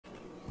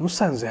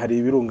Musanze hari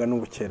ibirunga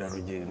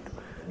n'ubukerarugendo,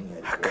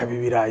 hakaba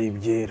ibirayi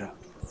byera,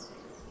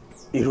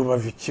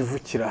 irubavu ikivu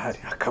kirahari,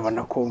 hakaba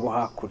na Kongo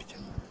hakurya.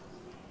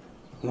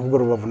 Nubwo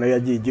Rubavu nayo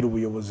yagiye igira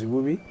ubuyobozi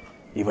bubi,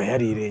 iba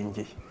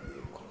yarirengeye.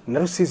 Na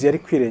Rusizi yari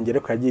kwirengera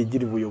ko yagiye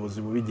igira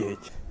ubuyobozi bubi igihe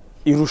cye.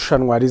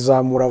 Irushanwa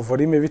rizamura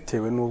volume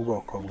bitewe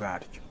n'ubwoko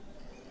bwaryo.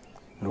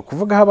 Ni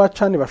ukuvuga aho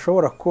abacani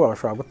bashobora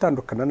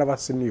gutandukana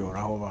n'abaseniyora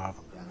aho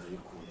baba.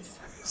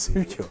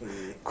 Sibyo?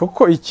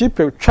 Kuko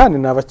ikipe cani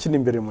nabakina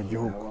imbere mu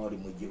gihugu.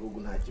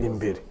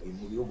 Imbere.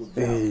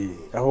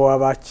 Aho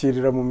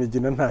wabakirira mu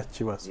migina nta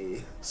kibazo.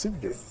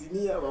 Sibyo?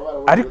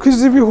 Ariko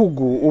izi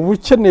bihugu ubu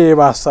ukeneye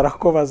basara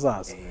ko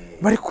bazaza.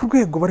 Bari ku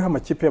rwego bariho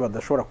amakipe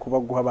badashobora kuba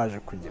guha baje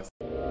kugeza.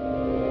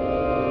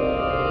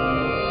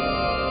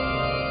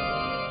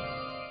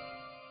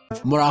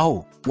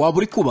 Muraho, waba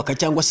uri kubaka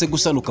cyangwa se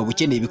gusanuka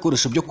ukeneye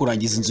ibikoresho byo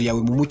kurangiza inzu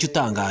yawe mu mucyo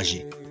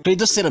utangaje.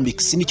 Credo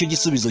Ceramics nicyo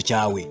gisubizo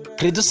cyawe.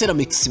 Credo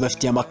Ceramics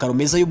bafitiye amakaro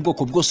meza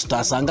y'ubwoko bwose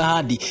utasanga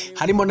ahandi,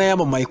 harimo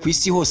n'ayamamaye ku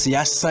isi hose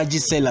ya Sage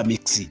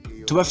Ceramics.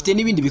 Tubafite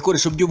n'ibindi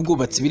bikoresho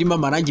by'ubwubatsi birimo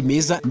amarangi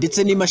meza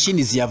ndetse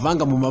n'imashini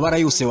ziyavanga mu mabara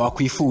yose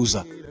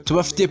wakwifuza.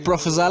 Tubafite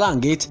plafo za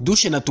rangete,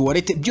 douche na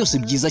toilette byose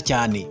byiza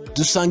cyane.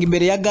 Dusanga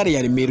imbere ya gare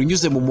ya Remera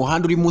unyuze mu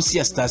muhanda uri munsi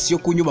ya station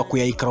ku nyubako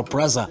ya Icaro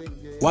Plaza.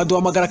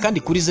 Waduhamagara kandi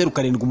kuri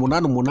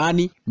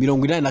 0788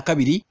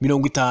 82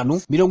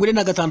 50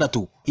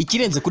 46.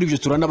 Ikirenze kuri ibyo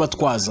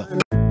turanabatwaza.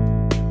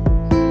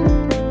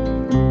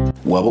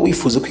 Waba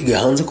wifuza kwiga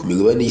hanze ku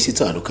migabane y'isi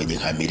itandukanye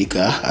nka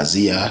Amerika,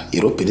 Aziya,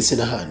 Europe ndetse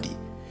n'ahandi?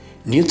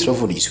 Niyo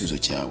turavuna igisubizo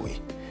cyawe.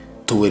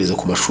 Tubohereza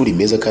ku mashuri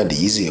meza kandi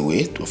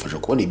yizewe, tubafasha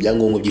kubona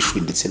ibyangombwa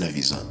by'ishuri ndetse na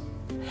visa.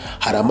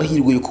 Hari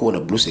amahirwe yo kubona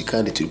buruse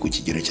kandi turi ku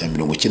kigero cya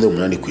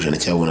 98%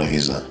 cyabona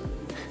visa.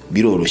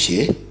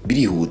 Biroroshye,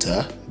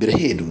 birihuta,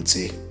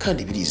 birahendutse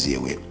kandi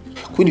birizewe.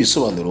 Kubindi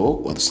bisobanuro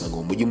wadusanga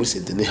mu mujyi muri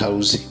Centenary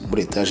House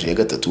muri etage ya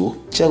 3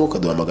 cyangwa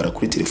ukaduhamagara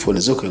kuri telefone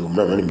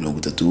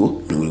 0783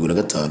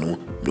 75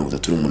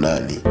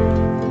 38.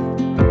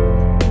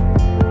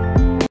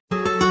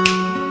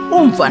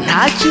 Umva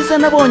nta cyiza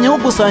nabonye aho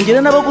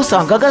gusangira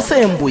n'abagusanga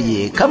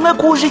gasembuye kamwe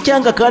kuje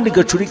icyanga kandi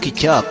gacurika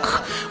icyaka.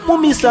 Mu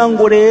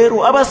misango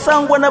rero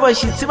abasangwa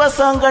n'abashyitsi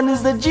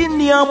basanganiza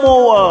gin ya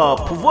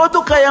Moap,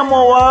 vodka ya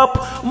Moap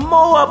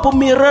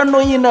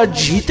Mirano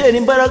y'inaji itera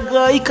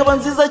imbaraga ikaba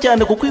nziza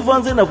cyane kuko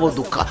ivanze na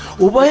vodka.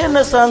 Ubahe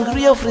na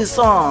sangria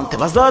frisante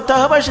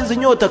bazataha bashize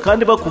inyota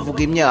kandi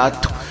bakuvuga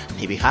imyato.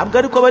 Ntibihabwa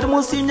ariko bari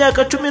munsi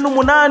y'imyaka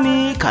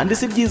 18 kandi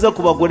si byiza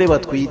ku bagore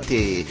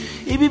batwite.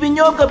 Ibi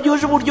binyobwa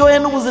byuje uburyohe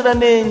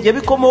n'ubuziranenge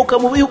bikomoka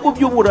mu bihugu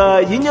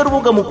by'Uburayi,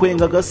 Nyarubuga mu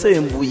kwenga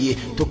gasembuye.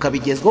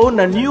 Tukabigezwaho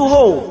na New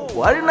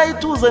Hope, ari nayo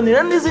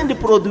ituzanira n'izindi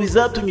produits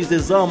zatunyuze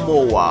za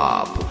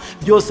Moap.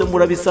 Byose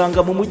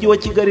murabisanga mu mujyi wa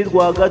Kigali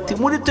rwagati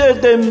muri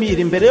Tedemir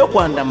imbere yo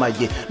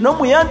kwandamage no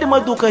mu yandi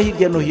maduka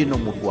hirya no hino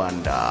mu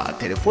Rwanda.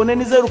 Telefone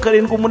ni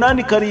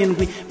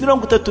 0787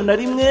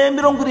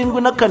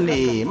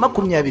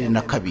 31 74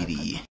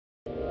 22.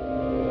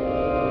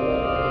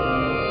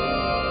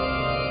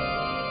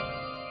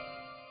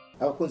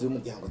 Abakunzi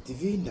b'Umuryango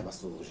TV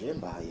ndabasuje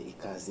mbahaye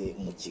ikaze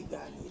mu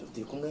kiganiro.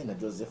 Turi kumwe na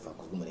Joseph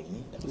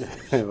Akuzumuremyi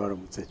ndabasuje.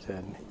 Baramutse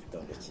cyane.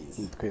 Igitondo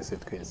cyiza. Twese.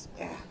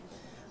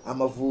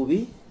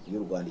 Amavubi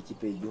y'u Rwanda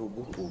ikipe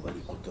y'igihugu ubu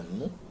bari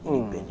Cotonou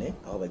muri Benin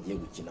aho bagiye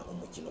gukina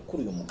umukino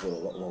kuri uyu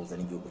mugoroba ubahuza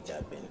n'igihugu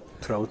cya Benin.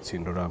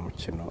 Turawutsindura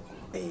mukino.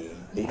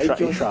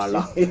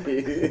 Inshallah.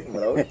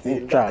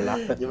 Inshallah.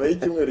 Nyuma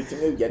y'icyumweru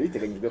kimwe byari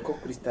biteganyijwe ko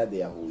kuri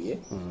Stade Huye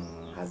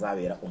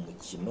hazabera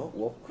umukino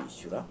wo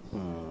kwishyura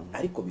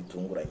ariko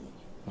bitunguranye.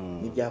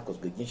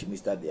 N'ibyakozwe byinshi muri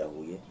Stade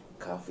Huye,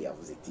 CAF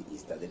yavuze iti iyi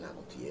stade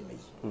ntabwo tuyemeye.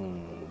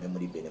 Umwe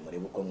muri Benin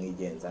murebe uko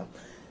mwigenza.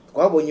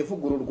 Twabonye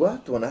ivugururwa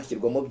tubona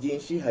hashyirwamo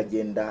byinshi,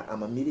 hagenda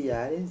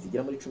amamiliyari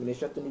zigera muri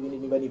 16 n'ibindi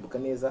niba nibuka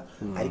neza,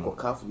 ariko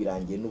CAF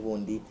birangiye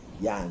n'ubundi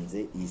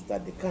yanze iyi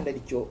stade kandi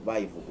aricyo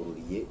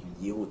bayivugururiye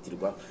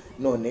byihutirwa.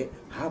 None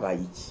habaye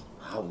iki?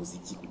 Habuze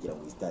iki kugira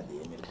ngo iyi stade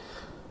yemerwe?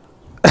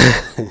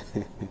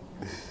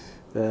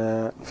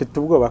 Mfite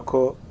ubwoba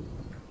ko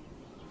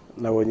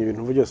nabonye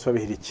ibintu byose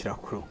babihirikira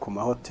ku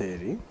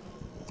mahoteli,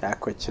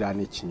 ariko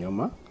kirani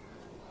ikinyoma.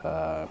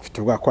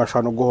 Mfite ubwoba ko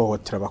bashobora no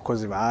guhohotera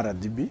abakozi ba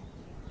RDB.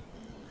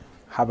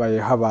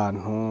 Habayeho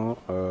abantu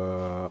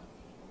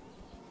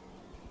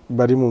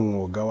bari mu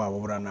mwuga wabo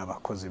bura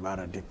n'abakozi ba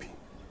RDB.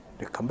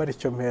 Reka mbari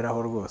icyo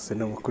mperaho rwose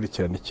no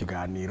gukurikirana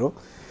ikiganiro.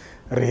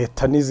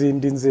 Leta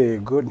n'izindi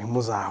nzego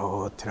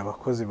ntimuzahohotera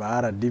abakozi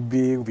ba RDB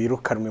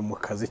birukanwe mu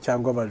kazi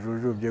cyangwa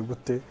bajujubye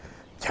gute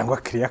cyangwa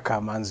kiriya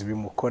kamanzi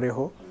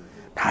bimukoreho,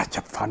 ntacyo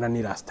apfana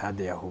n'ira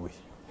Stade ya Huye.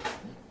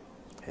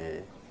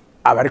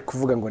 Abari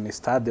kuvuga ngo ni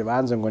stade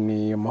banze ngo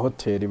ni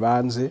mahoteli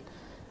banze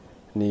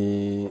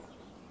ni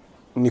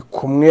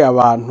kumwe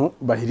abantu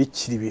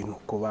bahirikira ibintu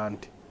ku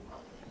bandi.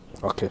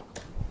 Okay.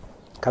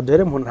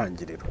 Kadere mu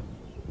ntangiriro.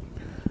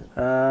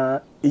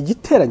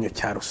 Igiteranyo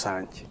cya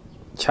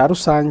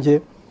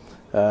rusange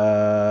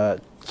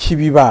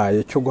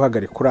kibibaye cyo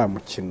guhagarika uriya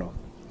mukino.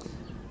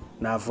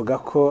 Navuga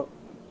ko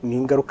ni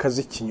ingaruka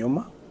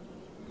z'ikinyoma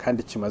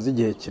kandi kimaze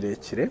igihe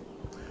kirekire.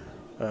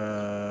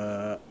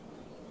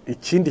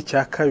 ikindi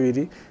cya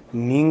kabiri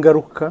ni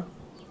ingaruka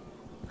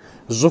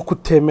zo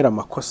kutemera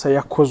amakosa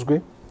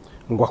yakozwe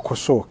ngo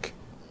akosoke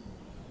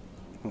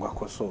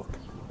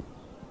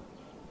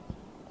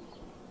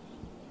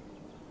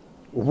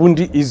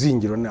ubundi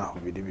izingiro naho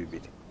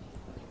bibiri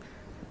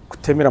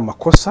kutemera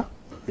amakosa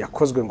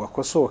yakozwe ngo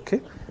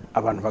akosoke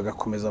abantu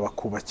bagakomeza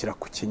bakubakira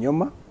ku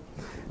kinyoma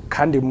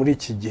kandi muri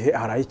iki gihe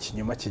hari aho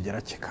ikinyoma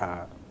kigera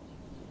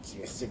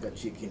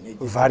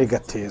vari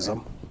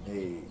gatezamo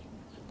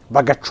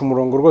bagaca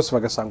umurongo rwose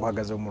bagasanga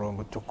uhagaze mu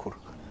murongo utukura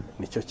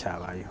nicyo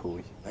cyabaye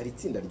Huye. Hari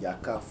itsinda rya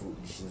CAF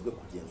rishinzwe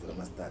kugenzura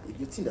amasitade,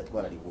 iryo tsinda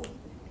twararibonye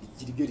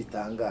rigira ibyo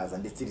ritangaza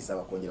ndetse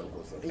risaba kongera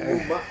gukosora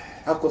inyuma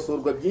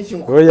hakosorwa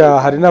byinshi oya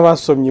hari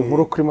n'abasomye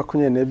inkuru kuri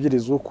 22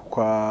 z'uku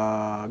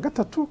kwa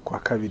gatatu kwa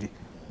kabiri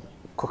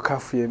ko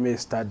CAF yemeye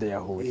Stade ya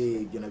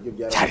Huye ibyo nabyo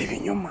byari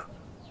binyuma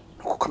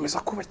no gukomeza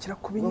kubakira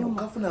ku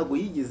binyuma. CAF ntago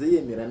yigeze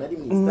yemera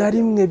na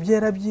rimwe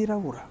byera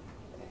byirabura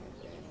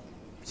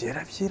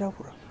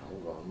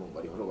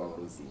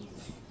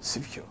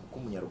sibyo ko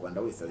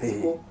umunyarwanda wese azi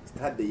ko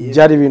Stade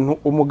byari ibintu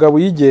umugabo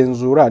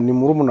yigenzura ni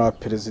murumuna wa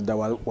perezida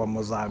wa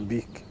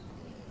Mozambique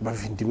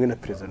bavindimwe na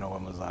perezida wa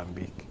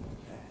Mozambique.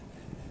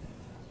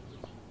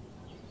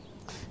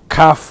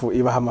 CAF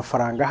ibaha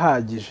amafaranga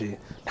ahagije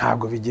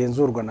ntago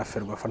bigenzurwa na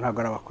Ferwafa ntago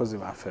ari abakozi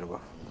ba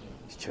Ferwafa.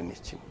 Icyo ni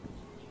kimwe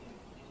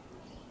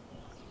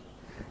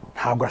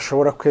ntabwo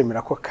ashobora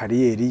kwemera ko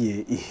kariyeri ye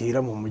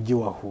ihira mu mujyi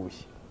wa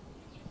Huye.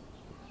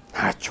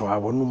 Ntacyo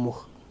wabona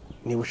umuha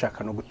niba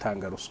ushaka no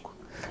gutanga ruswa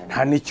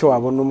nta nicyo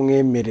wabona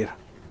umwemerera.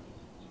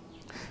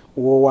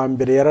 Uwo wa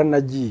mbere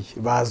yaranagiye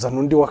bazana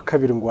undi wa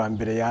kabiri ngo wa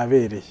mbere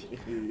yabereye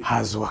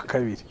haza wa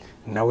kabiri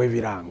nawe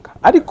biranga.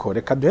 Ariko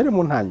reka duhere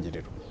mu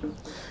ntangiriro.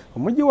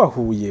 Umujyi wa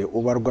Huye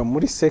ubarwa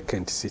muri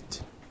second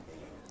cities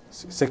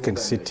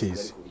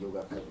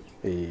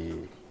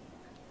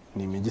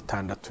ni imijyi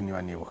 6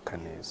 niba nibuka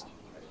neza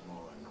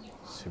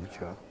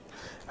sibyo.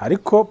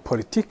 Ariko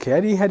politike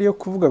yari ihari yo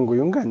kuvuga ngo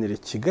yunganire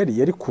Kigali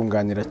yari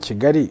kunganira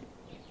Kigali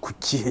ku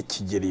kihe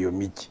kigera iyo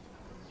mijyi.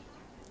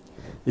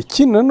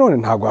 Ikindi nanone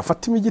ntabwo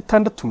afata imijyi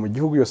 6 mu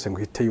gihugu yose ngo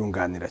hite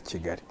yunganira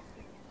Kigali.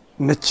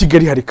 Na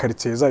Kigali hari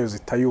quartier zayo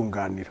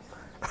zitayunganira.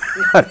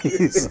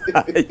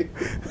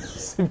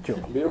 Sibyo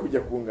mbere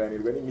kujya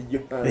kunganirwa n'imijyi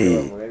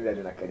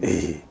y'abantu na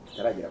Kigali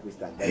taragera ku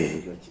standard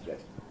yo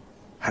Kigali.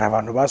 Hari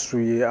abantu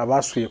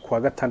abasuye kuwa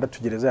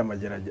 6 gereza ya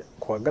Mageragere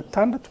kuwa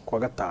 6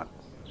 kuwa 5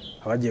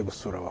 abagiye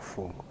gusura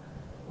abafungwa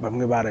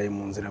bamwe baraye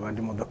mu nzira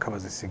abandi imodoka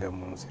bazisiga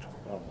mu nzira.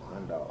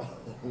 Umuhanda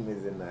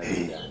umeze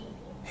nabi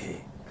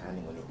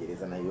kandi ngo ni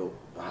gereza nayo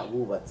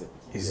babubatse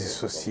izi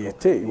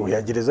societe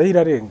uyagereza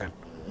irarengana.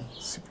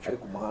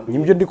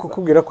 Nibyo ndi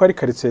kukubwira ko ari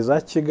quartier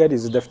za Kigali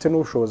zidafite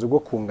n'ubushobozi bwo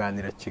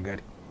kunganira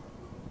Kigali.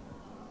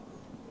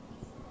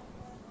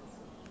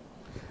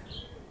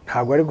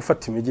 Ntabwo ari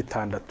gufata imijyi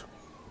 6.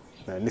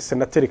 Ni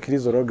senateri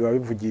Kirizoroge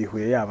wabivugiye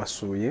Huye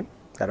yabasuye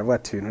aravuga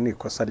ati ibintu ni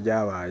ikosa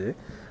ryabaye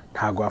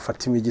ntabwo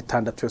wafata imijyi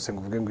 6 yose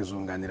ngo uvuge ngo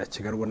izunganira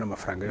Kigali ubona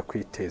amafaranga yo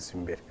kwiteza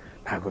imbere.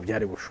 Ntabwo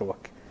byari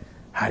bushoboke.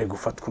 Hari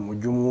gufatwa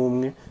umujyi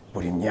umwe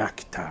buri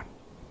myaka 5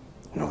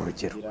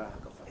 n'urugero.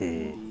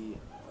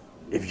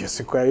 Ibyo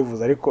siko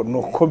yabivuze ariko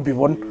nuko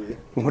mbibona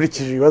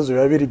nkurikije ibibazo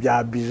biba biri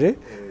bya bije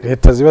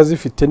leta ziba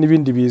zifite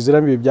n'ibindi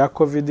bizira mbi bya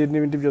covid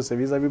n'ibindi byose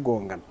biza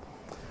bigongana.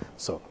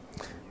 So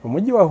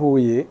umujyi wa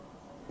Huye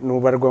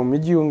nubarwa mu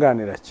mijyi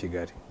yunganira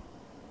Kigali.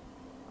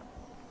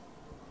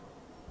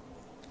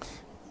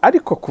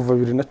 Ariko kuva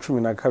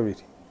 2012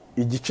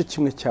 igice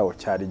kimwe cyawo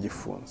cyari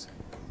gifunze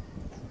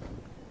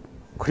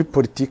kuri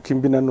politiki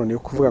mbi nanone yo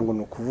kuvuga ngo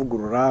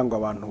nukuvugurura ngo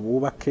abantu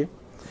bubake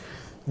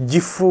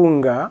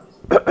gifunga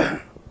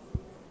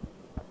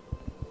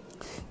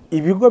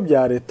ibigo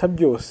bya leta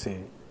byose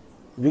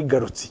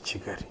bigarutse i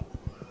Kigali.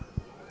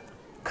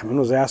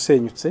 Kaminuza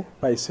yasenyutse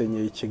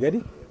bayisenyeye i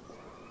Kigali.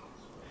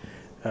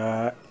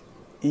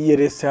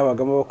 IRS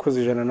habagamo abakozi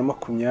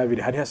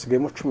 120 hari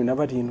hasigayemo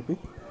 17.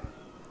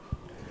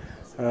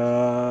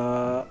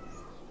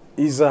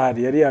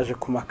 Izari yari yaje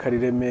kumakara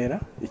Remera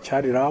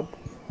icyari lab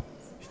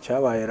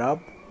icyabaye lab.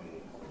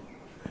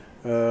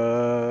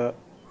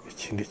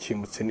 Ikindi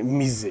kimutse ni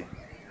mize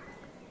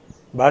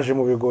baje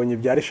mu bigonyi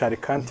bya Richard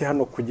Kanti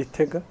hano ku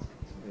Gitega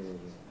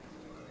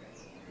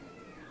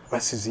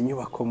basize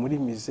inyubako muri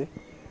mize.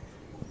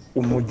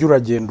 Umujyi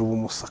uragenda ubu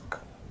Musaka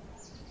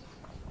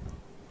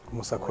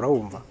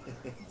urawumva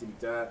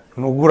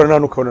nugura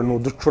nane ukabona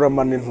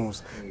nuducuramane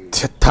ntuza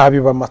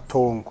tabiba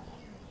amatongo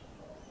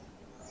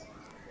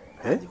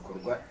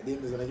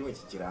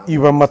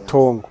iba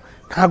amatongo.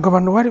 Ntabwo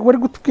abantu wari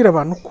gutubwira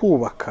abantu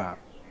kubaka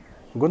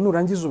ngo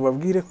nurangiza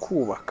ubabwire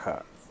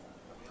kubaka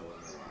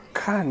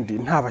kandi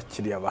nta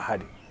bakiriya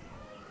bahari.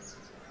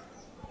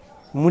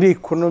 Muri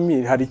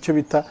economy hari icyo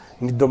bita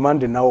ni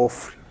demande na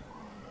offre.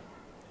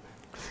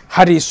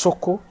 Hari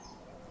isoko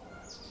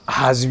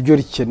haza ibyo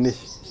rikeneye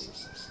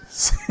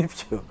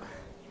sibyo.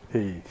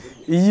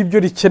 Iyo ibyo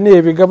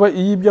rikeneye bigaba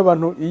iyo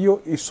abantu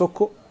iyo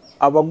isoko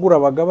abagura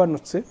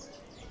bagabanutse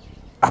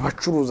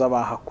abacuruza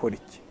bahakora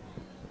iki.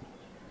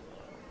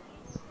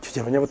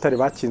 Cyo Abanyabutare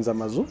bakinze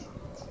amazu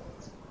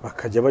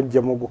bakajya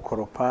bajyamo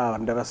gukoropa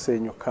abandi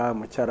arasenyuka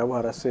mu cyarabu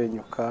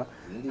harasenyuka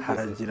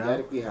haragira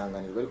byari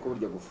kwihanganirwa ariko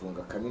burya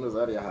gufunga kaminuza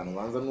hari ahantu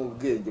banza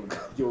n'ubwenge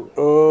bwabyo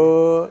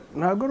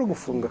ntabwo ari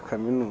gufunga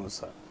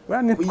kaminuza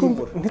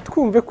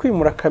ntitwumve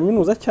kwimura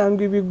kaminuza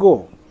cyangwa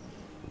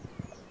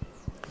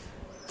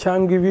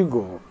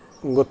ibigo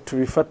ngo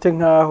tubifate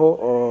nk'aho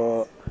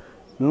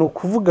ni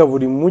ukuvuga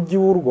buri mujyi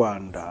w'u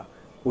Rwanda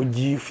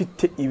ugiye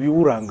ufite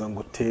ibiwuranga ngo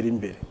utere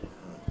imbere.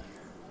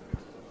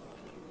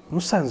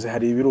 Musanze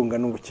hari ibirunga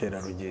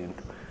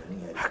n'ubukerarugendo,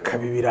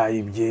 hakaba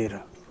ibirayi byera,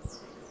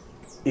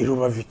 i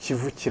Rubavu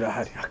ikivu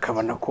kirahari,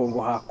 hakaba na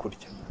Kongo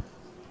hakurya.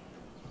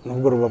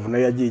 Nubwo Rubavu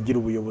nayo yagiye igira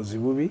ubuyobozi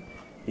bubi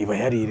iba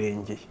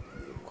yarirengeye,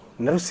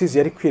 na Rusizi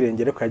yari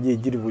kwirengera ariko yagiye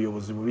igira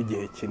ubuyobozi bubi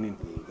igihe kinini.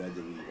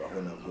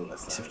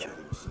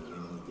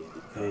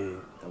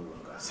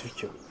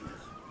 Sibyo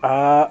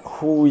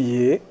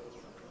Huye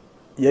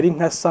yari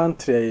nka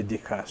centre ya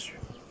education,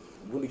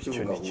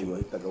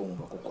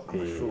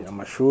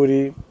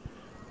 amashuri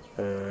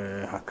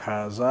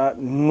hakaza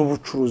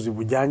n'ubucuruzi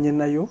bujyanye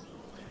nayo,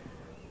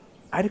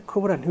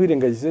 ariko bura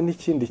ntiwirengagize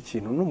n'ikindi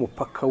kintu,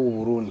 n'umupaka w'u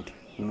Burundi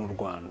n'u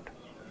Rwanda.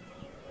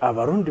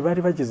 Abarundi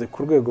bari bageze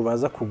ku rwego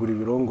baza kugura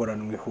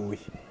ibirongoranwa i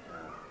Huye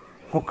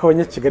nk'uko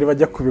abanyakigali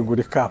bajya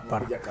kubigura i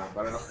Kampala.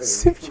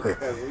 Sibyo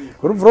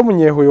urumva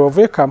umunyehuye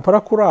wavuye Kampala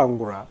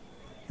kurangura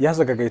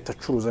yazaga agahita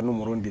acuruza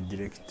n'umurundi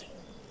direct.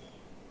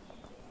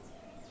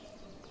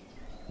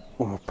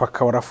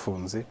 Umupaka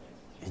warafunze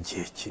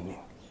igihe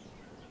kinini.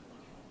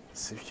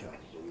 Sibyo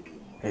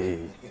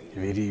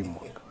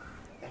birimuka.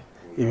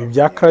 Ibi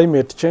bya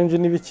climate change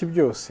n'ibiki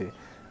byose,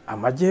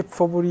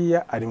 amajyepfo buriya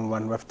ari mu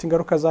bantu bafite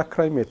ingaruka za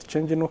climate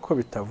change nuko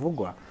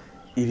bitavugwa.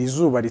 Iri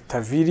zuba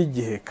ritavira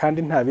igihe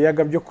kandi nta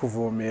biyaga byo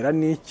kuvomera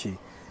n'iki,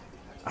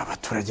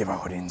 abaturage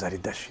bahora inzara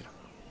idashira.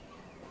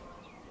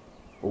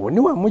 Uwo ni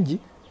wa mujyi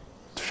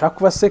dushaka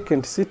kuba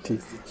second city,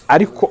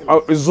 ariko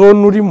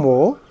zone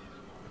urimo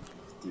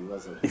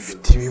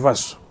ifite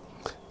ibibazo.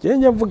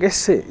 Njye mvuga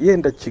ese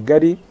yenda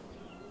Kigali,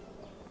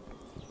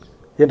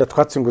 yenda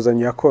twatse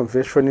inguzanyo ya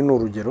convention ni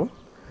urugero,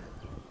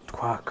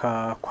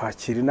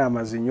 kwakira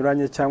inama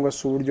zinyuranye cyangwa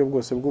se uburyo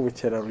bwose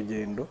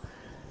bw'ubukerarugendo,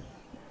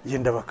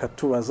 yenda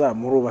bakatubaza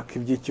murubaka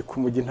ibyiki ku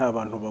mujyi nta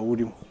bantu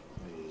bawurimo.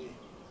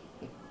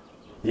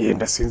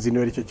 Yenda sinzi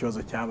niba ari cyo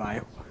kibazo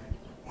cyabayeho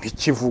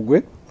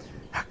nk'ikivugwe,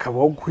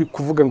 hakabaho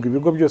kuvuga ngo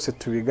ibigo byose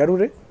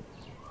tubigarure,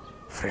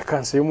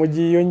 frequency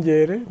y'umujyi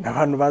yiyongere,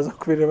 n'abantu baza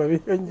kubireba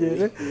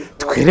biyongere,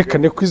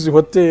 twerekane ko izi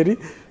hoteli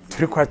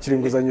turi kwakira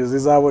inguzanyo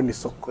zizabona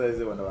isoko.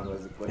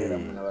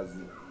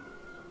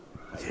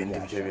 Yenda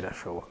ibyo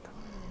birashoboka,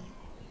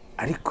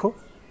 ariko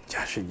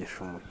byashegesha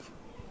umujyi.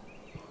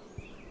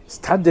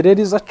 Stade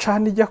rero iza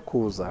cana ijya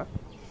kuza,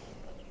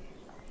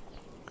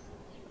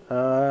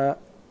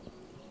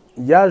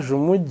 yaje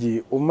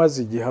umujyi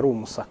umaze igihe ari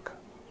umusaka,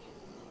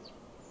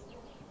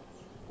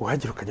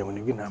 uhagera ukajya mu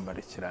nibwo intambara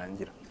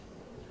ikirangira.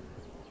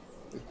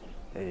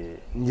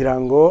 Ngira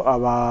ngo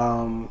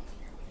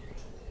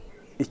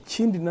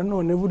ikindi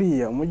nanone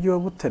buriya umujyi wa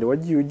Butare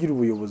wagiye ugira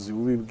ubuyobozi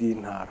bubi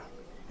bw'intara,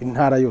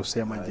 intara yose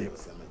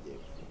y'amajyepfo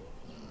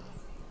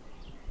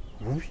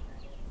bubi,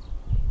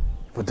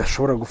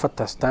 budashobora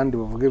gufata stand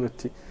bavuge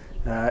bati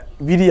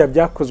biriya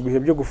byakozwe ibihe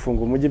byo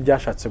gufunga umujyi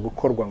byashatse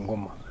gukorwa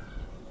Ngoma.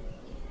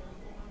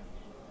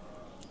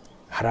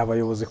 Hari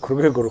abayobozi ku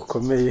rwego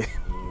rukomeye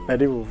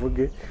ari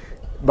buvuge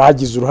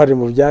bagize uruhare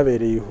mu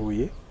byabereye i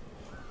Huye,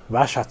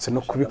 bashatse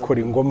no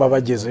kubikora Ngoma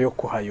bagezeyo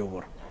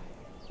kuhayobora.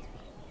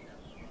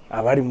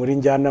 Abari muri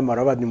Njyanama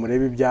abandi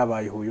murebe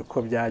ibyabaye i Huye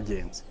uko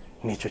byagenze,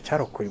 nicyo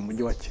cyarokoye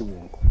umujyi wa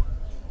Kibungo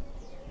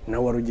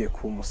nawe wari ugiye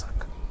kuba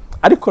umusaka.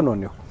 Ariko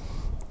noneho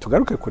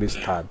tugaruke kuri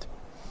stade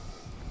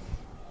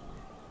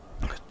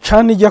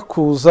cana ijya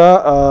kuza,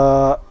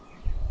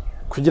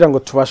 kugira ngo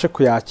tubashe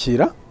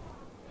kuyakira.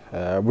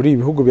 Buri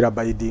ibihugu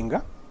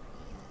birabayidinga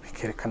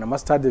bikerekana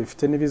amastade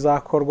bifite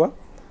n'ibizakorwa.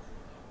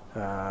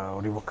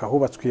 Uribuka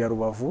hubatswe ya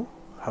Rubavu,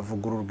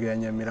 havugururwa ya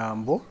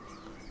Nyamirambo,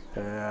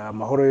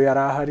 Amahoro yo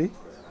yarahari,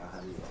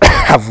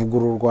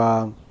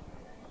 havugururwa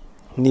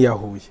n'iya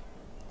Huye.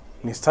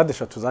 Ni stade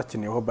 3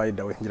 zakiniyeho by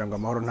the way, ngira ngo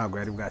Amahoro ntago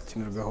yari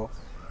bwakinirweho,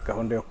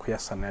 gahunda yo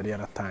kuyasana yari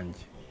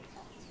yaratangiye.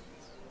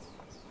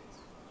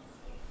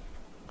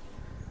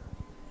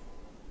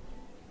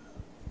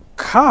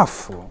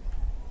 CAF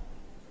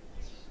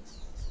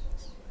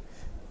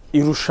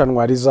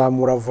irushanwa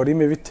rizamura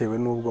volume bitewe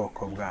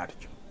n'ubwoko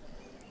bwaryo.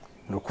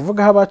 Ni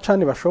ukuvuga aho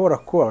abacani bashobora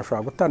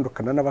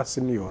gutandukana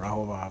n'abasiniyora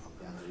aho baba.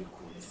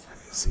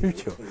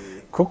 Sibyo?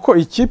 Kuko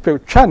ikipe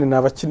cani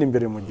n'abakina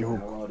imbere mu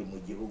gihugu.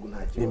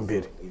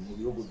 Imbere.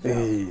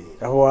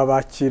 Aho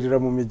wabakirira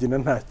mu migina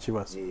nta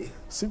kibazo.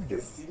 Sibyo?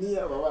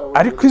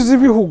 Ariko izi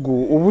bihugu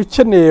ubu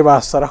ukeneye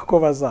basara ko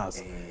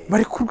bazaza.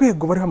 Bari ku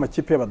rwego bariho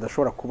amakipe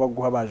badashobora kuba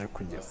guha baje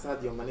kugera.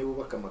 Sadio Mane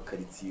bubaka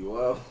amakaritsiye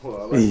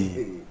wabo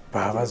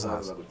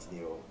babazaza.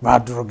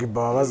 Badrogi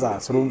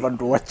babazaza, urumva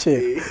nduwa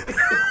kera.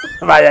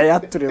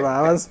 Bayayature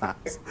babazaza.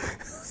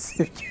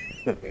 Sibyo?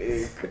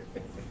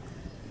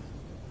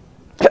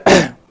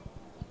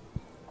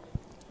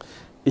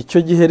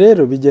 Icyo gihe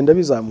rero bigenda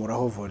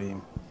bizamuraho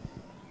volume.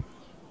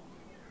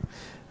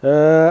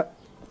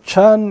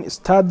 CAN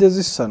stade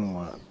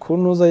zisanwa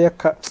kunuza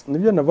yaka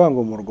nibyo navuga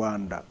ngo mu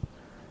Rwanda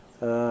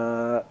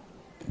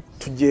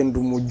tugenda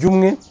umujyi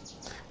umwe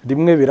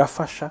rimwe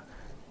birafasha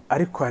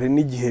ariko hari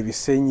n'igihe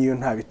bisenye iyo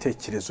nta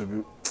bitekerezo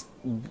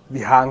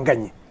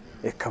bihanganye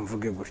reka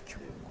mvuge gutyo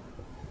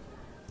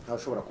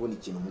ushobora kubona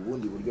ikintu mu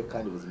bundi buryo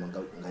kandi ubuzima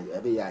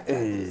abe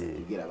yacyageza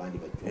kubwira abandi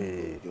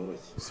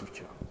byoroshye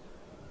sibyo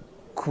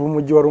kuba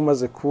umujyi wari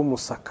umaze kuba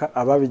umusaka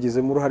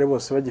ababigizemo uruhare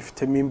bose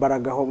bagifitemo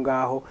imbaraga aho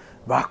ngaho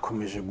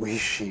bakomeje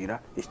guhishira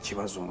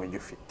ikibazo umujyi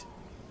ufite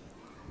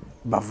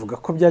bavuga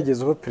ko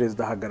byagezeho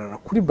perezida ahagarara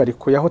kuri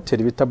bariko ya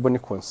hoteli bita Boni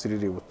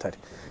Consiliri Butare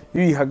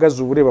iyo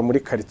uyihagaze ubureba muri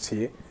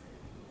quartier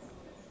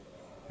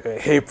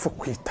hepfo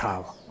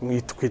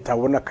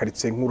kwitaba na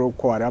quartier nkuru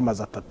ko hari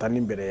amazi atatu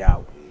n'imbere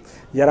yawe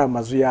yari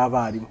amazu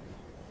y'abarimu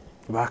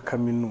ba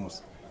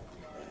kaminuza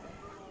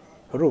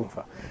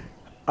urumva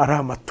ari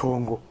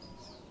amatongo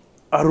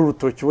ari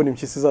urutoki ubona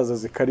impyisi zaza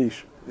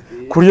zikarisha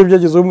kuryo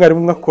byagezeho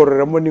umwarimu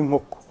mwakoreramo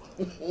n'inkoko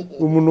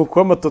umunuko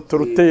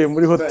w'amatotoro uteye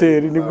muri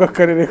hoteli nibwo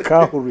akarere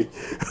kahuruye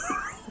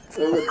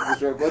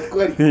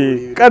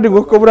kandi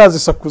nk'uko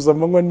burazisakuza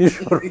amanywa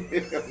nijoro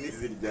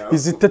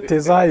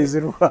iziteteza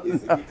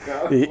iziruhana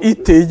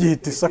iteye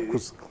igihita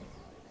isakuza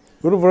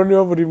urumva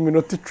niba buri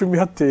minota 10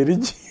 hatera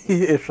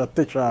igihe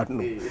eshatu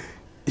eshanu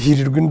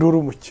hirirwa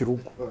induru mu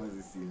kirugo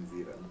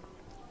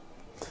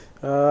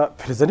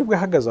perezida nibwo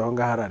ahagaze aho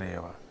ngaho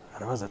arareba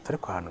arabaza atari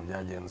ko ahantu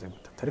byagenze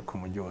gute atari ku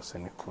mujyi wose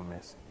ni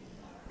kumeze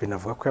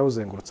binavuga ko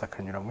yawuzengurutse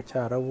akanyura mu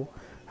cyarabu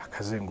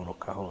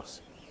akazenguruka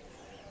hose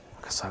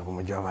agasanga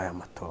umujyi wabaye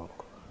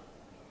amatongo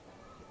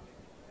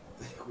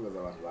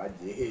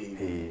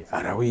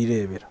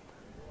arawirebera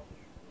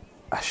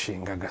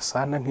ashinga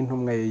agasana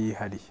nk'intumwa ye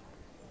yihariye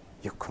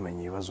yo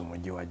kumenya ibibazo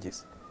umujyi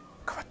wagize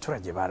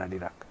abaturage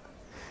barariraga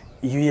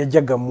iyo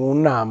yajyaga mu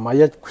nama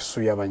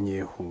yakusuye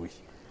abanyehuye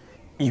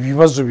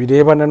ibibazo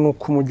birebana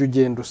n'uko umujyi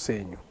ugenda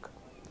usenyuka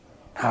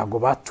ntago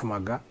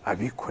batumaga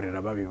abikorera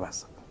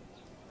babibaza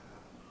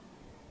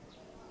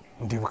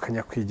ndibuka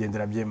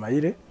nyakwigendera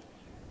byabaye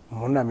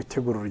mu nama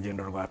itegura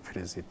urugendo rwa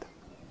perezida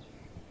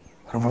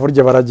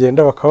burya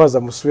baragenda bakabaza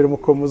musubiremo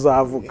uko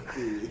muzavuga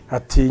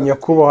ati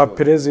nyakubahwa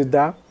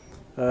perezida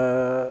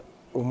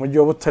umujyi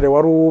wa Butare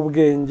wari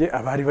uw'ubwenge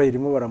abari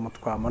bayirimo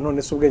baramutwama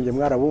none se ubwenge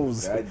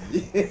mwarabubuze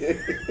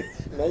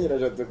nanjye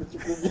najatse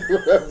kukikubwira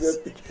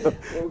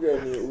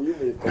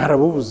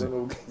mwarabubuze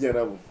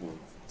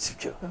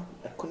sibyo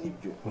ariko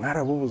nibyo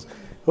mwarabubuze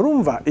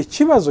urumva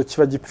ikibazo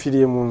kiba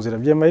gipfiriye mu nzira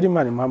byabaye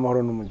Imana imuha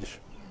amahoro n'umugisha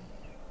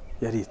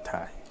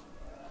yaritaye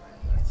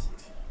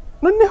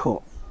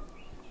noneho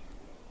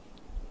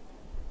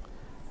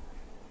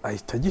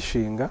ahita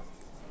gishinga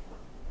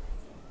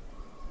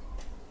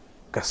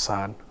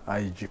Gasana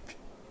IGP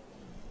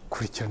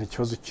kurikirana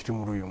ikibazo kiri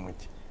muri uyu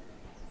mujyi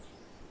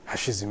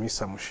hashize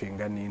iminsi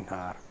amushinga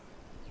n'intara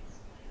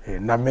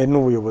name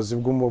n'ubuyobozi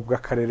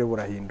bw'akarere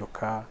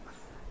burahinduka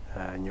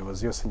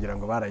nyobozi yose ngira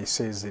ngo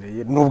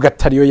barayisezereye nubwo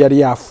atariyo yari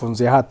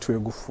yafunze yahatuwe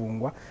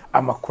gufungwa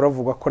amakuru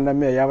avuga ko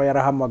name yaba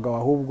yarahamagawe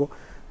ahubwo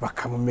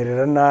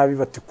bakamumerera nabi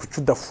bati kuki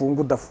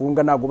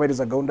udafunga ntago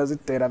bariza gahunda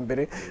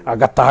z'iterambere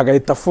agataha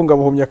agahita afunga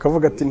buhumya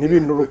akavuga ati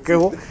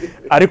ntibinturukeho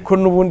ariko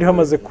nubundi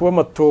hamaze kuba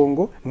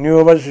amatongo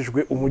niyo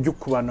bajijwe umujyi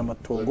ukubana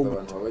amatongo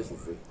gute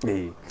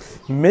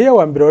meya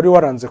wa mbere wari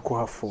waranze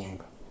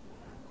kuhafunga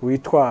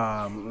witwa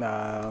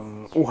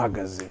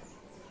uhagaze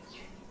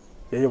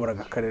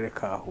yayoboraga akarere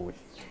ka Huye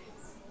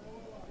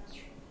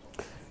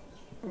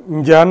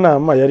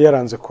njyanama yari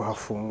yaranze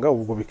kuhafunga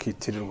ubwo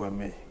bikitirirwa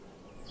meya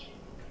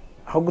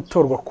aho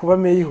gutorwa kuba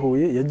meya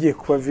Huye yagiye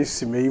kuba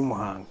vice meya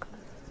y'Umuhanga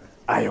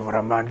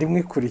ayobora manda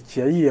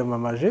imwikurikiye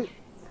yiyamamaje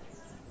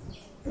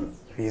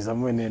biza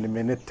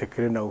menete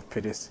kere na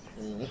uperesi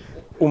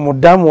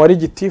umudamu wari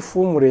gitifu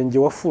w'umurenge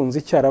wafunze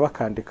icyara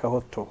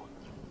bakandikaho to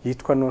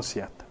yitwa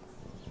Nonsiyata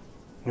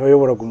niwe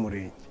yayoboraga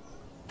umurenge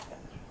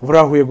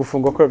burahuye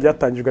gufungwa ko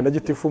byatangijwe na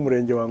gitifu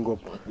w'umurenge wa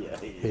Ngoma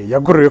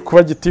yagoroye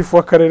kuba gitifu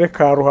w'akarere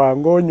ka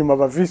Ruhango nyuma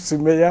ba vice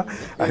meya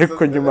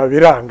ariko nyuma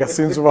biranga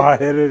sinzi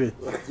ubaherereye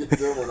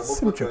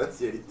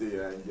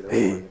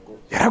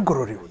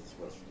yaragororewe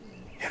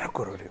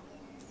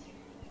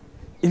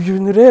ibyo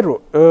bintu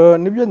rero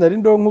nibyo nari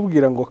ndo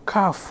nkubwira ngo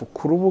CAF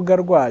ku rubuga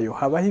rwayo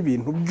habaho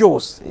ibintu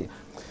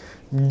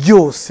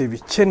byose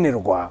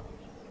bikenerwa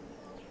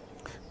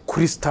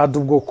kuri stade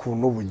ubwoko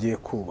bugiye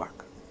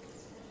kubaka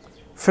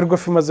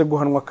Ferwafa imaze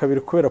guhanwa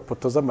kabiri kubera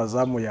poto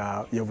z'amazamu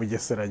ya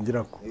Bugesera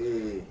ngirako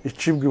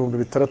icibwa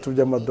 6,000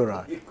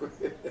 by'amadolari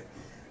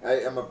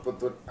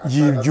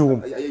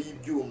y'ibyuma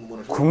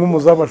kumwe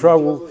umuzamu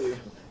ashobora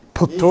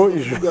poto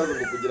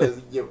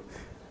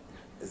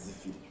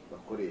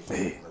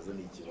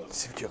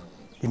sibyo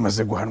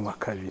imaze guhanwa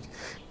kabiri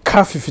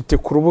CAF ifite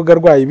ku rubuga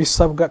rwayo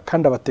ibisabwa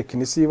kandi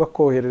abatekinisiye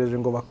bakoherereje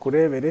ngo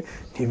bakurebere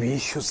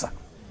ntibishyuza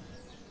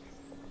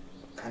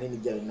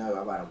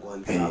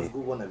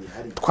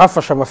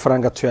twafashe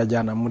amafaranga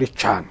tuyajyana muri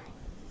CAN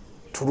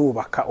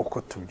turubaka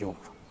uko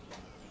tubyumva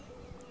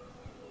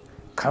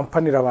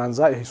kampani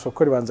irabanza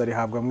isoko ribanza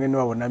rihabwa mwene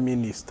wabo na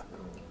minisita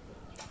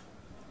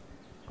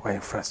wa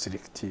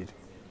infrastructure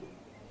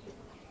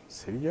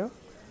sibyo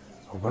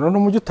ubwo none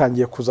umujyi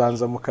utangiye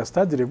kuzanzamuka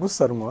stade iri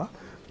gusanwa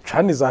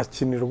cani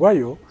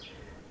zakinirwayo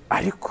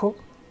ariko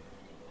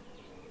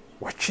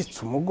wacitse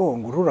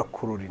umugongo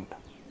rurakururinda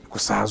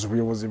gusa haza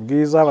ubuyobozi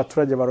bwiza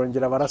abaturage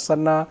barongera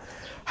barasana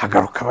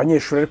hagaruka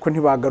abanyeshuri ariko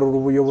ntibagarura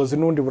ubuyobozi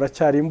n'undi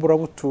buracyari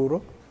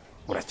imburabuturo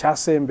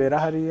buracyasembera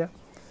hariya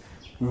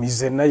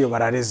mize nayo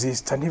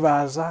bararesista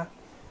ntibaza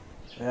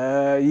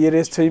iyi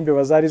resitora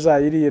y'imbeba zari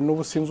zayiriye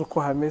n'ubu sinzi uko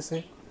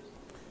hameze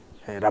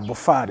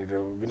labofari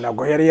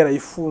binago yari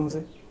yarayifunze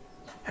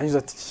yagize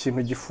ati iki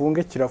kintu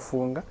gifunge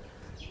kirafunga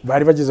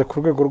bari bageze ku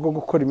rwego rwo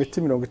gukora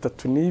imiti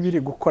 32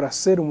 gukora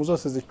serumu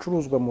zose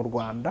zicuruzwa mu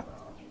Rwanda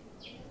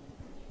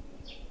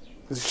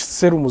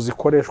serumu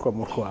zikoreshwa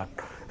mu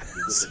Rwanda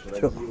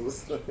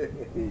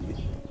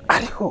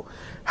ariho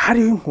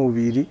hariho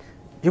inkubiri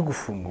yo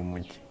gufunga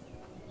umujyi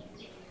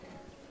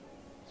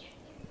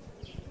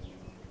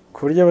ku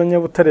buryo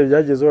abanyabutare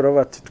byageze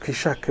baravuga bati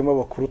twishakemo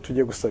abakuru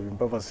tujye gusaba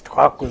imbabazi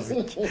twakoze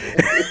iki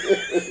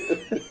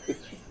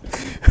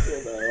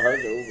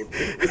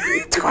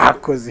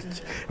twakoze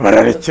iki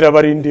bararekera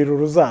barindira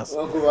uruzaza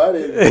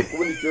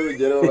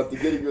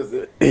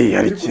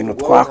hari ikintu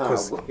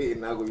twakoze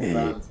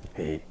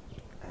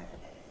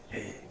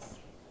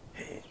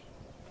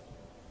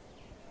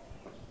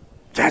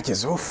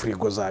byagezeho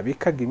firigo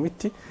zabikaga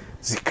imiti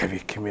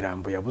zikabika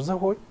imirambo yabuze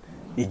aho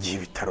igihe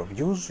ibitaro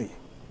byuzuye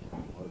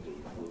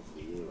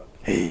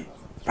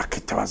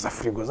bakitabaza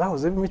firigo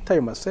zahozemo imiti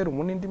ayo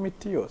maserumu n'indi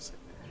miti yose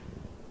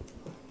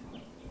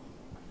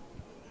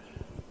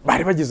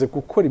bari bageze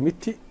gukora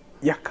imiti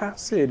ya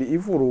kanseri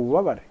ivura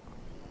ububabare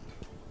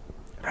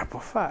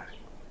labofari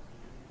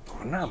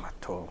ubu ni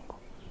amatongo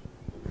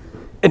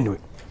anyway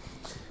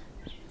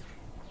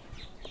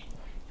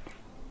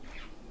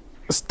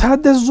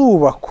stade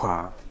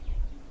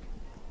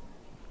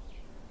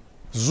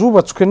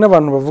zubatswe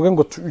n'abantu bavuga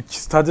ngo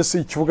stade se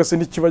ikibuga se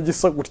ntikiba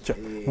gisa gutya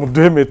mu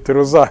duhe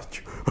metero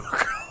zacyo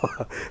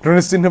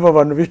none se ntaba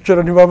abantu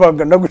bicara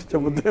ntibabangana gutya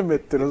mu duhe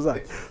metero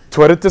zacyo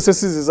tuwarete se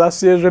sizi za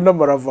siyeje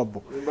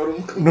n'amaravabo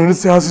none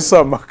se hasi si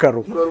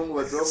amakaro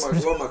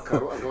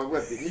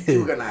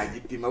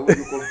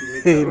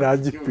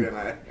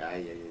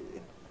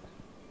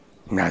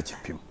nta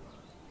gipimo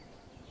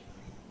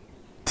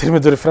terime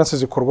de reference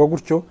zikorwa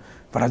gutyo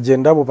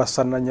baragenda bo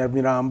basana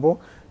Nyamirambo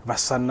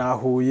basana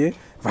Huye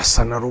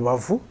basana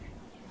Rubavu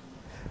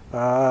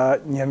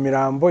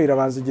Nyamirambo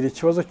irabanza igira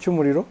ikibazo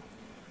cy'umuriro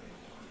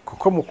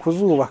kuko mu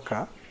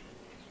kuzubaka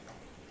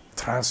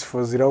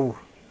transfo zirabura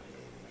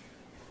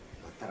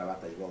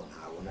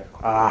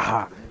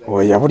aha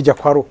oya burya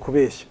ko ari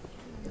ukubeshya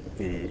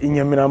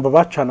Nyamirambo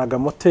bacanaga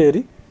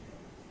moteri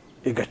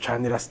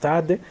igacanira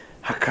stade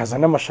hakaza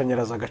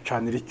n'amashanyarazi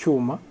agacanira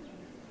icyuma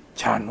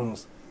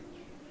cyantuza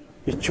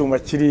icyuma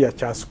kiriya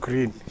cya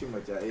screen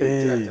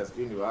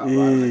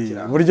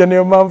burya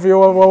niyo mpamvu iyo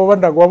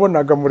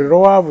wabonaga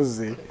umuriro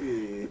wabuze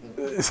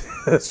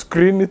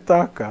screen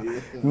itaka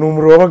ni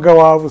umuriro wabaga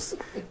wabuze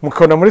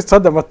mukabona muri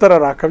stade amatara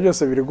araka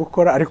byose biri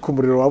gukora ariko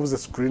umuriro wabuze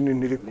screen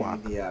ntiri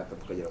kwaka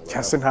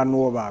cyase nta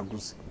nuwo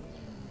baguze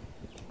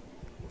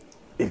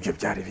ibyo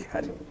byari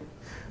bihari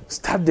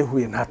Stade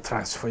Huye nta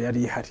transfer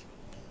yari ihari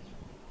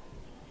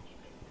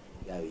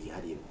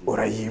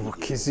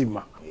urayibuka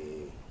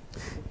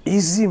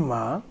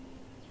izima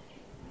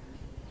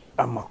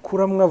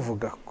amakuru amwe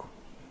avuga ko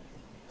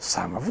si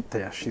amavuta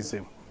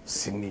yashizemo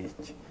si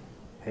niki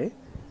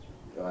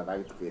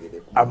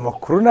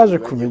amakuru naje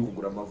kumenya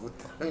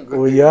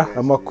oya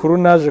amakuru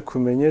naje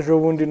kumenya ejo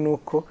bundi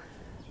nuko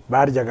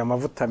baryaga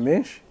amavuta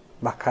menshi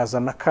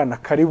bakazana akana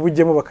kari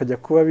bujyemo bakajya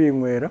kuba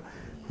binywera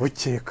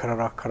bukeye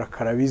kararakara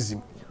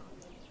karabizima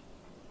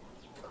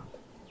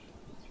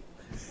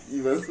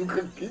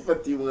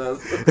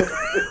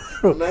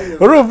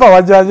urumva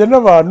wajyanye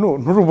n'abantu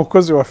nturi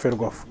umukozi wa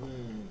Ferwafa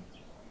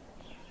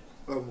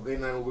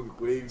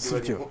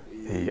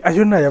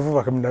ayo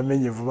nayavuba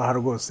namenye vuba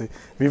rwose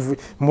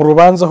mu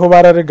rubanza aho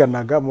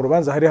barareganaga mu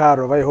rubanza hari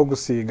harabayeho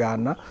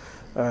gusigana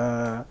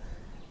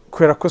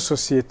kubera ko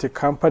societe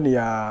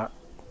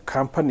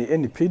company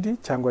NPD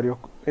cyangwa ariyo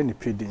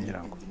NPD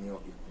ngirango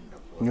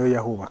niyo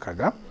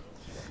yahubakaga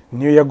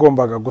niyo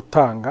yagombaga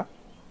gutanga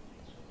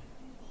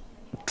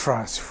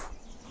transfer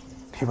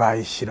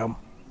ntibayishyiramo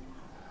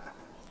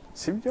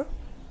sibyo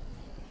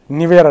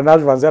niba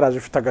yaranavanze yaraje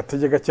ufite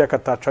agatege gake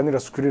katacanira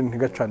screen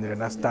ntigacanire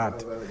na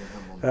stade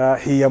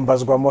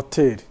hiyambazwa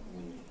moteri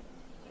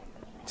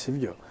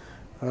sibyo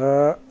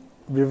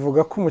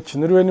bivuga ko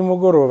umukino uri we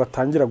nimugoroba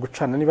batangira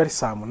gucana niba ari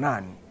saa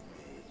 8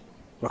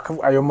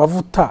 ayo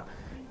mavuta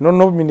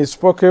none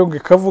municipal yo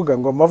ikavuga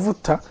ngo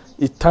amavuta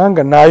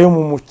itanga nayo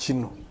mu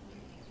mukino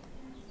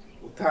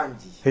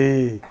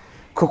utangiye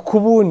kuko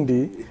ubundi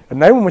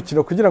nayo mu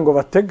mukino kugira ngo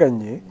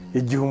bateganye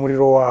igihe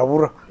umuriro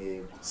wabura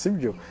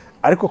sibyo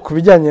ariko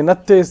kubijyanye na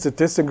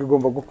teste ngo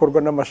igomba gukorwa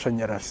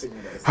n'amashanyarazi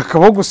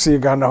hakabaho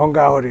gusigana aho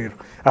ngaho rero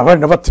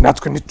abana bati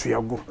natwe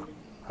ntituyagura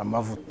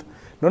amavuta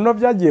none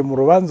byagiye mu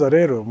rubanza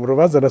rero mu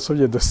rubanza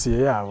nasubye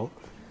dosiye yabo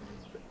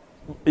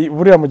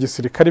buriya mu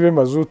gisirikare be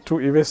mazutu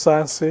ibe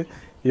sanse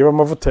iba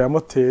amavuta ya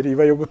moteri,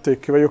 iba yo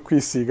guteka, iba yo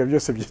kwisiga,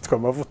 byose byitwa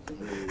amavuta.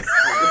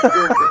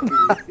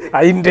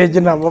 Ay'indege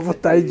ni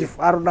amavuta,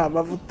 ay'igifaru ni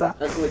amavuta.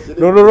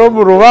 Noneho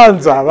mu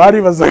rubanza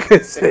baribazaga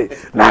ese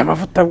ni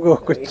amavuta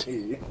bwoko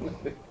ki?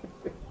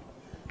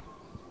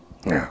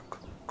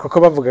 Kuko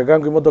bavugaga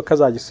ngo imodoka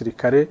za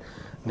gisirikare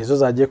nizo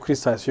zagiye kuri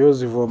sitasiyo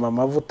zivoma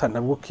amavuta,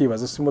 nabwo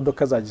ukibaza se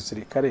imodoka za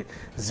gisirikare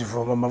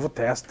zivoma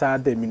amavuta ya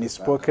stade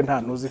munisipoke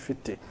nta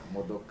ntuzifite.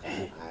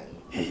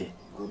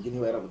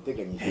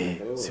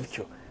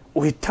 Sibyo,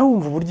 uhita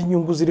wumva uburyo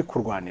inyungu ziri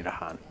kurwanira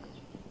ahantu.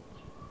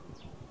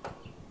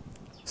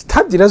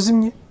 Stade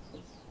irazimye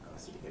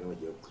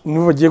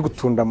nibo bagiye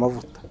gutunda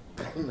amavuta,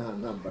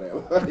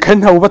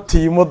 kandi ntawe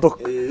ubatiye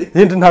imodoka.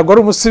 Yenda ntabwo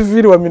ari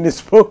umusivili wa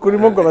munisipoke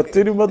urimo ngo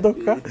batire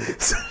imodoka.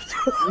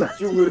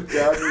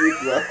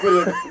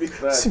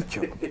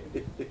 Sibyo,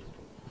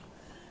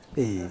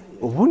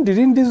 ubundi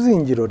irindi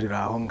zingiro riri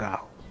aho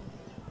ngaho.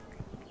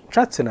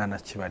 Nshatse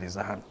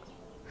nanakibariza hano,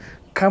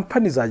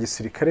 kampani za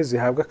gisirikare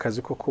zihabwa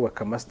akazi ko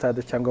kubaka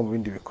amasitade cyangwa mu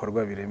bindi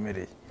bikorwa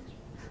biremereye,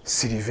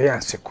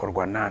 siriveyanse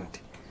ikorwa nande?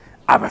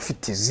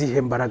 Abafite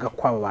izihe mbaraga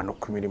kw'aba bantu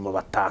ku mirimo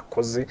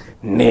batakoze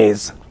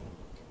neza?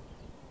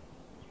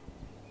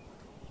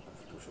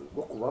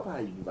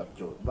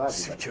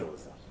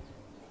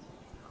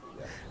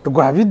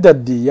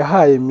 Rwabidadi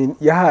yahaye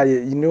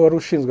niwe wari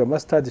ushinzwe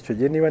amasitade icyo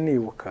gihe niba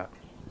nibuka,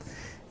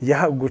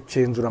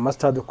 gukenzura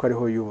amasitade uko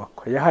ariho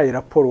yubakwa, yahaye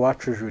raporo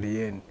wacu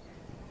Julienne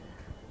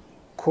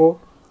ko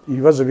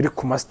ibibazo biri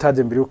ku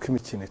masitade mbere y'uko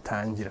imikino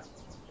itangira.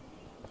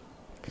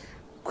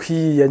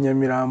 Kwiya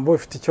Nyamirambo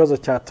ifite ikibazo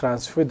cya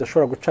transfer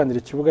idashobora gucanira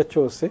ikibuga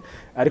cyose,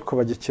 ariko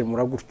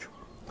bagikemura gutyo.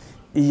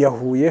 Iya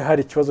Huye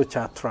hari ikibazo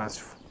cya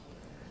transfer,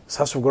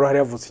 sasa ubwo hari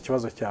yavutse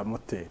ikibazo cya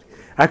moteri.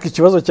 Ariko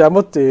ikibazo cya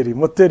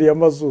moteri ya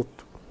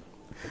mazutu,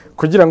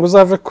 kugira ngo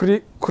uzave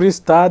kuri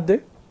stade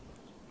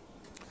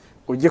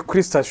ujye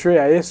kuri station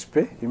ya SP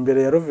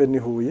imbere ya Roveni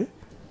Huye,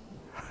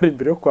 hari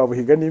imbere yo kwa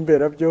Buhiga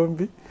n'imbera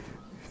byombi,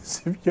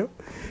 sibyo,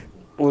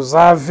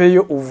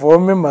 uzaveyo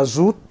uvome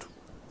mazutu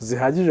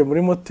zihagije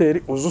muri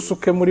moteri,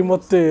 uzusuke muri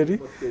moteri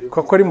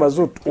kuko ari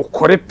mazutu,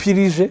 ukore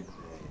pirije,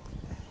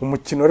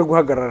 umukino uri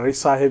guhagarara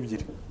isaha 2.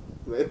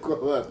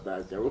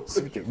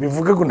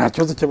 Bivuga ngo nta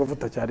kibazo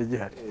cy'amavuta cyari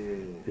gihari,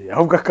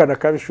 ahubwo akana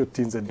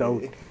kabishutinze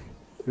down.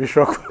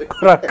 Bishobora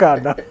gukora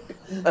akana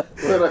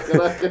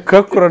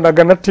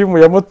kakoranaga na timu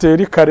ya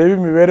moteri kareba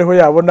imibereho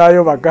yabo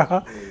nayo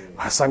bagaha,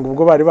 basanga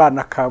ubwo bari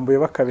banakambuye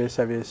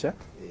bakabeshya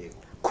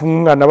ku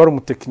mwana bari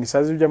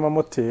umutekinisiye azi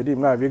iby'amamoteri,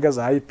 mwabiga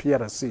za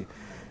IPRC,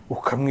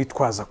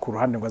 ukamwitwaza ku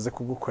ruhande ngo aze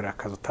kugukorera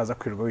akazi, utaza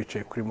kwirirwa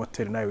wicaye kuri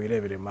moteri nawe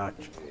wirebere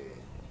match.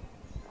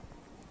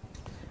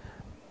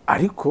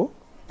 Ariko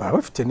baba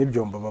bafite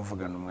n'ibyombo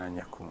bavugana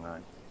umwanya ku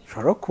mwanya.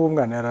 Ushobora kuba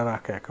umwana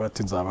yararakaye akaba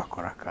ati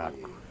nzabakora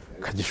akantu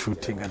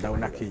kagishutinga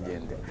ndabona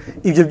kigende.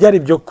 Ibyo byari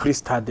byo kuri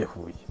Stade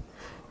Huye.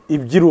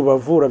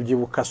 Iby'Irubavu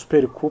urabyibuka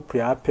Super Coupe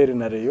ya APR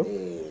na Rayon,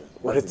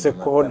 uretse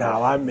ko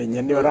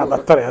ntawamenye niba ari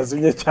amatara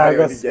yazimye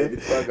cyangwa se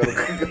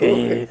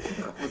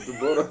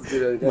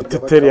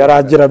Muteteri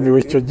yarageramiwe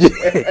icyo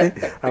gihe.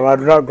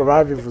 Abantu ntabwo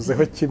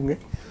babivuzeho kimwe,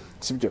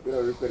 sibyo?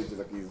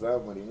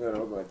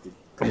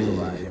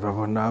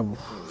 Babona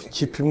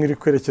ikipe imwe iri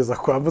kwerekeza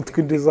kwa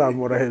Mutwe, indi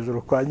izamura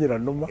hejuru kwa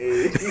Nyiranuma,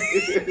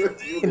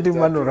 indi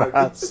manura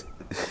hasi,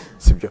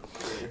 sibyo?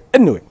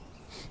 Anyway,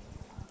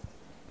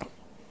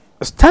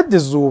 stade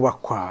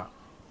zubakwa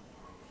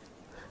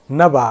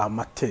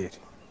n'abamateri,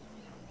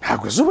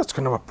 ntabwo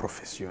zubatswe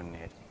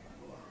n'abaprofesiyoneri.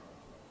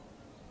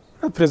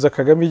 Perezida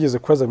Kagame yigeze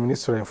kubaza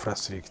Minisitiri wa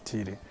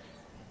Infrastructure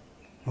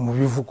mu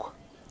bivugwa,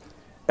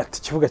 ati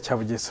ikibuga cya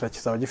Bugesera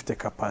kizaba gifite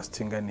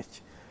capacity ingana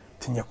iki?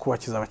 Tinya kuba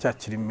kizaba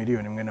cyakira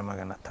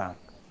 1,500,000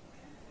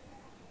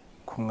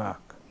 ku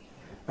mwaka.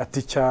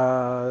 Ati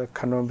cya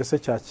Kanombe se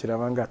cyakira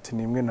abanga, ati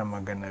ni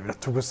 1,200,000.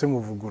 Tuguse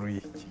muvuguruye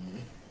iki?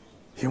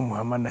 Iyo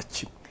muhama na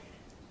kimwe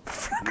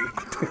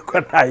ko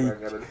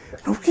ntayiki,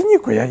 nubwo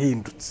inyiko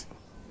yahindutse,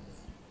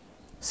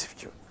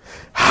 sibyo?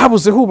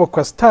 Habuze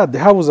hubakwa stade,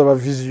 habuze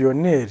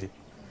abavizioneri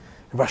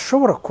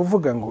bashobora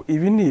kuvuga ngo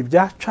ibi ni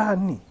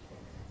ibyacani,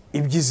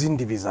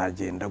 iby'izindi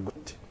bizagenda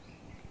gute.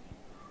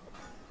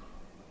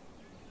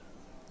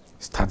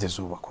 Stade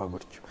zubakwa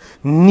gutyo.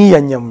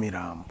 Niya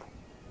Nyamirambo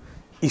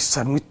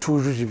isanwe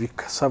itujuje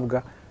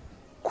ibikasabwa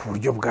ku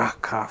buryo bwa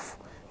CAF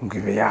ngo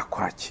ibe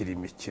yakwakira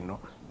imikino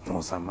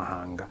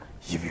mpuzamahanga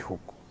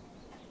y'ibihugu.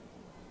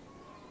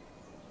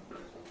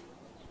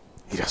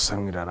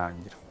 Irasanwe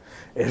irarangira.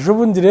 Ejo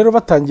bundi rero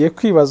batangiye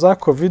kwibaza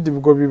covid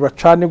ubwo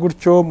bibacane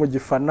gutyo mu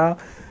gifana,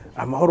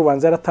 amahoro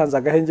banza yaratanze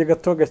agahenge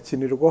gato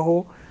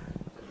gakinirwaho,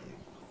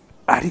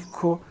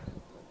 ariko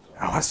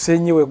aho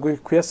asenyewe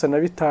kuyasana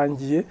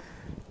bitangiye,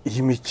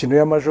 iyi mikino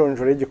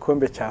y'amajonjoro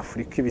y'igikombe cya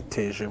Afurika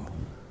ibitejemo.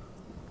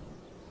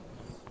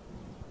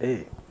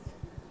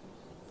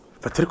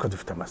 Batariko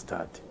dufite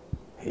amastade,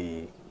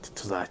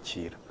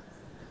 tuzakira.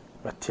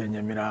 Batiye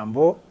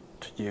Nyamirambo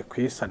tugiye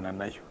kuyisana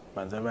nayo,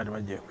 banza bari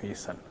bagiye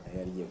kuyisana.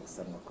 Yariye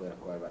gusanwa kubera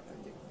ko bari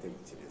batangiye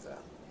gutekereza.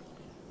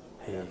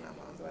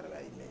 Namanza bari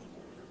bayimenye.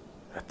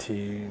 Ati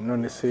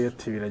none se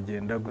ati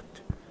biragenda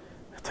gute?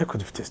 ariko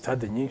dufite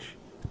stade nyinshi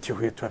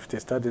Huye tuhafite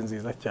stade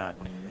nziza cyane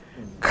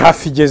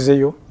CAF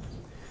igezeyo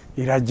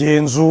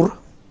iragenzura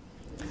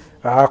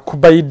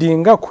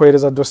kubayidinga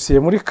kohereza dosiye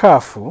muri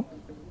CAF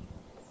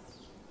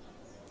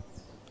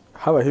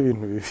habaho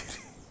ibintu bibiri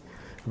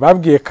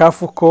babwiye CAF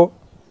ko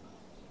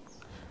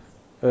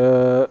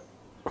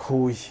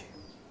Huye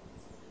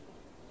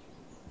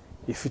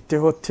ifite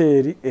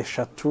hoteli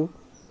 3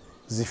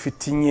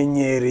 zifite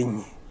inyenyeri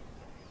enye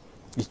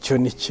icyo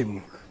ni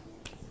kimwe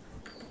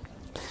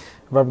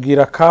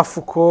babwira CAF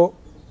ko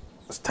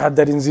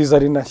stade ari nziza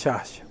ari na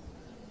shyashya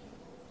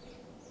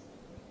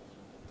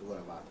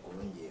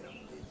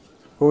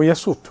oya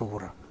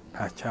sutubura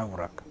nta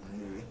cyaburaga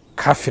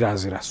CAF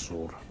iraza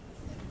irasura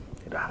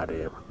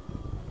irahareba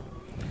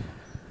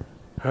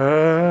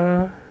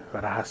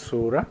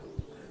barahasura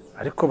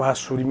ariko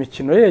bahasura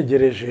imikino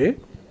yegereje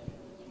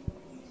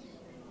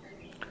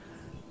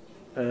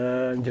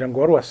ngira ngo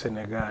wari wa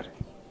Senegal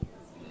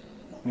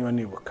niba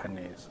nibuka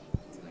neza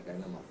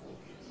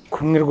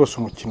kumwe rwose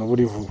umukino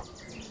buri vuba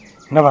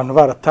n'abantu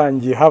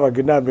baratangiye habaga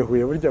inama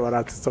Huye burya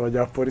baratitse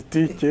abajya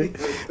politike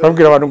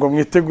babwira abantu ngo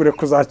mwitegure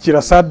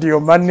kuzakira Sadio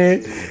Mane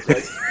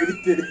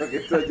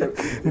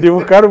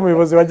ndibuka hari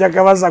umuyobozi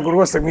wajyaga bazaga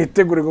rwose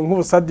mwitegure ngo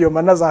nk'ubu Sadio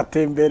Mane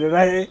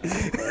azatemberera he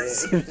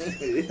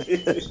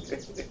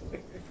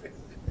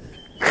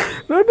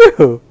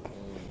noneho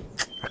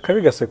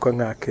akabi gasekwa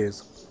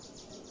nk'akeza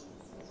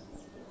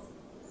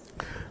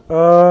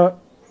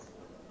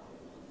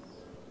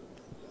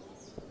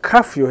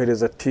CAF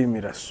yohereza timu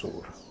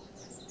irasura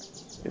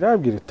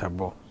irabwira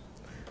itabo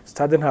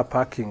stade nta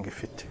parking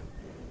ifite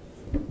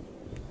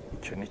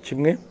icyo ni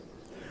kimwe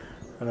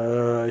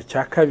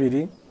icya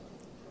kabiri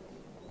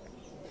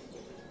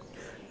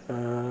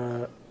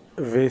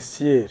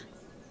vestiaire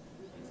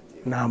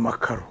ni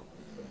amakaro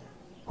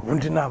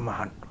ubundi ni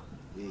amahano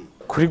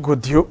kuri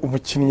godiyo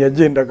umukinnyi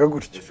yagendaga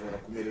gutyo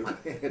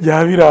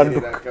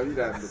yabiranduka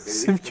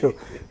sibyo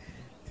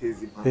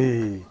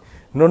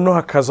noneho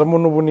hakazamo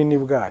n'ubunini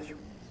bwayo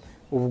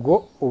ubwo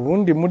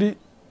ubundi muri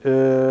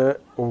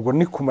ubwo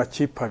ni ku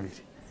makipe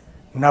abiri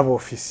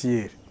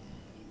n'abofisiyeri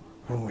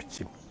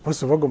b'umukino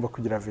bose bagomba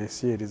kugira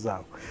vestiaire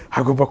zabo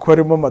hagomba kuba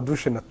harimo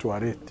amadushe na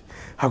toilette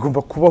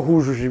hagomba kuba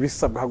hujuje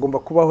ibisabwa hagomba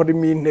kuba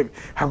harimo intebe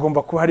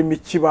hagomba kuba harimo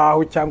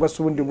ikibaho cyangwa se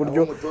ubundi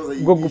buryo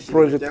bwo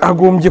guproject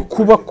hagombye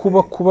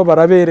kuba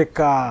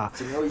barabereka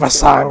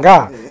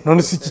basanga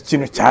none si iki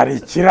kintu cyari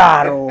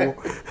ikiraro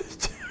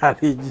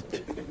cyari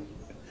igiki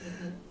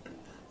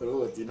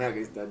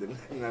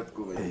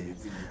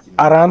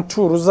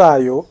aranturu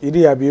zayo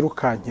iriya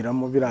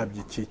birukankiramo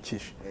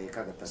birabyikikije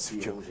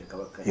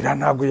ira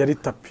ntabwo yari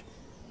tapi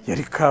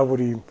yari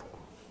kaburimbo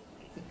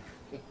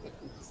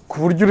ku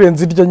buryo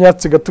urenze irya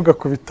nyatsi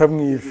gatugakubita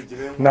mu ivi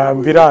na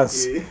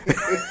ambulance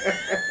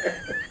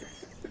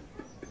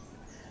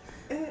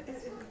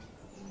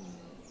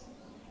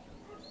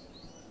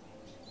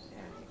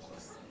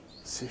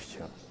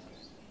sivyo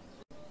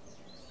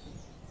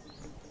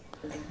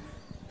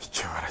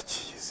icyo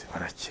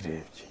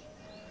barakirebye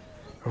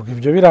ubwo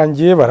ibyo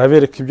birangiye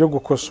barabereka ibyo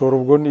gukosora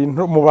ubwo ni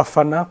mu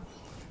bafana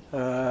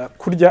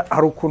kurya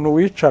hari ukuntu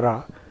wicara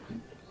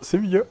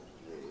sibyo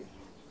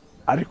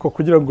ariko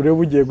kugira ngo urebe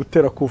ugiye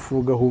gutera kufu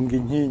ugahunga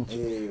inkingi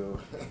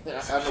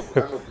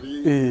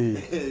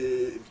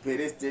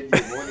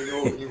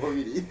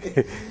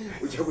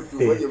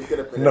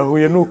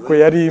nahuye nuko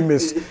yari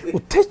imeze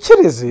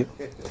utekereze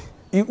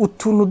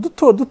utuntu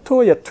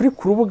dutoya turi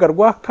ku rubuga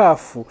rwa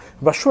CAF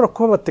bashobora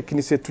kuba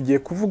abatekinisiye tugiye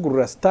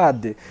kuvugurura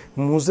stade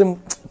muze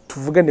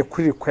tuvugane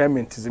kuri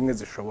requirement zimwe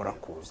zishobora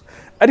kuza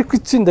ariko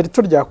itsinda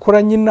rito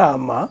ryakoranye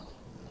inama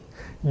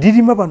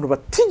ririmo abantu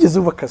batigeze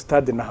bubaka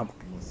stade na hamwe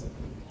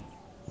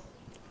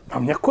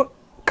mpamya ko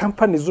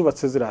kampani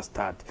zubatse zira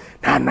stade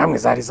nta namwe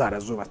zari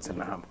zarazubatse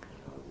na hamwe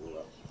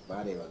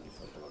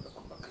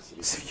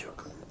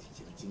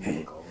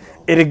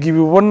erega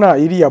ibibona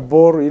iriya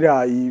ball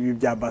iriya ibi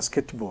bya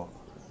basketball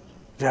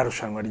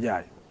ryarushanwa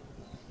ryayo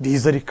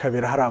riza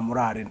rikabera hari muri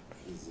arena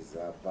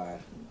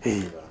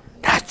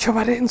ntacyo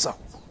barenzaho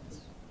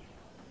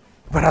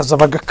baraza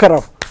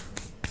bagakaraba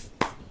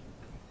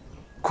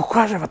kuko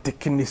haje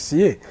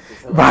abatekinisiye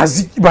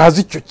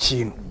bazi icyo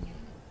kintu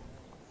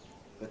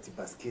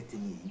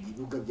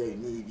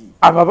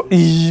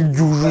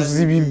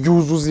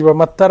ibyuzuzi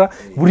b'amatara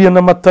buriya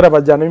n'amatara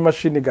bajyana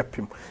imashini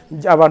gapima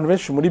abantu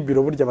benshi muri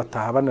biro burya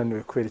bataha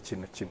bananiwe kubera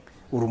ikintu kimwe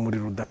urumuri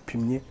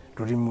rudapimye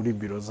ruri muri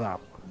biro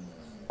zabo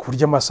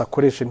kurya amaso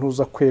akoreshe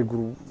ntuza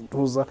kwegura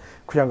ntuza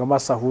kugira ngo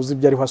amaso ahuze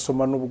ibyo ariho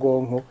asoma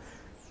n'ubwonko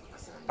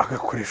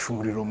agakoresha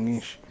umuriro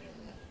mwinshi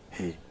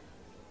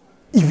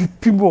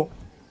ibipimo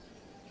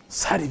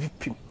sari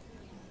ibipimo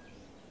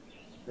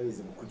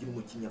kugira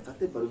umukinnyi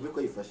afate baro uve ko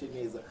ayifashe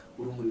neza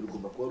urumuri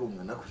rugomba kuba ari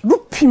umwana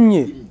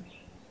rupimye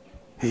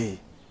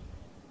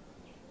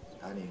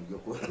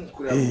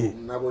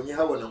nabonye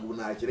habona ngo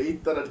nakire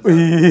itara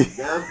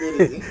rya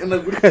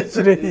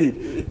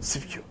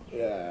sibyo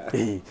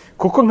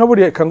kuko nka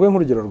buriya kangoye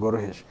nk'urugero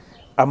rworoheje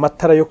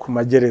amatara yo ku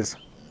magereza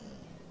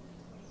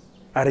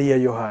ariya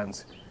yo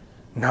hanze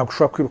ntabwo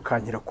ushobora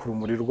kwirukankira ku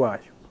rumuri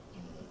rwayo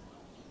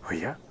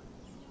oya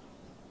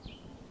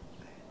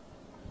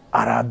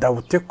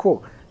aradabute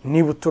ko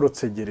niba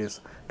utorotse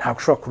gereza ntabwo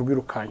ushobora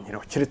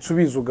kurwirukankiraho keretse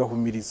ubizi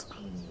ugahumiriza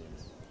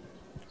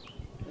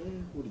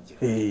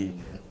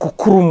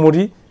kuko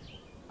urumuri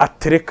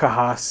atereka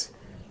hasi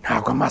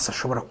ntabwo amaso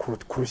ashobora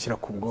kurushyira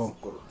ku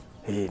bwonko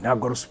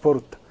ntabwo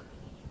rusiporuta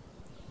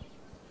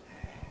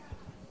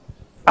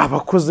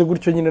abakoze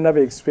gutyo nyine n'aba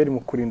expert mu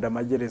kurinda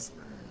amagereza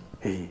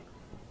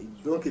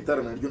donc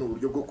itara naryo ni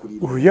uburyo bwo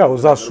kurinda uya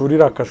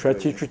uzasurira akasho ya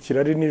Kicukiro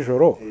ari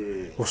nijoro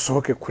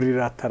usohoke kuri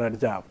ratara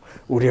ryabo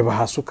ureba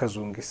hasi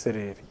ukazunga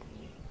isereri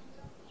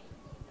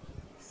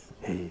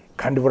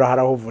kandi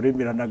buraharaho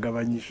volumira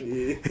nagabanyije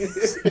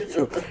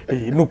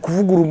ni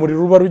ukuvuga urumuri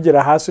ruba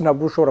rugera hasi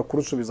ntabwo ushobora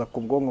kurusubiza ku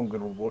bwonko ngo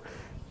rubure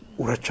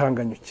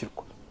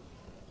uracanganyukirwa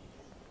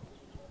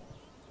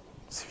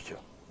sibyo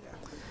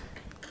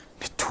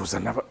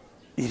bituzana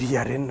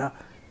iriya rena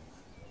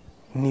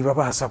niba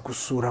baza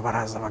gusura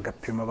baraza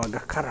bagapima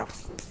bagakaraba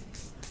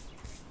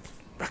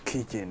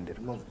bakigendera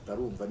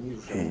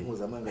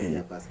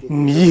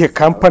niyihe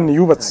kampani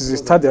yubatse izi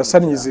stade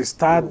yasannye izi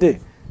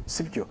stade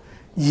sibyo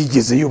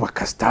yigeze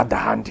yubaka stade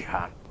ahandi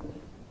hantu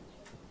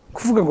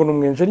kuvuga ngo ni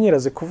umwenjenyeri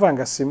azi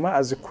kuvanga sima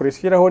azi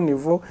kureshyiraho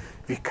nivo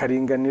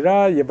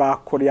bikaringanira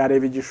bakora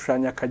yareba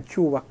igishushanyo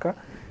akacyubaka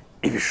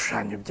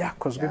ibishushanyo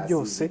byakozwe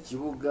byose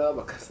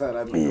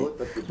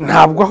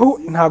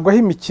ntabwo aho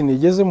imikino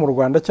igeze mu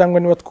Rwanda cyangwa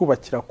niba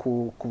twubakira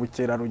ku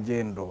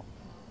bukerarugendo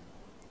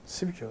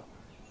sibyo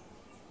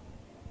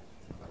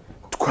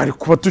twari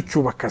kuba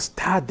tucyubaka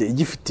stade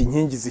igifite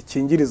inkingi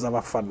zikingiriza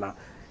abafana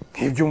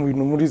nk'ibyo mu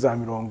bintu muri za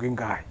mirongo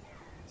ingahe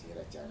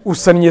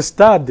usannye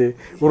stade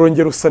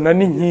urongera usana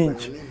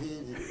n'inkingi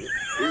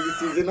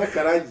uzisize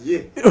n'akarangiye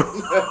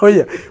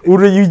oya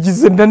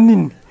urayigize na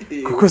nini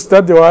kuko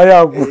stade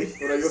wayaguye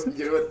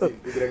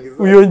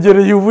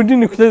uyongereye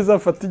ubunini kugira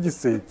izafata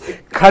igisenge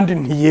kandi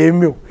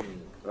ntiyemewe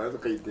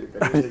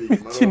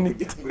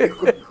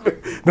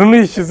none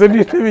uyishyize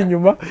n'intebe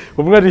inyuma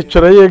umwe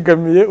aricara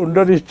yegamiye undi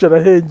aricara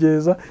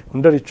ahengeza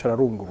undi aricara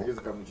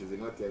arunguruka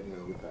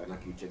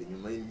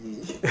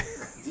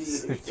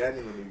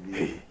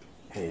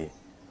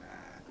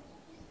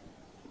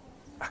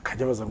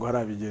akajya abaza ngo hari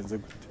abigenze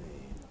gute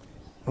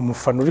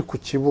umufana uri ku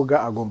kibuga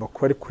agomba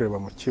kuba ari kureba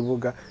mu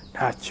kibuga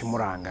nta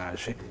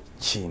kimurangaje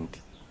kindi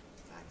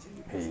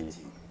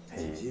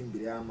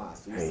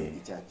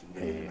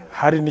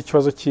hari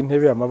n'ikibazo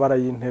cy'intebe amabara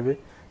y'intebe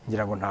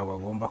ngira ngo ntabwo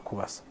agomba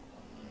kubasa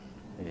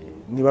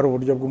niba ari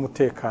uburyo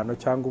bw'umutekano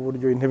cyangwa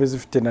uburyo intebe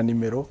zifite na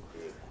nimero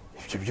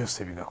ibyo byose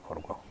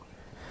bigakorwaho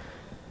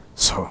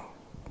so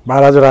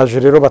bararaje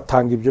rero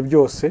batanga ibyo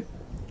byose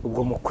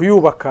ubwo mu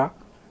kuyubaka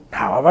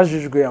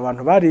ntawabajijwe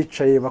abantu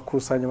baricaye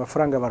bakusanya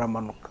amafaranga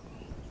baramanuka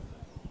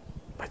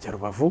bajya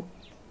Rubavu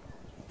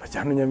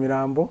bajya hano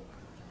Nyamirambo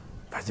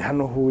bajya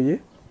hano Huye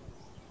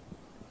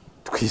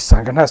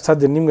twisanga nta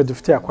stade nimwe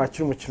dufite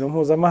yakwakira umukino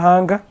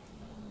mpuzamahanga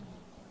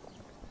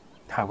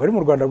ntabwo ari mu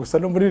Rwanda gusa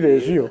no muri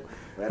regiyo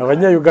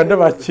abanya-Uganda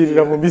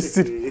bakirira mu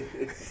Misiri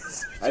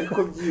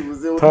ariko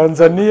byibuze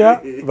Tanzania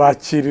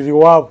bakirira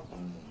iwabo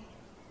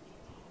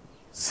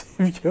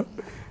sibyo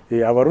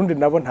abarundi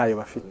nabo ntayo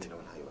bafite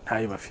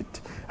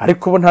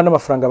ariko bo nta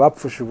n'amafaranga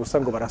bapfushije ubusa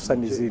ngo barasa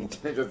n'izindi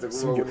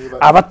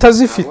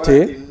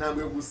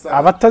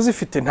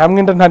abatazifite nta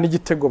mwenda nta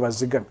n'igitego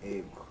bazigama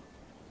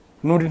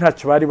n'undi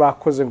ntacyo bari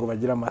bakoze ngo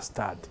bagire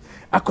amastade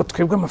ariko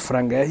twebwe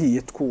amafaranga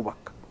yahiye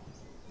twubaka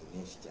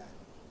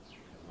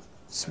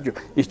sibyo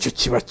icyo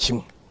kiba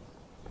kimwe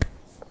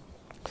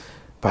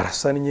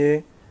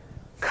barasannye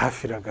CAF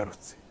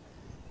iragarutse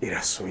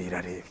irasuye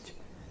irarebye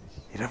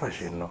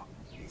irabaje no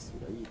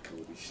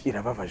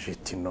irababaje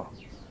iti no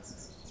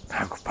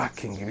ntabwo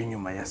parking iri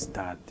inyuma ya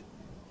stade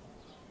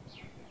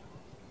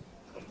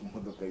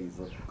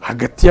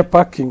hagati ya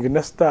parking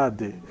na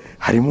stade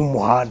harimo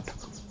umuhanda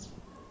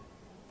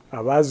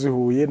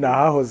abazihuye ni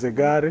ahahoze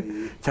gare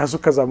cyangwa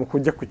ukazamuka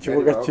ujya ku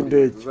kibuga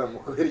cy'indege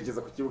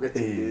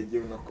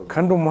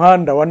kandi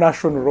umuhanda wa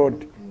National Road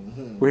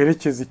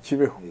werekeza i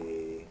Kibeho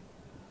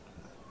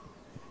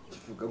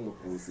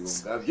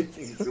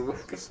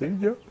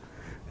sibyo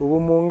ubu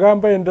mu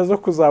ngamba yenda zo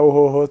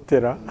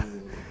kuzawuhohotera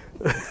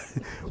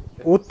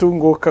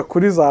utunguka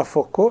kuri za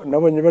foko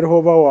nabonye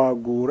bariho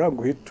bawagura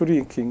ngo uhite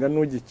urinkinga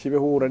n'ujya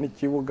Kibeho uhura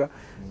n'ikibuga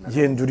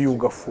genda uri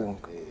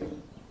ugafunga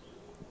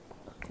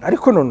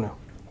ariko noneho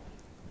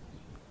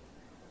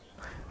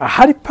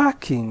ahari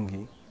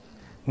parking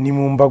ni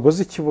mu mbago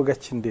z'ikibuga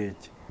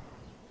cy'indege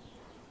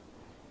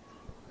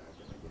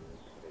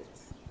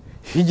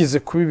higeze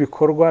kuba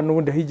ibikorwa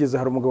n'ubundi higeze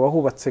hari umugabo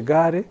wahubatse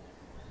gare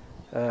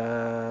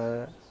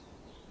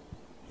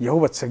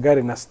yahubatse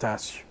gare na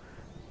station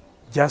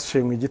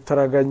byashenywe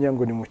igitaraganya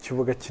ngo ni mu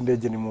kibuga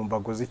cy'indege ni mu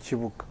mbago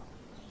z'ikibuga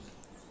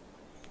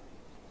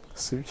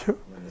sibyo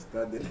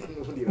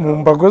mu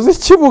mbago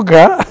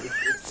z'ikibuga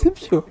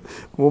sibyo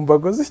mu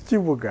mbago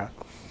z'ikibuga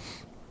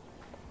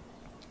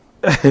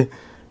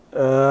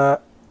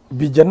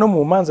bijya no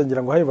mu manza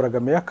ngira ngo hayobora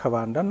meya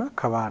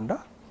Kabanda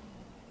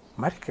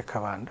Marike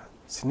Kabanda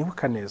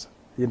sinibuka neza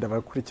yenda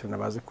bakurikirana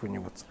baze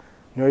kunyibutsa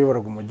niyo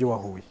yayoboraga umujyi wa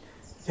Huye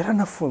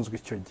yaranafunzwe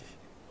icyo gihe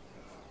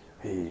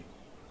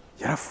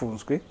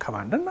yarafunzwe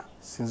kabandana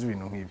sinzi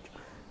ibintu nk'ibyo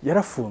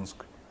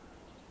yarafunzwe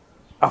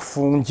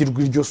afungirwa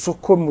iryo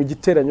soko mu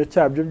giteranyo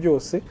cyabyo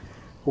byose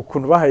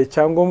ukuntu bahaye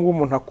icyangombwa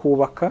umuntu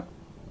akubaka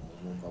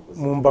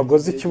mu mbago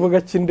z'ikibuga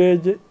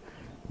cy'indege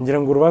ngira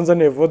ngo urubanza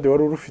Nevode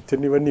wari urufite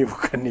niba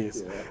nibuka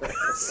neza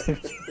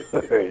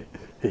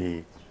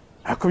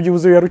ariko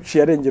byibuze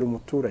yaruciye arengera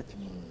umuturage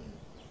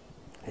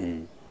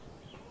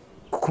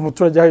kuko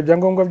umuturage yahaye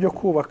ibyangombwa byo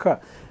kubaka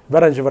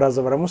baranje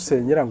baraza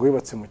baramusenyera ngo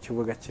yubatse mu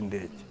kibuga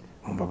cy'indege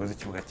mu mbago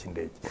z'ikibuga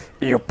cy'indege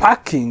iyo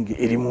parking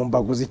iri mu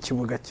mbago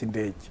z'ikibuga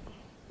cy'indege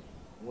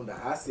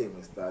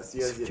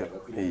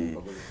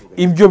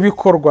ibyo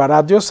bikorwa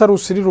radiyo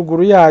sarusi iri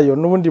ruguru yayo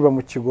n'ubundi ba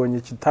mu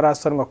kigonyi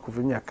kitarasanwa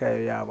kuva imyaka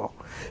yayo yabaho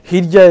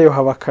hirya yayo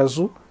haba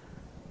akazu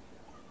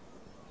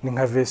ni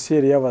nka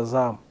vesiyeri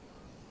y'abazamu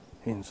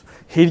inzu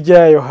hirya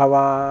yayo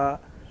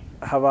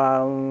haba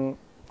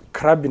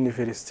club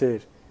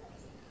universitaire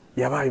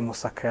yabaye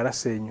umusaka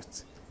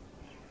yarasenyutse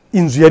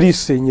inzu yari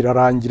isenyera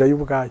arangira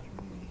y'ubwayo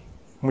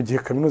mu gihe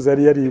kaminuza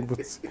yari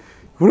yarimbutse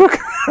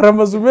hari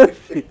amazu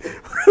menshi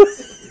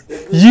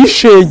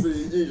yishenye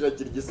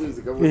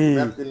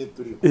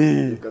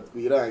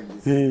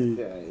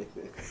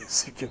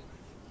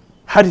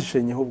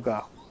harishenyeho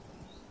ubwaho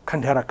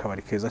kandi hari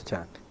akabari keza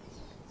cyane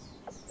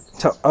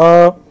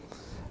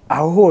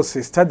aho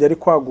hose stade yari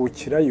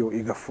kwagukirayo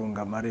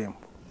igafunga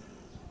amarembo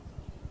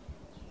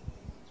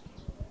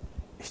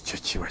icyo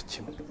kiba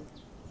kimwe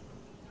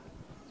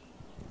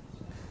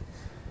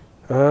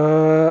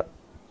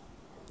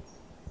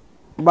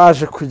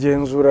baje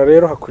kugenzura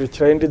rero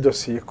hakurikiraho indi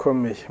dosiye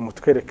ikomeye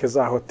mutwereke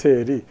za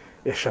hoteli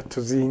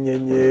 3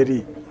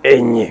 z'inyenyeri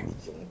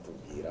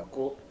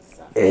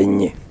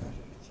enye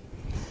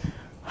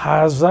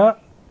haza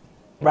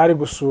bari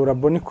gusura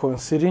Boni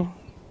Konsili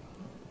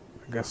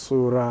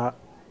gasura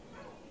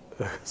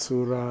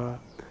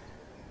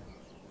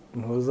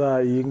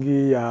ntuza iyi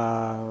ngiyi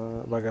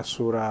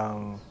bagasura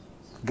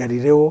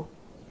Galileo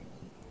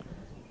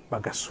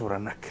bagasura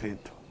na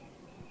Credo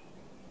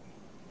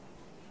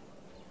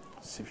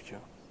sibyo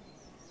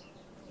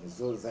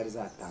izo zari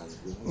zatanzwe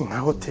nka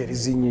hoteli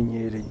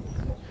z'inyenyeri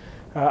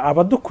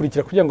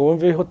abadukurikira kugira ngo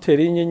bumve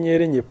hoteli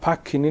y'inyenyeri enye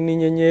Parkin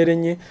n'inyenyeri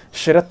enye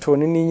Sheraton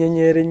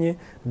n'inyenyeri enye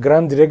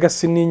Grand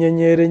Legacy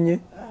n'inyenyeri enye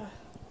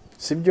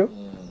sibyo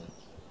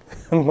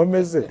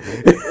nkomeze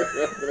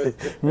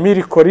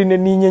Miricorine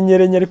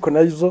n'inyenyeri enye ariko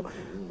nazo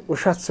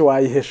ushatse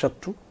wayihesha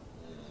tu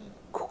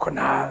kuko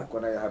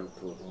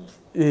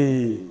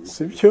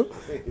sibyo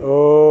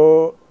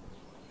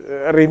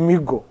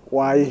Remigo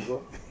wayi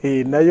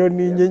nayo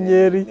ni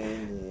inyenyeri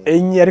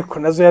enye ariko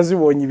nazo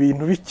yazibonye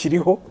ibintu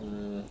bikiriho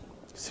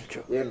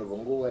sibyo yeno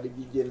ngo wari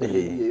bigenda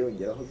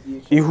yongeraho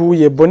byinshi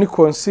ihuye Boni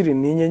Konsili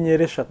ni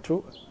inyenyeri 3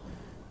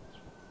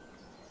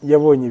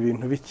 yabonye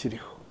ibintu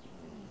bikiriho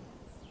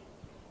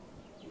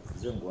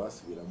bivuze ngo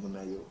wasubiramo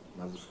nayo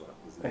maze ushobora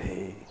kuzira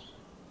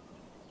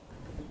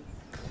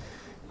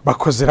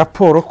bakoze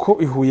raporo ko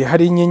ihuye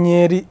hari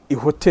inyenyeri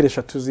ihoteli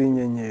 3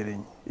 z'inyenyeri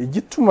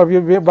igituma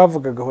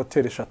bavugaga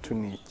hoteli 3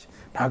 niki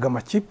ntaga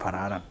amakipe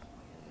ararana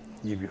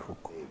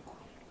y'ibihugu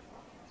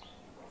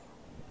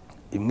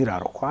imwe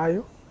iraro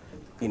kwayo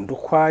indu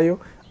kwayo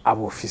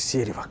abo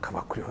ofisiyeri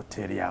bakaba kuri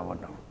hoteli yabo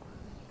nabo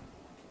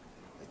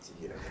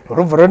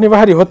urumva rero niba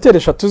hari hoteli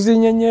 3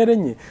 z'inyenyeri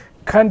enye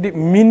kandi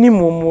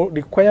minimum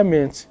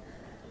requirements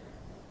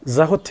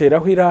za hoteli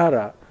aho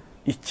irara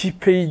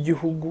ikipe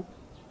y'igihugu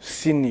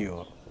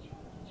senior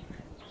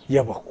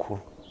y'abakuru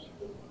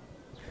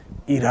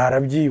irara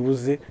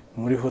byibuze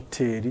muri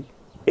hoteli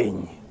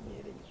enye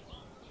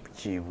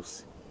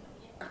byibuze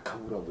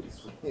akabura buri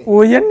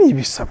oya ni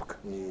ibisabwa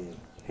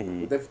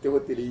udafite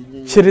hoteli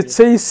y'inyenyeri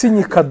keretse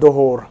yisinyi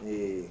kadohora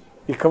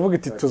ikavuga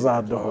iti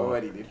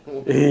tuzadohora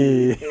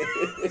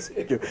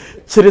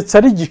keretse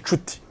ari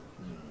gicuti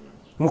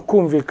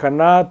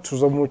mukumvikana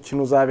tuzo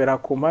mukino uzabera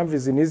ku mpamvu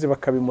izi nizi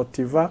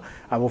bakabimotiva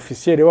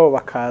abofisiyeri babo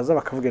bakaza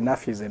bakavuga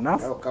enough is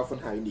enough CAF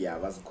nta bindi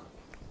yabazwa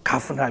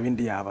CAF nta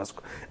bindi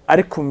yabazwa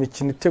ariko mu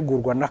mikino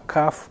itegurwa na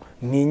CAF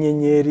ni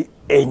inyenyeri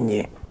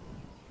enye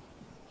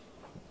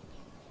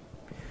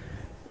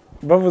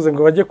bavuze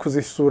ngo bajye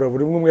kuzisura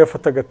buri umwe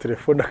yafataga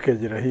telefone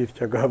akegera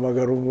hirya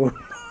agahamagara umuntu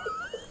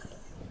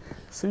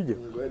sibyo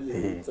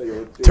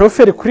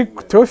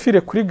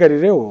Teofile kuri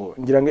Galileo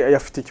ngira ngo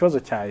yafite ikibazo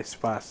cya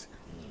espace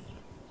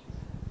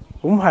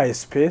umuhaye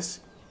space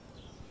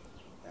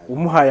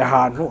umuhaye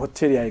ahantu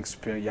hoteli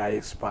ya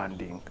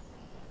expanding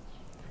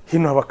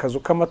hino habakazu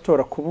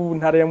k'amatora kubu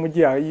ntara ya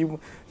mujyi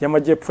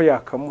y'amajyepfo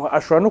yakamuha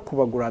ashobora no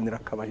kubaguranira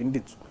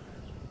akabahinditse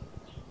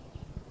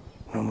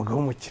n'umugabo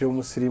w'umukire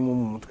w'umusirimu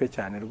mu mutwe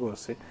cyane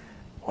rwose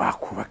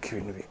wakubaka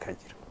ibintu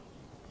bikagira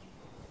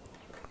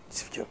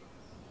sibyo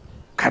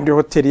kandi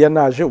hoteli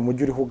yanaje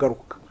umujyi uriho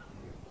ugaruka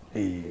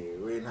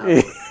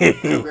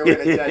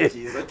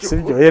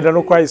sibyo yenda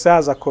no kwahise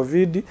haza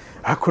covid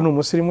ariko ni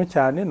umusirimu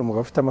cyane ni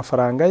umugabo ufite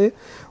amafaranga ye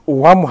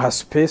uwamuha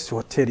space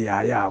hoteli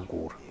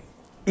yayagura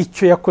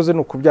icyo yakoze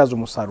no kubyaza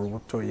umusaruro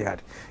muto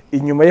yihari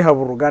inyuma ye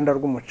haba uruganda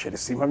rw'umuceri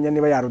simpamya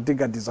niba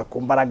yarudigadiza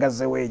ku mbaraga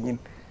ze wenyine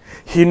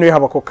hino ye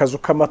haba ako kazu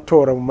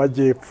k'amatora mu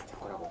majyepfo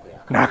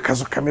ni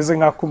akazu kameze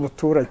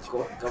nk'ak'umuturage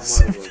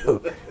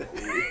sibyo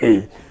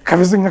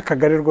kameze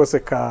nk'akagari rwose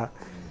ka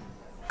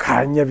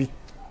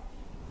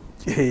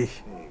Nyabihehe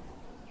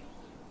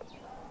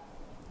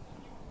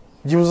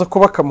byibuze ko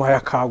bakamuhaye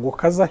akago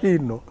kaza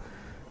hino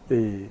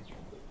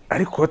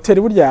ariko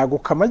hoteli burya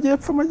yaguka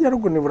amajyepfo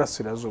amajyaruguru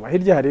n'iburasirazuba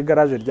hirya hari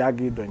igaraje rya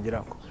Gido ngira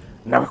ngo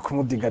nawe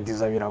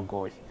kumudigadiza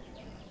biragoye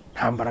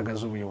nta mbaraga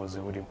z'ubuyobozi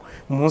burimo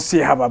munsi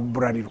ye haba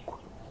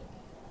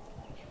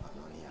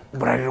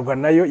burarirwa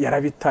nayo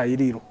yarabitaye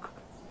iriruka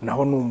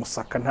naho ni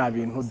umusaka nta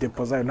bintu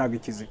depo zayo ntabwo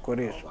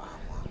ikizikoresha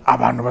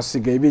abantu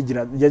basigaye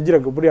bigira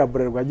yagiraga buriya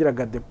burarirwa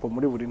yagiraga depo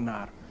muri buri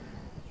ntara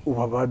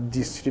ubu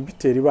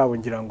abadistributeri babo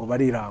ngira ngo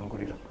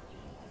barirangurira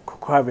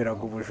kuko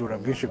haberaga ubujura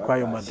bwinshi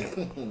kwayo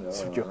madepo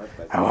sibyo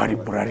aho hari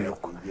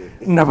burarirwa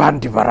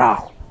n'abandi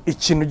baraho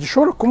ikintu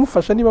gishobora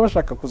kumufasha niba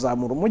bashaka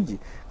kuzamura umujyi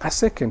nka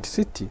second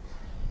city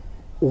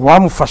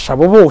uwamufasha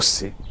abo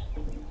bose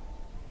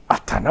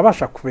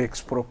atanabasha kuba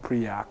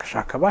expropriate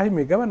akashaka baha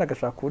imigabane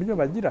agashaka uburyo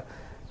bagira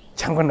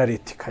cyangwa na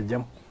leta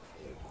ikajyamo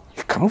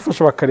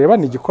ikamufasha bakareba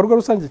ni igikorwa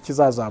rusange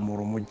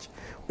kizazamura umujyi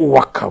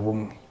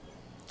uwakabumwe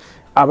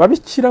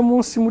ababikira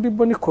munsi muri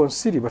Boni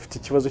Konsili bafite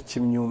ikibazo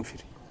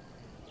cy'imyumvire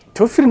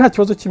Teofili nta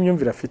kibazo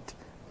cy'imyumvire afite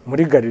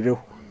muri Galileo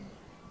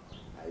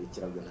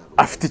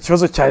afite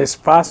ikibazo cya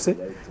espace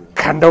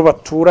kandi abo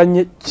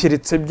baturanye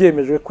kiretse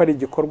byemejwe ko ari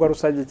igikorwa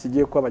rusange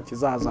kigiye kuba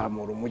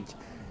kizazamura umujyi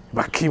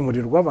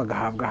bakimurirwa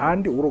bagahabwa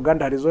ahandi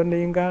uruganda hari zone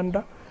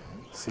y'inganda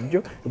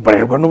sibyo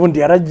barerwa n'ubundi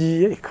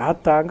yaragiye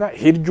ikahatanga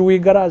hirya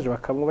uw'igaraje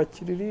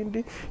bakamwubakira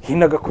irindi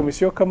hinaga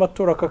komisiyo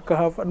k'amatora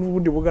kakahava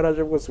n'ubundi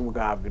bugaraje bwose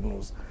bugahabwa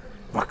inuza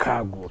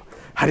bakagura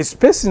hari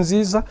space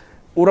nziza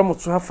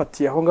uramutse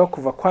uhafatiye aho ngaho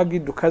kuva kwa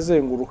Gido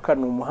ukazenguruka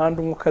ni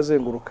umuhanda umwe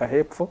ukazenguruka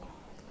hepfo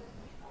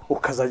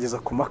ukazageza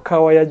ku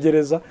makawa ya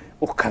gereza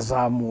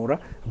ukazamura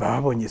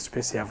babonye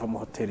space yava mu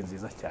hoteli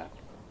nziza cyane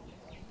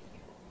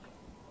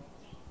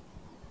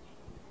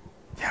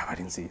yaba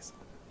ari nziza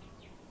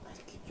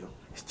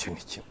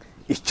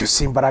icyo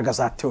si imbaraga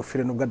za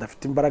Teofile nubwo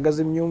adafite imbaraga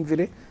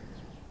z'imyumvire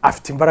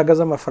afite imbaraga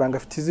z'amafaranga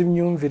afite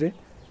iz'imyumvire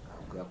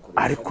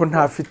ariko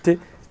ntafite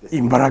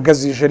imbaraga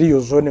zije iyo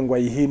zone ngo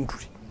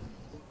ayihindure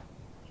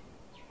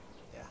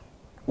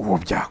uwo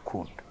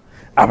byakunda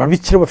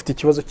ababikira bafite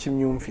ikibazo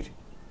cy'imyumvire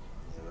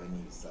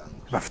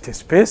bafite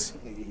space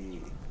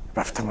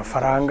bafite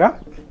amafaranga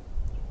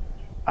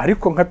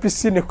ariko nka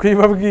piscine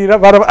kwibabwira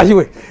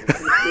ayiwe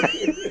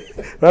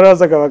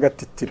barazaga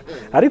bagatitira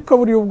ariko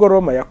buri ubwo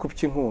Roma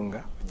yakubye inkunga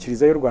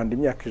kiriza y'u Rwanda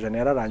imyaka 100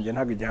 yararangiye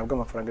ntabwo igihabwa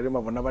amafaranga arimo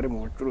abona bari mu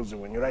bucuruzi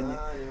bunyuranye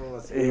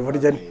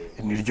burya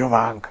niryo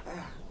banga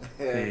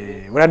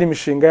buriya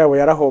n'imishinga yabo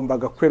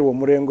yarahombaga kwera uwo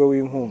murengwe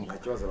w'inkunga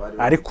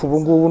ariko ubu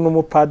ngubu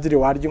n'umupadiri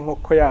warya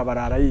inkoko yabo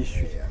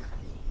ararayishyuye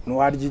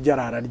n'uwarya ijya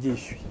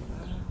araryishyuye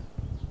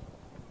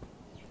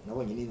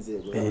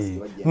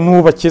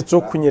n'ubaketse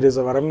wo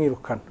kunyereza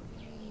baramwirukana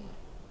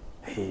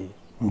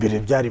mbere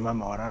byari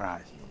mama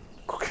wararaye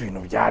kuko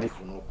ibintu byariho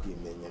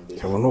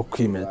no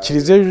kwimenya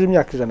kiriziya yuje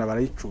imyaka 100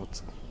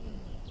 barayicutsa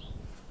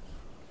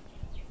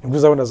nibwo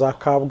uzabona za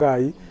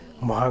Kabgayi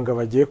Muhanga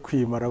bagiye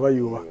kwimara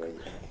bayubaka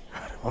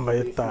ama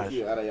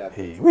etaje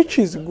which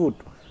is good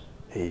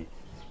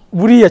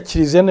buriya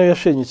kiriziya nayo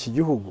yashenye iki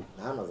gihugu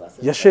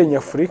yashenye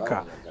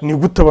Afurika ni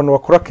gute abantu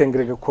bakora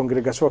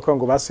congregation bakanga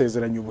ngo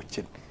basezeranye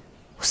ubukene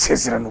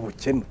usezerana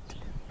ubukene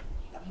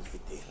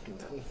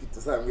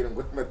uzambwira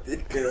ngo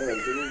amateka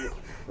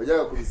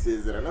bajyaga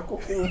kubisezerana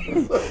koko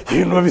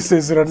ibintu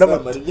babisezerana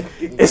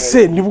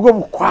ese nibwo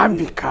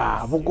bukwambika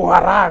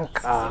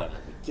buguharanka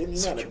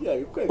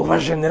uba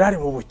generali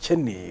mu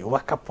bukene uba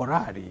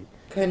kaporari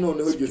kandi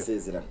noneho iryo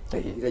sezerano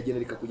iragenda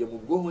rikakujya mu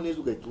bwonko neza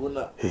ugahita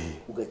ubona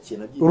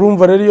ugakena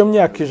urumva rero iyo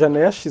myaka 100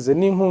 yashize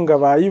n'inkunga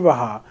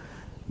bayibaha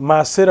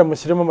masera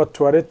mushyiremo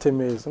amatuwarete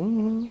meza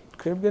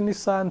twebwe ni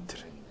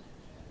centre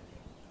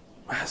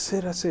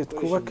masera se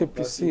twubake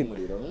piscine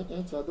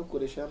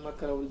dukoresha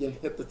amakara burya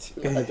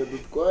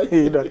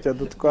ntacyo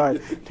dutwaye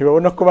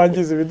ntibabona ko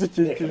bangiza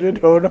ibidukikije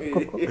ntibabona ko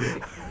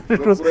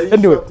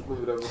anyway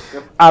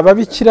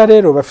ababikira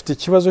rero bafite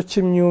ikibazo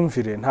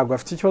cy'imyumvire ntabwo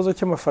bafite ikibazo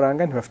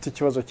cy'amafaranga ntibafite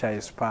ikibazo cya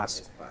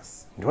espace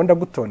ndiho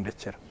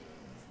ndagutondekera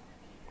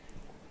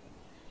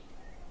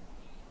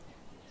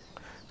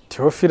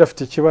Teofile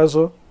afite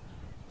ikibazo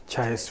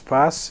cya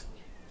espace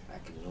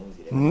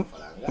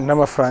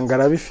n'amafaranga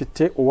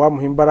arabifite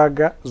uwamuha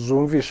imbaraga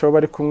zumvisha aho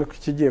bari kumwe ko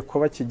ikigiye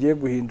kuba kigiye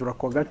guhindura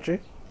ko gace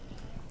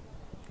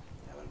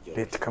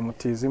leta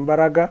ikamutiza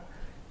imbaraga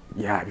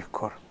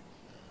yabikora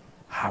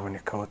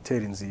haboneka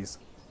hoteli nziza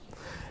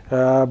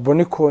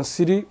Boni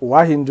Konsili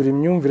wahindura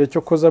imyumvire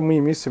cyo koza mu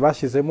iminsi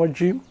bashyizemo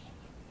gym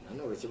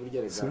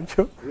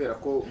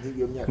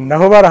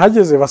naho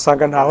barahageze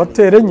basanga nta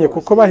hoteli enye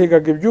kuko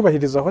bahigaga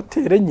ibyubahiriza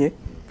hoteli enye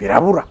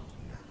birabura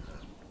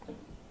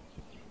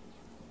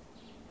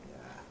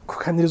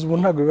kuganiriza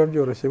umuntu ntabwo biba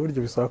byoroshye buryo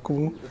bisaba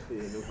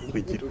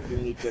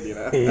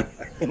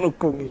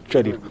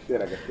kumwicarira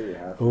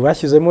ubu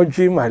bashyizemo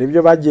gym hari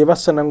ibyo bagiye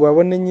basana ngo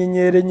babone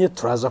inyenyeri enye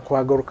turaza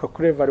kuhagaruka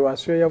kuri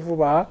evaluation ya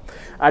vuba aha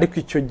ariko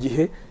icyo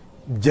gihe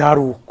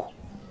byari uko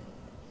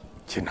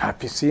nta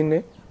piscine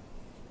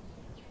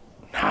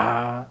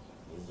nta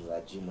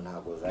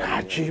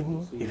gym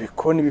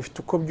ibikoni bifite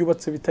uko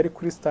byubatse bitari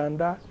kuri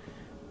standard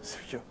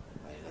sibyo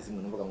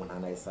zimwe numvaga ngo nta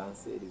na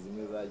essence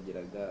zimwe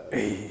zagiraga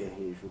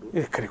hejuru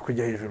kare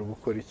kujya hejuru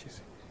gukora iki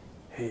se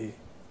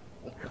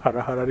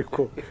harahara ariko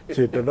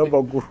genda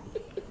n'amaguru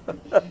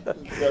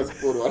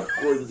transport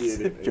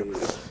wakongere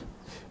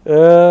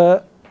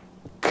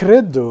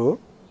credo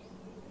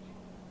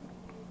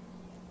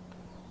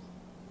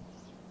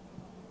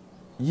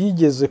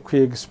yigeze ku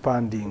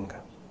expandinga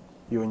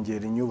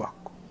yongera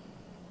inyubako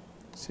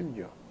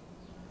sibyo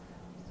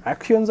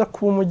ariko iyo nza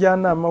kuba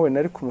umujyanama we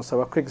nari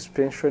kumusaba ko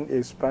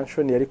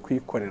expansion yari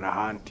kuyikorera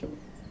ahandi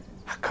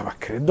hakaba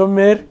credo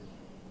mere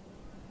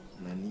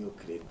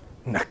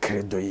na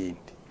credo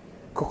yindi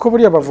kuko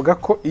buriya bavuga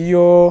ko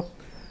iyo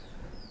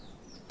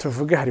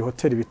tuvuge hari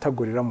hoteli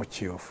bitagurira mu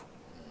Kiyovu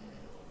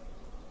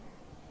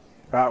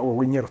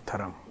wowe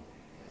Nyarutarama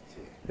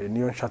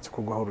niyo nshatse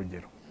kuguha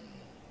urugero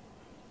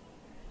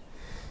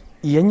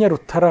iya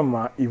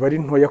Nyarutarama iba ari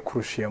ntoya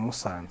kurusha iya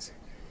Musanze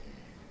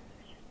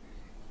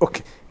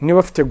okay niba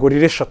afite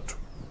gorire 3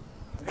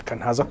 reka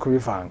ntaza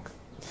kubivanga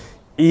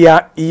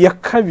iya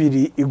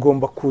kabiri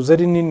igomba kuza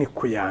ari nini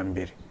ku ya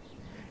mbere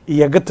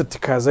iya gatatu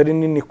ikaza ari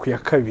nini ku ya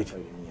kabiri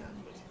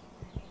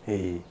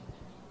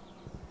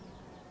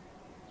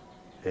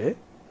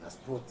na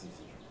sport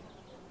view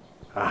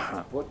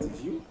aha sport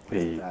view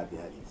stade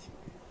hariye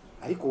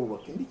ariko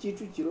ubaka indi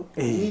Kicukiro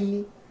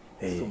nini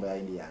sumba ya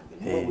indi yambe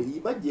ngo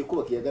bagiye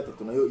kubaka iya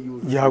gatatu nayo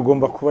yuzuye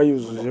yagomba kuba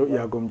yuzuje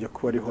yagombye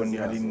kuba ariho ni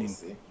ari nini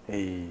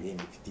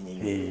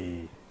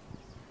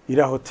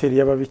ira hoteli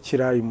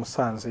y'ababikira i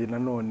Musanze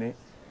nanone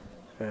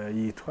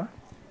yitwa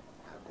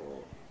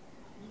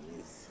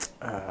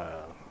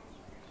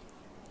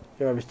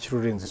y'ababikira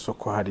urenze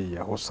isoko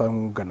hariya aho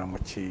usanga ugana mu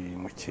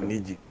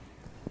Kinigi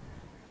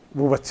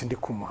bubatse ndi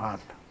ku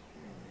muhanda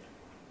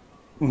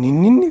ni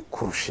nini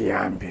kurusha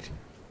iya mbere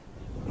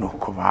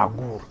nuko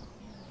bagura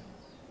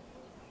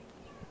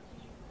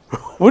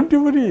ubundi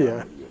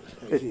buriya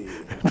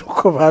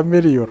nuko ba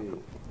miliyoni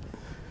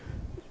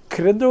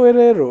credo we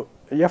rero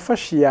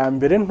yafashe iya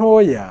mbere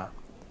ntoya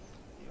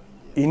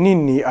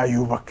inini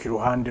ayubaka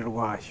iruhande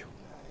rwayo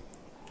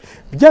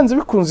byanze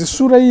bikunze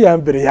isura y'iya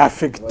mbere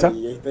yafekta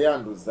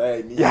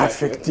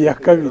ya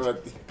kabiri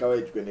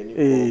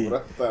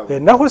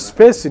naho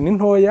space ni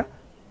ntoya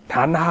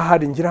nta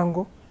nahahari ngira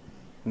ngo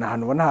nta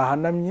hantu ubona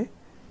hahanamye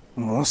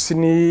munsi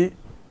ni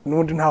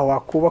n'undi nta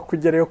wakuba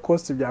kugerayo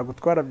kose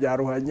byagutwara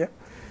byaruhanya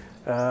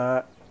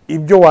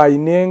ibyo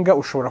wayinenga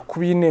ushobora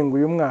kubinenga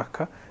uyu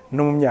mwaka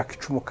no mu myaka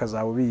 10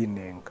 ukazaba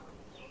ubiyinenga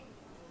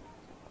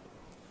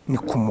ni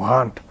ku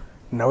muhanda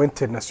nawe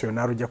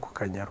international ujya ku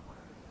Kanyaru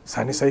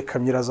sanisa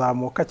ikamyira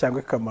zamuka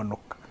cyangwa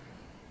ikamanuka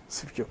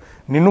sibyo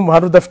ni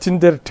n'umuhanda udafite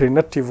indi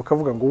alternative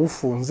ukavuga ngo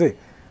ufunze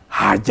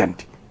hajya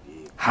ndi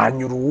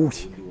hanyura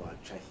uwuye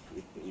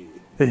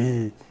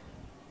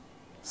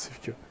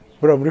sibyo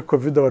bura muri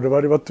covid abantu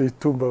bari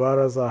batuyitumba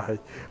barazahaye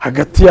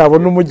hagati yabo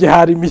n'umujyi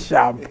harimo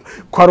ishyamba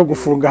ko ari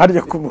ugufunga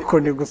harya ku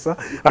mukoni gusa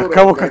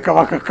akaboka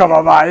kabaka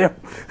kababayeho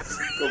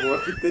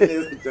bafite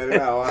neza cyane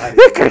naho hari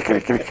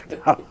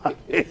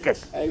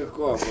ariko ko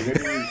bavuga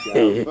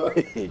n'ishyamba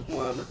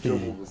mwana cyo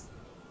gusa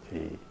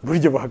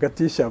buryo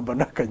hagati y'ishyamba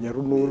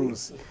n'Akanyaru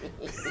n'uruzi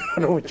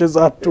no muce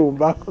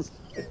zatumba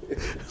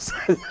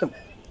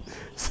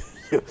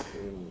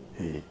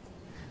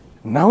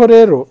naho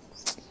rero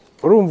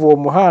urumva uwo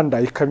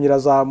muhanda ikamyira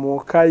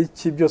zamuka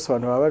iki byose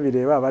abantu baba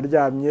babireba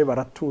baryamye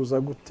baratuza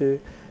gute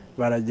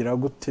baragira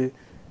gute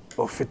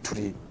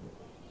ofeturi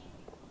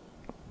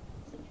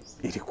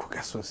iri ku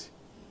gasozi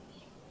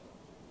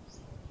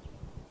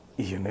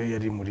iyo nayo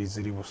yari muri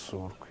ziri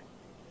busurwe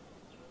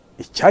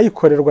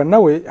icyayikorerwa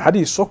nawe hari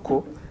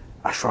isoko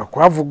ashobora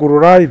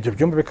kuhavugurura ibyo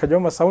byumba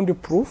bikajyamo sound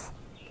proof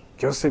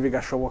byose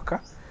bigashoboka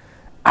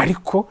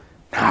ariko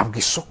ntabwo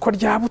isoko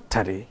rya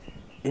Butare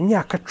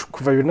imyaka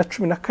kuva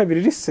 2012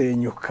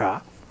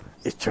 risenyuka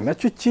icyo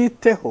nacyo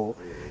cyiteho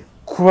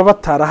kuba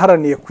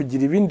bataraharaniye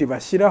kugira ibindi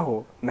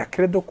bashyiraho na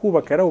credo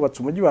kubaka yarahubatse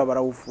umujyi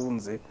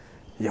barawufunze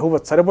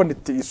yahubatse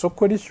arabonete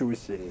isoko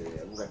rishyushye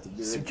avuga ati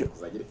byo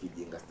kuzagera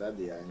feedinga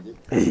stade yanjye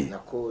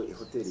nako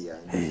hoteli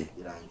yanjye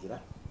irangira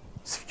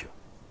sibyo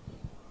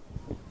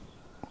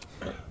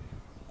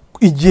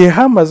igihe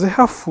hamaze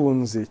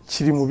hafunze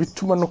kiri mu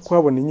bituma no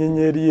kuhabona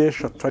inyenyeri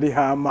y'eshatu ari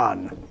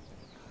hamana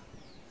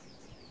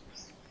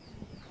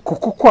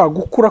kuko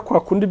kwagukura kwa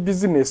kundi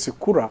business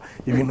ikura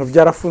ibintu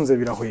byarafunze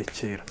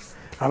birahwekera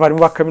abari mu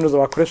bakaminuza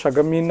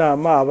bakoreshagamo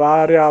inama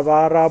abari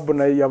abarabu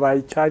na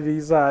yabaye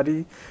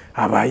cyarizari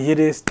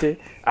abayereste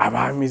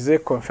abamize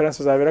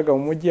conference zaberaga mu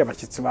mujyi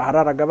abakitsi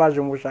bahararaga baje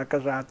mu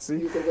bushakashatsi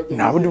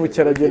nta bundi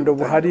bukeragendo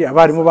buhari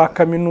abari mu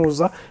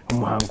bakaminuza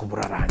umuhango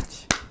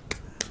burarangiye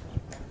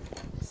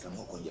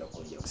kongera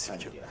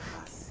gutangirira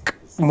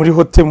hasi muri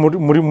hotel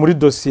muri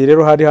dosiye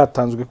rero hari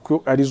hatanzwe ko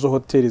arizo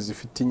hoteli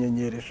zifite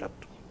inyenyeri 3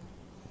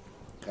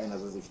 kandi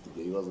nazo zifite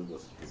ibyo bibazo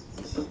byose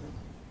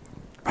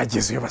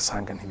bagezeyo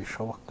basanga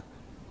ntibishoboka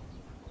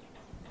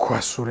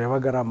kuhasura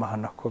yabaga ari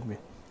amahano akomeye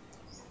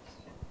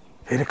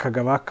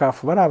herekaga ba CAF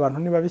bari abantu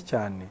ni babi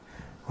cyane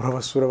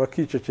urabasura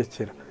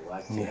bakicecekera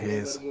ni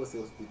heza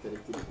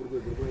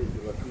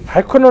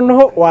ariko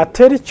noneho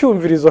watera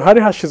icyumvirizo hari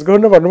hashizweho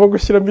n'abantu bo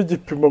gushyiramo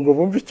igipimo ngo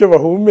bumve icyo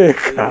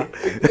bahumeka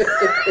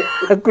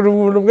akuri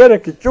umuntu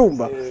mwereka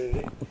icyumba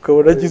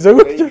ukabona agize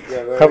gutyo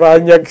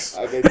kabanyagisa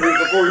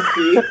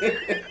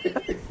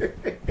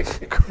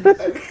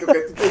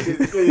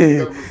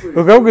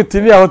ukavuga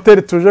uti ni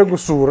hoteli tuje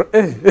gusura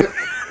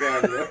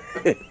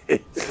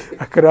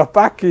akareba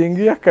parking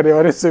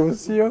akareba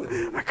reception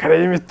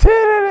akareba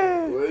imiterere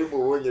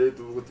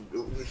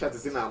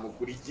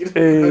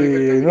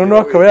noneho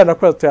akaba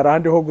yanakora ati hari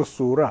ahandi ho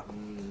gusura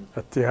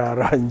ati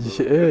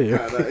harangiye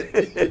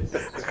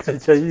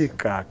akajya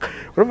yikaka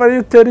urumva iyo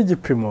utera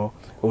igipimo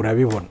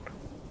urabibona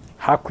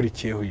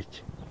hakurikiyeho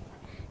iki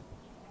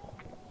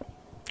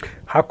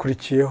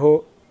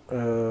hakurikiyeho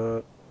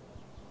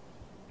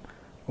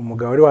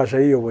umugabo wari waje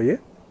yiyoboye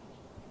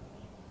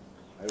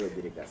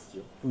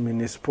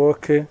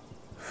Minispoke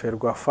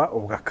Ferwafa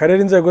ubwo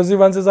akarere inzego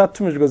z'ibanze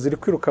zatumijwe ziri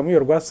kwiruka muri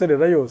iyo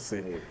rwaserera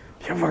yose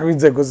yavuga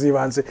inzego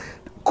z'ibanze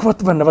kuba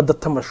tubana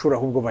badata amashuri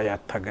ahubwo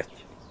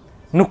bayatagake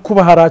no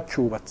kuba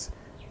haracyubatse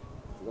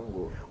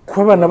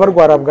kuba abana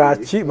barwara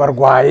bwaki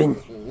barwaye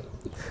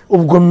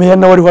ubwo meya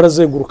nawe ari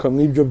warazenguruka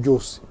mu ibyo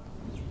byose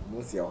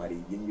munsi yaho hari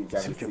igindi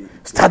cyangwa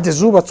stade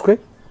zubatswe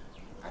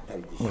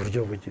mu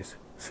buryo bugize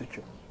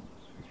sicyo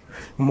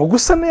mu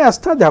gusana ya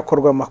stade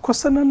hakorwa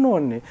amakosa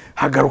nanone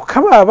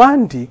hagaruka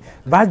babandi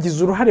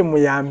bagize uruhare mu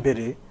ya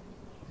mbere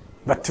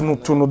bati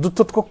n'utuntu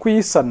duto two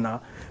kuyisana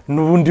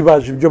n'ubundi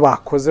baje ibyo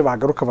bakoze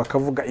bagaruka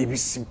bakavuga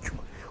ibisibyo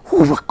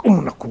hubaka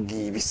umuntu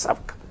akubwiye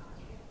ibisabwa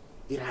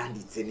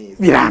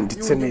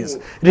biranditse neza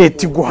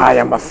leta iguhaye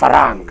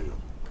amafaranga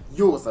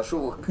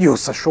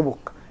yose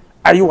ashoboka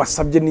ayo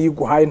wasabye niyo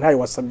iguhaye ntayo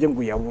wasabye ngo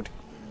uyabure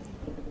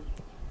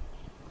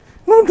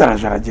n'undi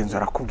araje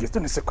aragenzura arakubwiye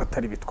none se ko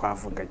atari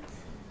bitwavuganye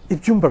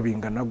ibyumba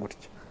bingana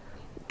gutya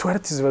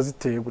toilette ziba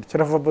ziteye gutya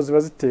lavabo ziba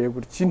ziteye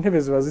gutya intebe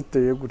ziba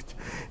ziteye gutya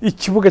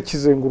ikibuga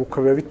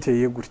kizenguruka biba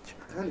biteye gutya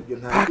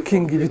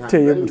parking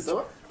biteye gutya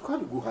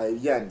twabiguhaye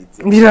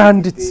byanditse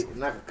biranditse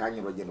n'aka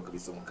kanya bagenda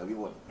ukabisoma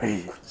ukabibona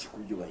kuki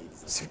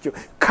kubyubahiriza sibyo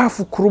CAF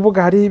ku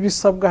rubuga hari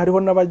ibisabwa hariho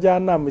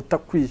n'abajyanama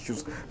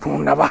itakwishyuza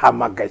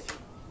ntunabahamagaye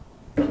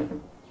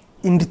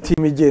indi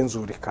timu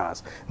igenzura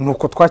ikaza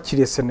nuko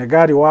twakiriye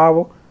Senegal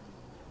iwabo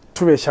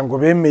tubeshya ngo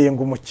bemeye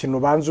ngo umukino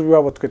ubanze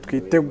ubiwabo twe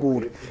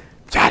twitegure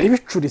byari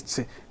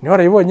bicuritse niho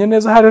arayibonye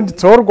neza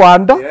haranditseho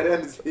Rwanda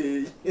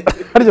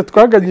haryo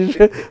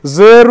twaganyije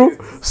 0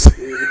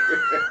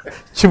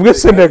 kimwe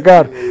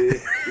Senegal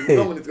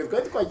nitwe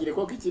twari twagire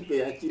ko ikipe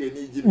yakire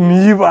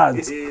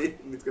nibanze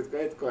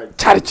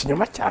cyari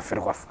ikinyoma cya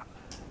Ferwafa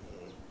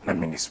na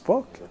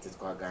Minispoke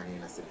twaganira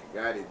na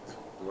Senegal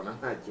tubona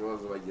nta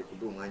kibazo bagiye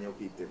kuduha umwanya wo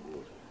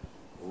kwitegura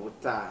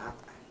ubutaha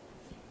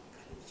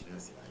ikintu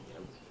sibangira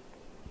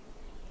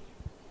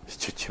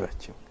icyo kiba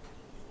kimwe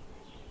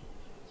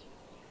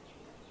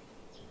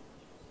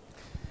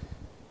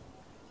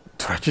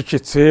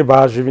turacicitse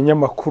baje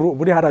ibinyamakuru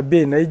buri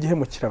harabe nayo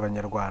igihemukira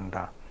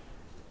abanyarwanda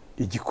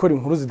igikora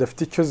inkuru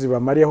zidafite icyo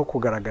zibamariyeho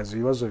kugaragaza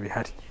ibibazo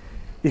bihari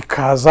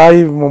ikaza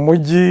mu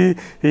mujyi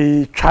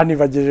icani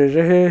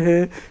bagejeje hehe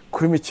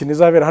kuri imikino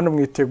izabera hano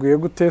mwiteguye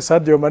gute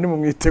Stade Huye mu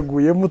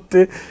mwiteguye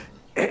mute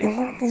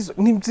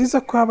ni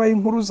byiza ko habaye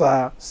inkuru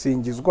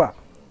zasingizwa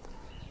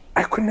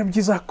ariko ni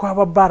byiza ko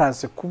haba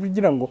balance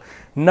kugira ngo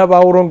n'aba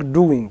wrong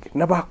doing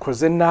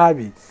n'abakoze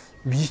nabi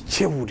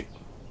bikebure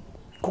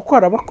kuko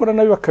arabakora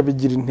nabi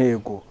bakabigira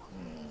intego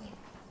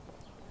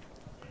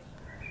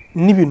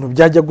n'ibintu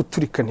byajya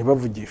guturika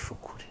ntibavugisha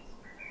ukuri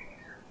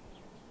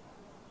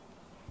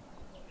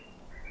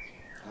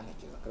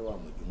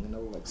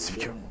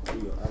sibyo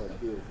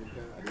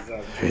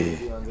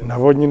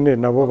nabo nyine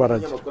nabo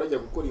barajya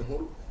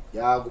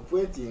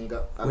yagupwetinga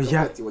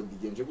akati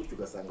wagigenje gutyo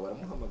ugasanga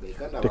baramuhamagaye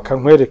kandi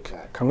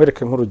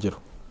kankwereke nk'urugero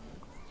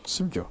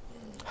sibyo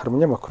hari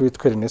umunyamakuru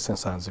witwa Ernest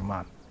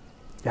Nsanzimana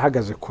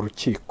yahagaze ku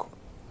rukiko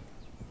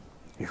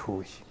i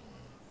Huye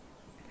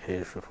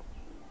hejuru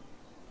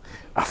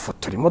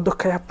afotora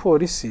imodoka ya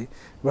polisi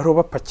baro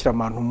bapakira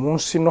abantu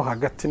munsi no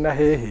hagati na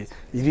hehe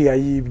iriya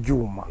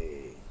y'ibyuma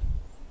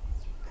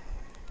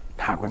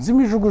ntabwo nzi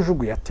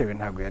imijugujugu yatewe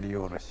ntabwo yari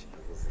yoroshye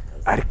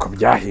ariko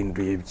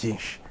byahinduye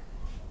byinshi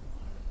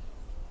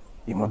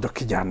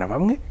imodoka ijyana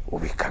bamwe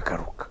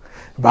ubikagaruka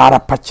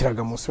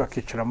barapakiraga munsi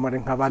bakicaramo ari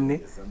nka 4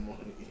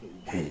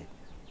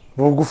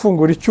 bo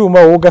gufungura icyuma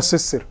wowe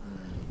ugasesera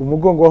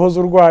umugongo wahoze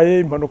urwaye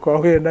impanuka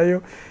wahuye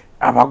nayo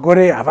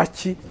abagore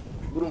abaki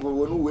urumva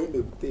ubona uwende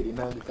gutera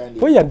intambwe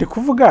kandi oya ndi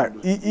kuvuga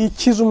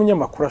ikiza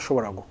umunyamakuru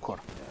ashobora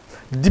gukora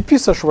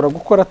DPS ashobora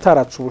gukora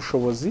ataratse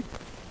ubushobozi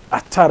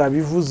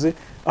atarabivuze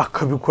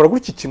akabikora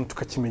gutya ikintu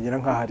tukakimenyera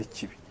nkaho ari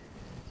kibi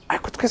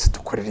ariko twese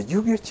dukorera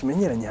igihugu iyo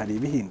kimenyeranye hari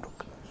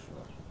ibihinduka.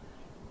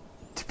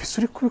 Tipisi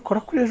uri kubikora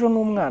kuri ejo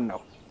n'umwana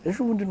we,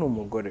 ejo ubundi ni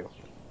umugore we,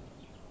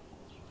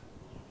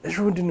 ejo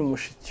ubundi ni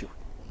mushiki we,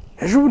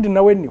 ejo ubundi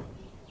nawe niwe,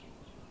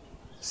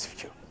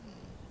 sibyo?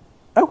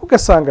 Ariko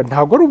ugasanga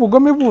ntabwo ari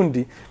ubugome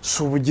bundi,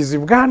 si ubugizi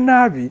bwa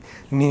nabi,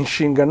 ni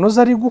inshingano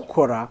ze ari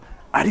gukora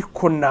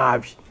ariko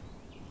nabi.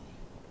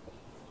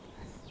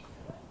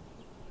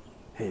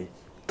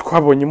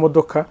 Twabonye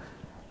imodoka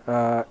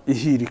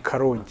ihira i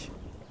Karongi,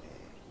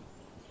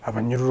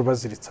 abanyururu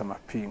baziritse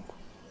amapingu,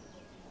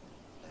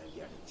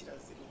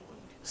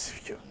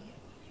 sibyo?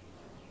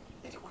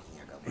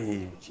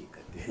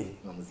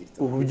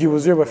 Ubu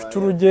byibuze iyo bafite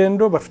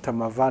urugendo bafite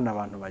amavana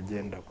abantu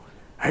bagendamo,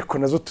 ariko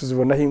nazo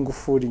tuzibonaho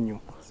ingufuri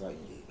inyuma.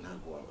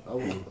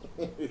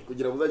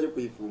 kugira ngo uzajye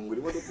kuyifungura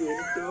imodoka iyo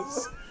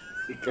n'ikibazo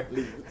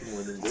ikandi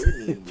umuntu ngo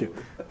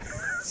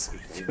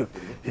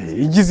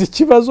igize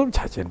ikibazo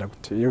byagenda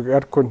gute,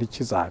 ariko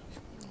ntikizabe.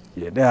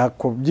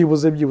 Ko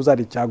byibuze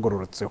ari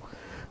icyagororotseho.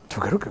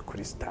 Tugaruke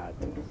kuri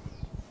stade.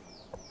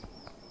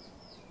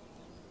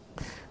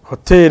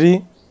 Hoteli,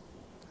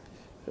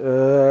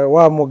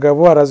 wa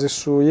mugabo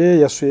arazisuye,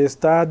 yasuye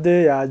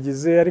stade,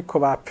 yagize ariko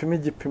bapima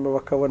igipimo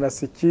bakabona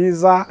si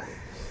cyiza.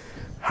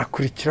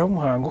 Hakurikiraho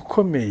umuhango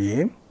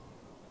ukomeye.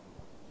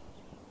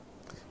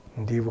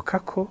 Ndibuka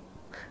ko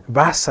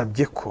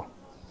basabye ko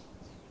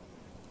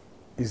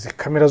izi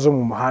kamera zo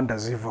mu muhanda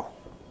zivaho,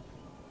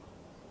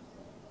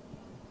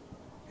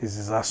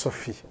 izi za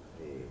Sophia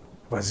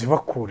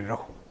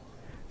bazibakuriraho.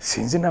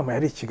 Sinzi inama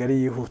yari i Kigali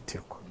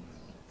yihutirwa,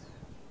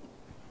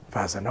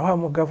 bazana wa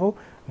mugabo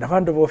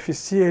n'abandi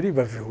b'ofisiyeri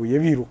bavihuye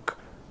biruka.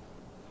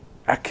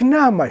 Ariko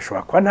inama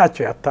ishobora kuba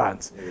ntacyo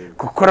yatanze,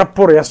 kuko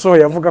raporo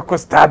yasohoye avuga ko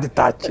stade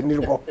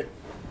itakinirwaho.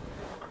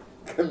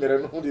 kamera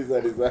n'ubundi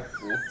zari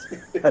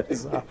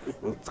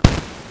zafunzwe.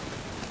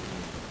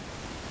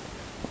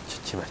 Iki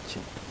kiba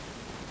kimwe.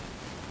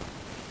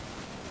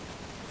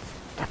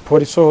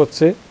 Raporo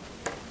isohotse,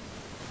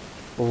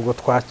 ubwo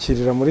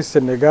twakirira muri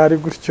Senegal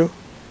gutyo,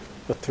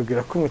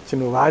 batubwira ko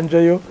umukino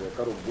ubanjeyo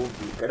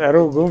ari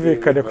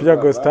ubwumvikane kugira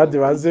ngo stade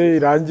baze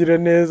irangire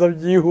neza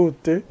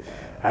byihute.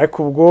 Ariko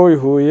ubwo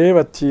ihuye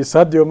bati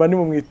Stade Huye mani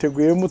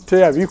mumwiteguye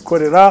mute,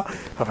 abikorera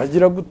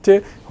abagira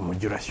gute,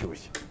 umujyi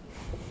urashyushye.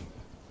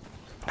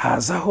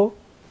 Hazaho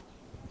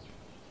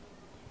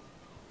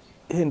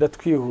yenda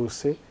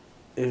twihuse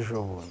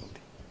ejo bundi,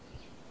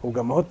 ubwo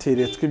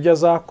amahoteli twibyo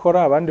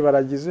azakora, abandi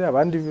baragize,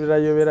 abandi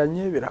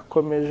birayoberanye,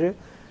 birakomeje.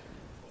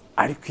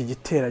 Ariko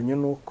igiteranyo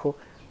nuko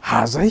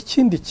hazaho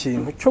ikindi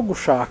kintu cyo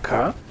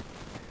gushaka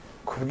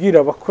kubwira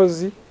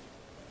abakozi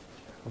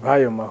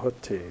b'ayo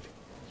mahoteli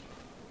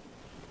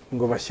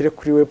ngo bashyire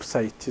kuri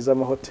website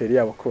z'amahoteli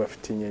yabo ko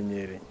bafite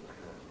inyenyeri.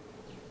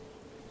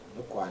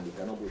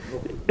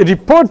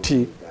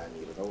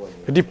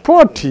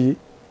 Ripoti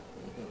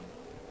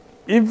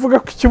ivuga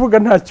ko ikibuga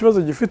nta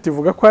kibazo gifite,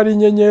 ivuga ko ari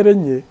inyenyeri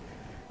enye.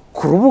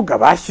 Ku rubuga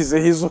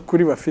bashyizeho izo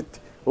kuri bafite,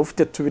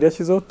 ufite 2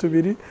 yashyizeho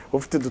 2,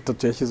 ufite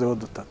 3 yashyizeho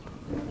 3.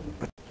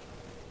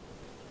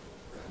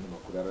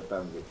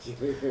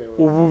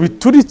 Ubu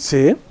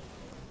bituritse,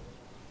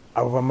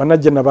 abo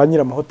bamanage na ba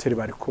nyiri amahoteli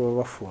bari kuba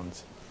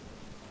bafunze,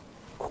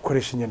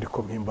 gukoresha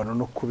inyandiko mpimbano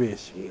no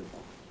kubeshya.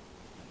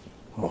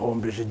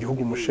 Muhombeje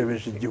igihugu,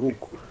 mushebeje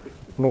igihugu.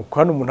 Nuko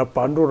hano umuntu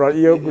apandura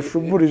iyo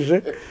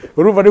gushumburije,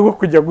 urumva ari nko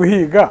kujya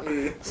guhiga,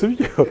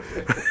 sibyo?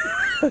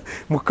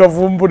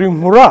 Mukavumbura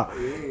inkura,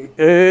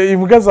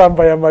 imbwa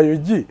zambaye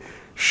amayugi,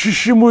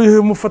 shishi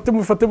mufate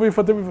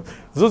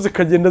zo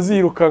zikagenda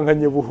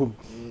zirukankanye buhumyi.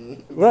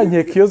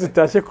 Urankeka iyo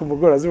zitashye ku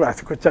mugora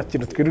zibati ko cya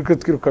kintu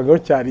twirukangaho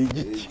cyari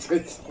igiki.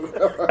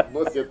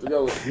 Bose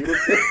tugaho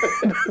twiruke.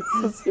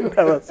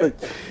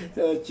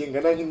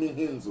 Kingana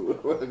nk'inzu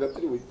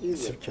bagaturi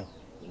bukize.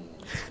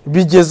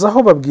 Bigeze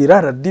aho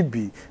babwira RDB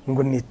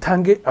ngo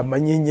nitange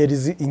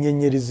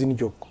inyenyeri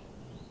z'indyogo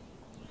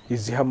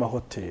iziha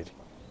amahoteli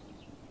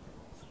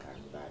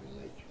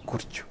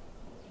gutyo.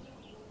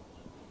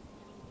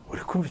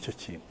 Uri kumva icyo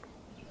kintu?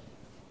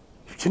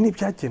 Ibyo ni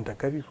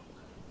byagendaga biho.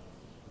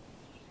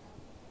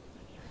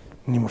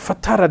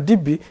 Nimufate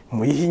RDB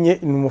muyihinye,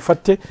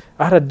 nimufate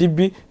RDB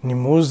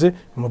nimuze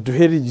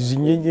muduhere izi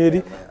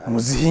nyenyeri,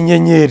 muzihe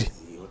inyenyeri.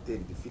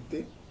 Hoteli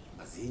dufite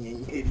azihe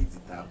inyenyeri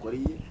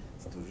zitakoreye,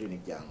 zitujuje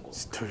n'ibyango,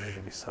 zitujuje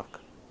ibisabwa.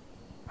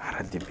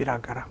 RDB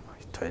iragarama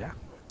itoya.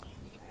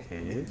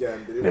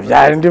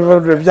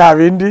 Bya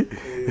bindi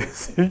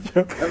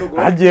sibyo,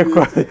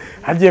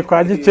 hagiye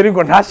kwa Gikeri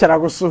ngo ntashyara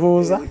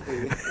gusuhuza.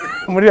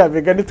 Muri ya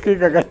migani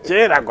twigaga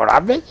kera ngo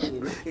ramenye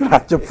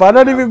ntacyo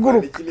pfana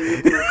n'ibiguruka.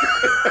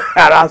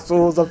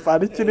 Arasuhuza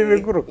pfana iki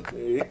n'ibiguruka.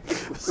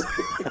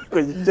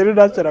 Ngo Gikeri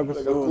ntashyara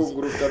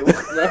gusuhuza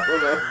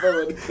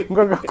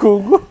ngo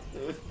agakungu.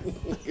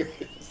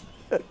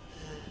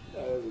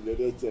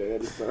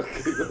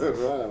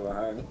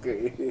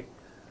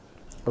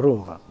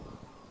 Urumva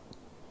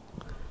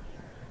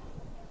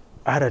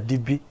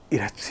RDB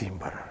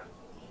iratsimbarara,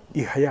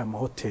 iha ya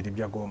mahoteli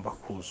ibyo agomba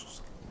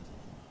kuzuza,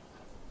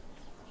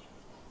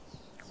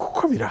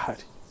 kuko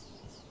birahari.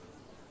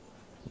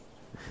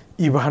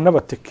 Ibaha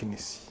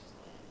n'abatekinisiye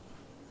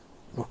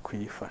bwo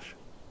kuyifasha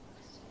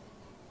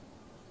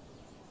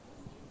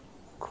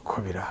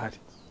kuko birahari.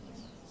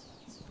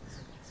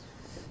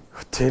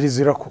 Hoteli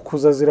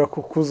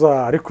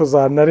zirakukuza ariko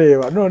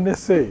zanareba. None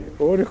se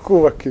wowe uri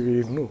kubaka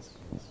ibintu,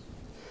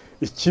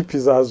 ikipe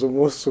izaza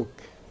umunsi umwe,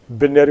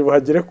 Benin yari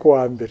buhagere ku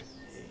wa mbere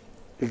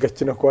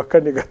igakina ku wa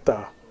kane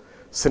igataha,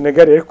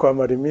 Senegal yari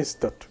kwamara iminsi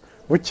 3,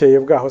 bukeye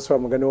bwaho se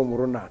bamugane wo mu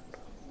runana.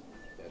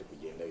 Byari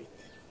kugenda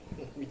bite?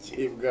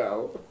 Bukeye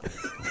bwaho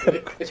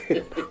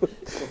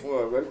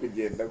bari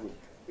kugenda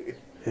gute?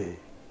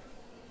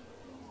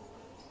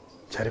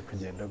 Cyari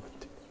kugenda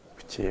gute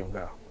bukeye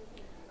bwaho?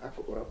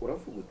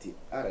 Uravuga uti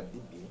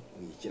RDB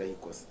niyishyiraho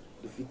ikosa,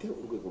 dufite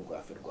urwego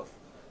rwa ferwafa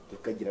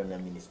tukagira na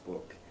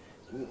minispoke.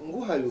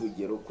 Nguhaye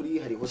urugero kuri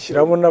hari hoteli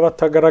shyiramo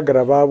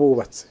n'abatagaragara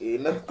babubatse,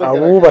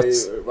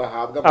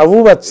 bahabwa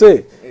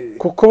abubatse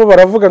kuko bo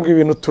baravuga ngo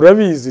ibintu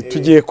turabizi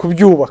tugiye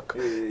kubyubaka,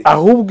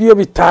 ahubwo iyo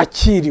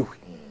bitakiriwe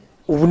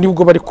ubu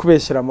nibwo bari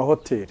kubeshyira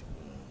amahoteli.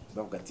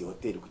 bavuga ati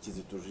hoteli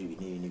kukizi tuje ibi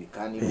n'ibi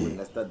kandi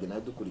na stade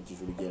nayo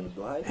dukurikije urugendo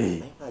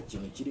duhaye nta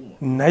kintu kirimo.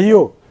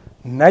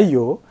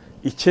 Nayo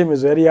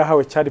icyemezo yari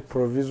yahawe cyari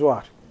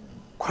provisoire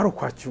ko ari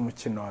ukwakira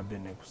umukino wa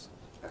Benin gusa.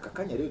 Aka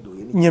kanya rero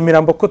duhuye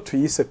Nyamirambo ko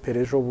tuyise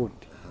perejo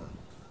bundi,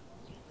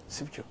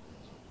 sibyo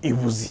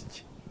ibuze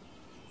iki?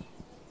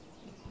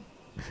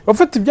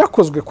 Bafite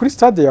ibyakozwe kuri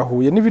stade ya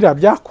Huye n'ibiriya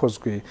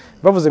byakozwe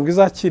bavuze ngo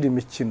izakira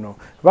imikino,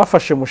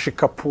 bafashe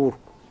mushikapuru.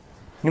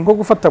 Ni nko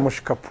gufata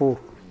mushikapuru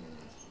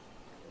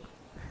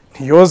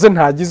ntiyoze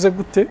ntagize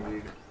gute,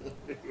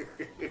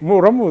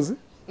 muramuzi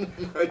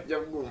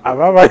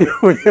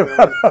ababayoboye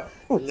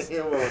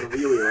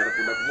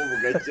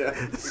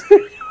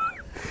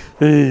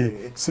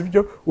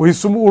sibyo,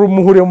 uhise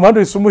umuhuriye mu muhanda,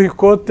 uhise umuha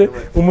ikote,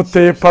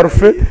 umuteye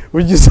parufe,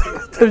 ugize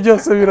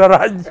byose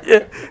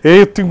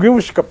birarangiye. Tunguye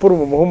mushikapuru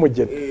mu muha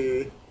umugeni,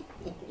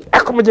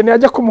 ariko umugeni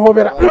yajya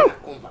kumuhobera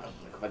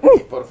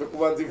parufe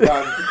kubanza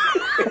ivanze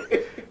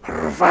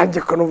ruvange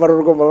ko numva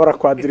rugomba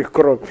barakwadira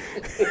ikorobe.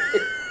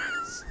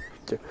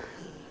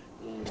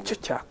 Nicyo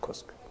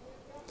cyakozwe.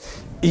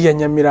 Iya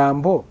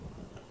Nyamirambo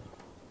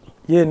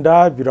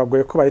yenda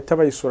biragoye ko bahita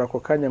bayisura ako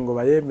kanya ngo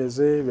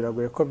bayemeze,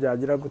 biragoye ko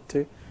byagira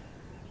gute,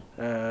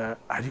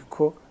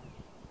 ariko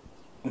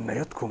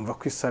nayo twumva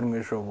ko isanwe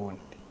ejo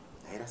bundi.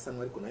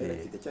 Irasanwa ariko nayo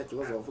irafite cya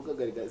kibazo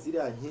bavugaga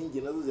ziriya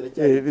nkingi nazo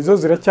izo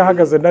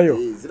ziracyahagaze nayo.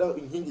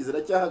 Inkingi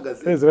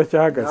ziracyahagaze.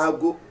 Ziracyahagaze.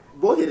 Ntabwo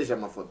bohereje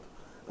amafoto.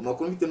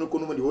 Amakuru mfite nuko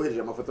n'ubundi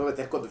bohereje amafoto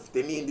bati ariko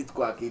dufite n'indi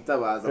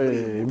twakitabaza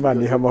muri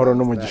Imana iha amahoro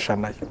n'umugisha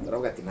nayo.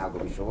 Baravuga ati ntabwo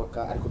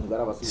bishoboka, ariko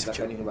ntibarabasubiza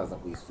kandi ntibaza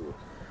kuyisura.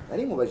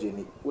 Nari mubaje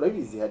ni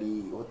urabizi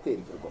hari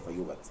hoteli ferwafa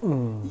yubatse,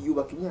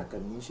 iyubaka imyaka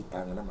myinshi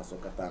itanga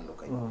n'amasoko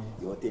atandukanye.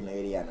 Iyo hoteli nayo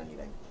yari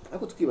yananiranye,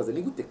 ariko tukibaza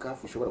ni gute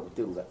CAF ishobora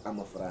guterura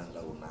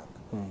amafaranga runaka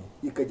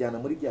ikajyana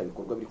muri bya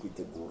bikorwa biri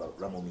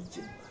kwitegura mu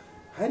mikino.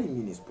 Hari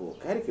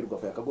minispoke, hari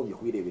ferwafa yakagombye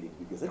kubirebera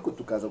ibyo byose, ariko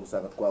tukaza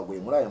gusanga twaguye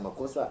muri aya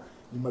makosa,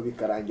 nyuma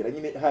bikarangira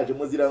nyine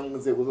hajemo ziriya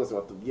nzego zose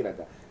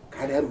batubwiraga,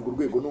 kandi hari urwo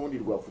rwego n'ubundi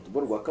rwa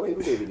football rwakabaye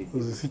rurebera ibyo.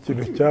 Uzi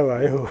ikintu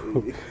cyabayeho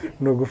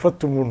ni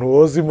ugufata umuntu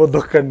woza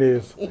imodoka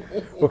neza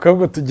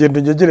ukavuga tugenda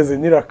unyegereze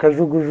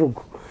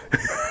nyirakajugujugu,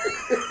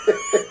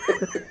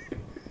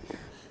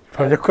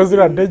 pamye ko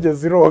ziriya ndege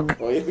ziroga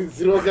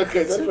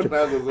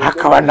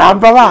hakaba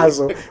namba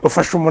bazo,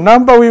 ufashe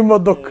umunamba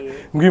w'imodoka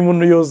ngo uyu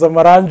muntu yoza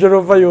amaranje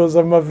rova, yoza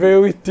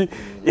amavewiti,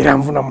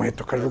 iramvuna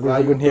muheto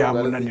kajugujugu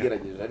ntiyamunanira,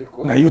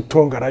 nayo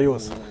utonga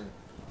arayoza.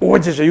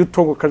 Uwogeje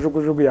yutongo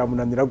kajugujugu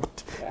yamunanira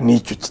gute?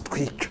 Nicyo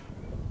kitwica.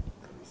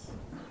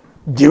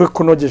 Giwe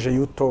ko nogeje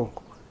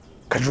yutongo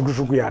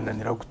kajugujugu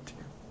yananira gute?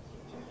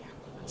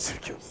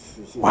 Sibyo.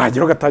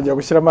 Wagira ugatangira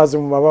gushyira amazi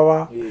mu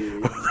mababa,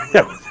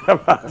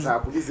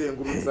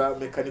 kubizengurutsa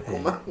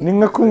mekanikoma. Ni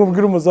nka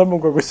kumubwira umuzamu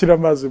ngo gushyira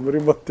amazi muri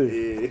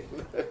moteri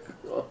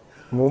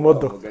mu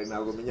modoka,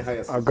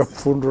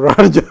 agapfundura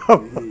harya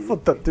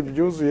amavuta ati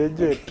byuzuye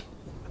genda.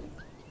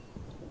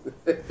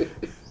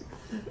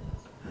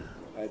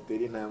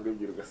 Ateri ntambwe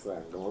ebyiri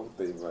ugasanga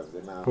amavuta yivanze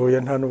nawe.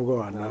 Oya nta nubwo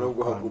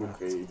wanahaguruka.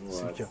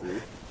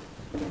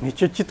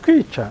 Nicyo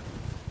kitwica,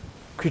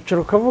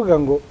 kwicara ukavuga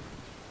ngo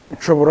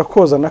nshobora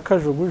koza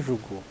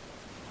n'akajugujugu,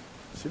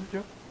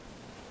 sibyo?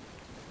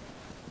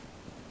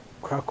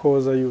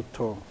 Kwakoza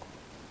yutongo.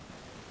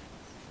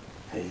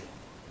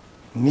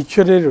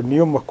 Nicyo rero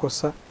niyo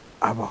makosa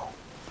abaho.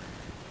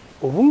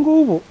 Ubu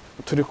ngubu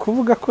turi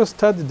kuvuga ko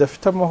stade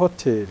idafite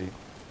amahoteli,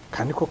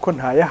 kandi koko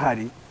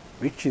ntayahari,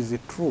 which is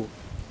true.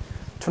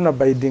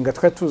 Tunabayidinga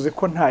twari tuzi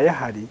ko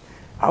ntayahari,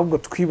 ahubwo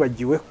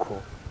twibagiwe ko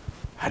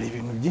hari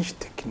ibintu byinshi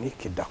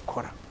tekinike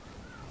idakora.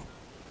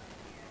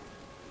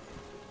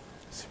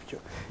 Sibyo.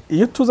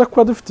 Iyo tuza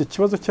kuba dufite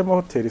ikibazo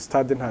cy'amahoteli,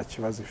 stade nta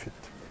kibazo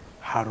ifite,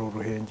 hari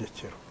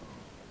uruhengekero.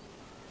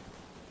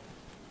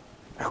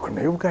 Ariko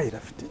nayo ubwayo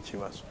irafite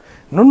ikibazo.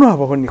 None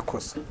habaho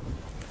nikosa,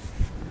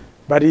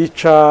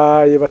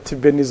 baricaye bati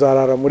Benin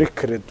izarara muri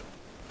credo.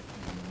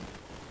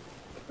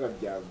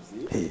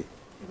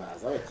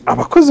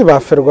 Abakozi ba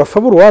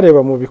ferwafa buri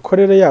wareba mu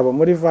bikorere yabo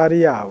muri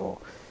vari yabo,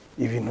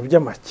 ibintu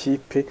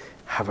by'amakipe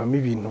habamo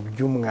ibintu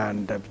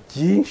by'umwanda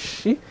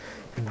byinshi,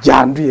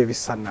 byanduye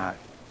bisa nabi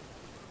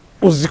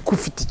uzi ko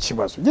ufite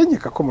ikibazo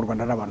nkeka ko mu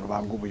Rwanda n'abantu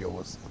banga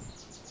ubuyobozi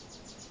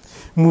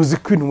muzi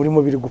ko ibintu murimo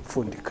biri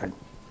gupfundikanya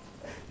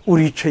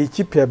uricaye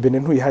ikipe ya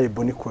Benin ntuyihaye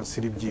boni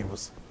konsili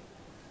byibuze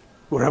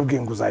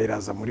urabwiye ngo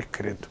uzayiraza muri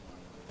credo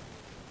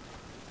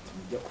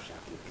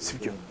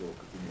sibyo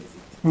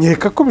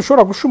nkeka ko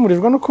bishobora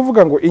gushumurirwa no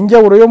kuvuga ngo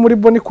injyawuro yo muri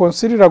boni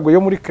konsili irago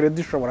yo muri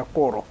credo ishobora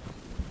koroha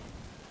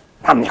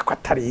mpamya ko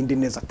atari indi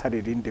neza atari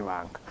irindi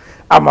banga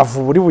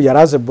amavuburi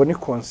buyaraze boni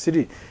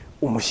konsili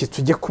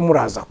umushyitsi ujye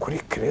kumuraza kuri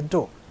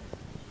credo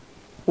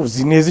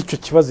uzi neza icyo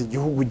kibazo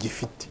igihugu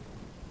gifite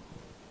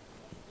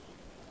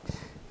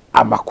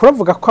amakuru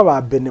avuga ko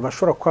ababene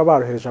bashobora kuba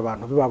barohereje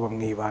abantu bibabo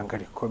mu ibanga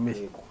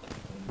rikomeye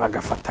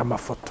bagafata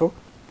amafoto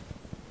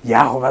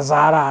yaho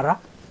bazarara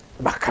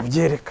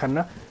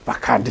bakabyerekana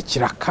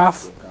bakandikira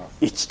CAF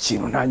iki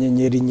kintu nta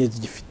nyenyeri nke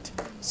gifite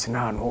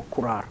sinahantu ho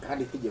kurara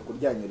kandi itegeko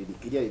ryanyu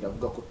ririkiria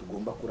riravuga ko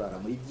tugomba kurara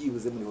muri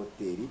byibuze muri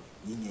hoteli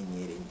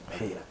y'inyenyeri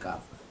bagera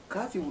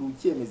CAF buri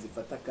ukemeza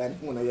ifata kandi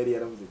umuntu yari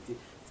yaravuze ati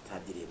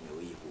stade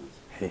yemewe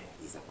yihuye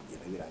iza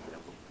kugenda birangira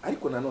ko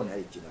ariko nanone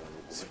hari ikintu abantu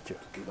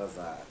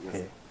tukibaza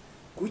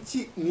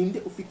kuki ninde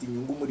ufite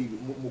inyungu muri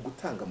mu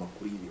gutanga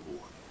amakuru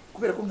y'ibihuha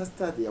kubera ko nka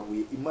stade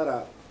yahuye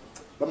imara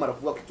bamara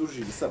kuvuga ko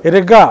itujije ibisabwa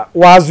erega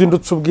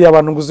wazindutse ubwiye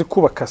abantu ngo uzi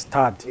kubaka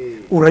stade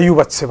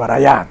urayubatse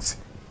barayanze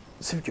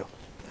sibyo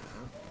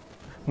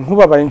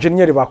nkuba aba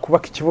engineer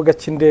bakubaka ikibuga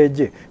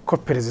cy'indege ko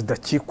perezida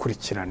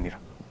kikurikiranira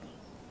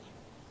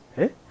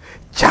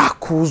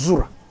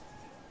cyakuzura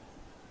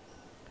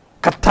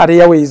Katari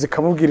yawe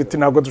izikamubwira iti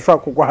ntabwo dushaka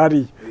kugwa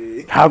hariya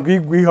ntabwo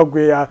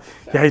igwihagwe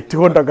yahita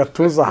ihonda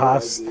agatuza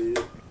hasi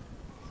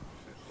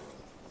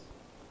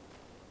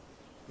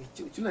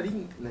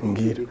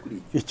ngira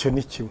icyo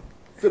ni kimwe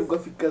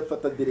Ferwafika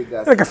fata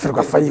delegation rega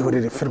Ferwafa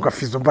yihorere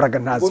Ferwafa izo mbaraga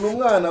ntazi ubona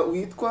umwana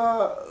witwa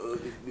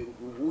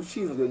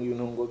ushinzwe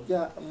ibintu ngo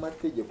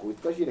by'amategeko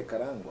witwa Jire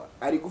Karangwa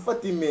ari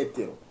gufata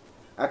imetero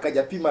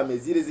akajya pima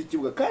mezire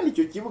z'ikibuga kandi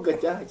icyo kibuga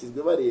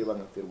cyahakizwe bareba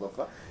nka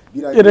Ferwafa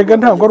erega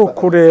ntabwo ari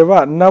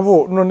ukureba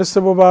nabo none se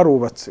bo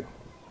barubatse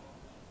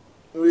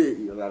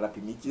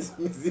rarapima ikizo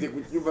mezire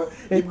kukiba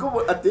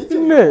nibwo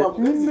atekereza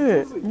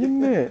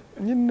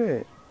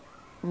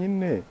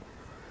nyine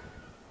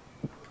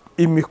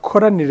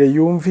imikoranire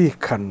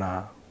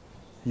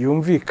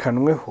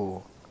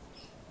yumvikanweho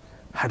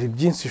hari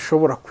byinshi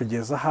ishobora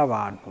kugezaho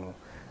abantu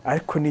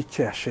ariko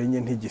n'icyo yashenye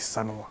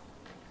ntigisanwa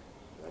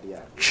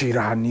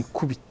cira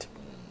hanikubite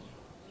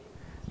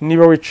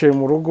niba wicaye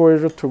mu rugo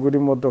ejo tugura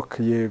imodoka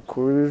yego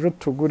ejo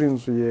tugura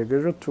inzu yego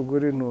ejo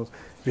tugura intuza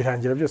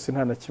birangira byose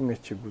nta na kimwe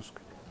kiguzwe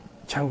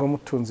cyangwa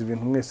mutunze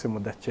ibintu mwese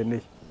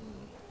mudakeneye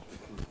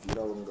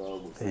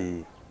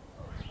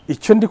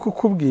icyo ndi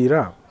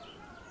kukubwira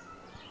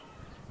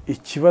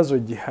ikibazo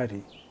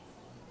gihari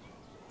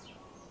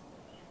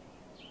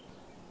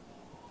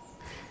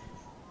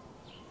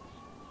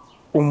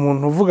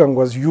umuntu uvuga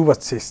ngo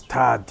yubatse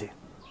stade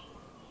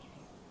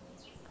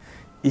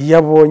iyo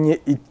abonye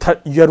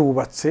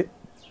yarubatse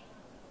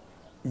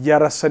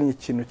yarasanye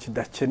ikintu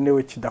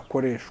kidakenewe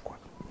kidakoreshwa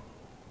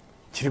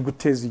kiri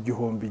guteza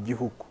igihombo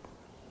igihugu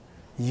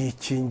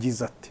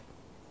yikingiza ati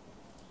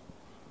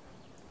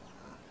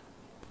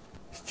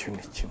icyo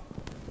ni kimwe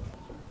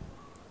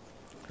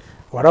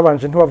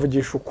warabanje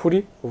ntiwavugisha ukuri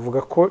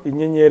uvuga ko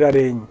inyenyeri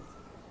arenye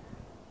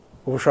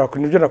ubu ushobora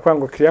nibyo nakwanga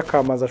ngo kiriya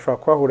kamazi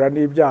ashobora kuhahurira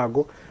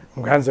n'ibyago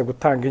ngo yanze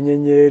gutanga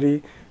inyenyeri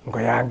ngo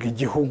yanga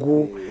igihugu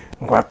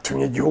ngo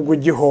atumye igihugu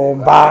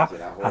gihomba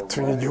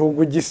atumye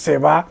igihugu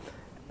giseba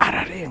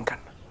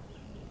ararengana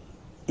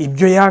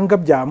ibyo yanga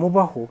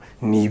byamubaho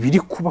ni ibiri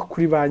kuba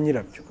kuri ba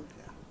nyirabyo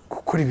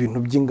gukora ibintu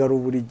by'ingaro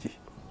buri gihe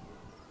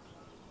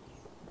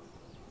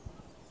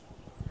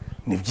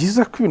ni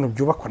byiza ko ibintu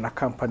byubakwa na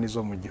kampani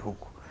zo mu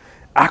gihugu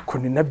ariko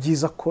ni na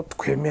byiza ko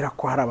twemera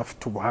ko hari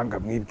abafite ubuhanga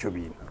mw'ibyo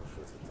bintu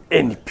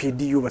NPD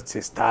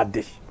yubatse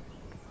stade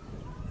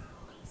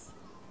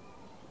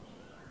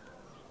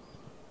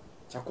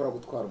cyakora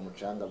gutwara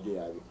umucanga byo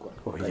yabikora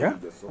oya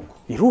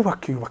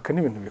yubaka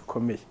n'ibintu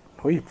bikomeye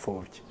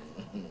ntuyipfobye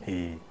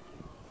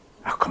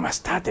ako ama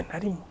stade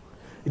ntarimo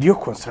Rio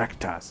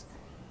Constructors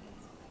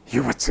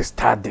yubatse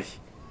stade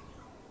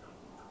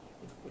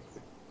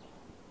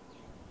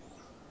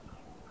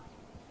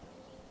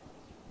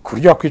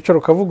kuryo wakwicara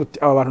ukavuga uti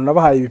aba bantu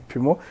nabahaye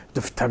ibipimo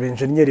dufite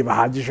abenjeniyeri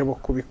bahagije bo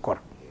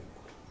kubikora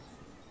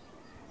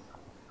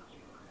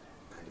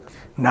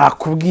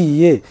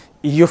nakubwiye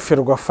iyo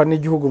Ferwafa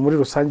n'igihugu muri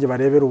rusange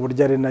barebera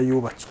uburyo ari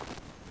nayubatswe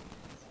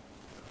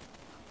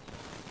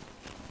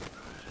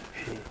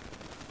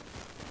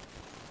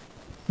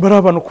bari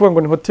abantu kuvuga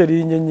ngo ni hoteli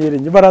y'inyenyeri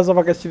enye baraza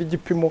bagashyira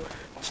igipimo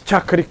cya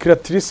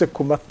karikiratirise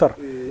ku matara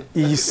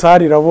iyi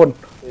sare irabona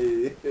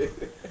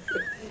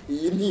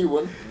iyi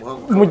ntibona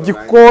mu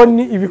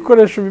gikoni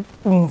ibikoresho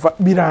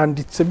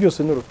biranditse byose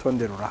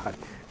n'urutonde rurahari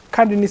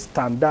kandi ni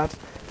standard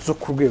zo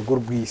ku rwego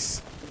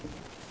rw'isi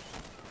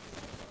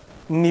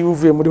niba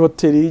uvuye muri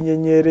hoteli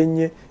y'inyenyeri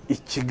enye i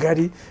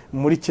Kigali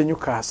muri Kenya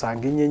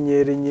ukahasanga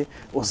inyenyeri enye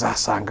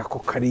uzasanga ko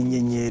kari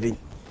inyenyeri enye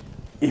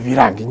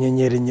ibiranga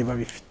inyenyeri enye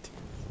babifite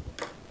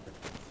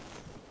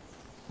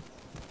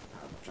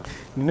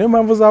niyo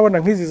mpamvu uzabona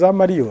nk'izi za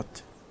Marriott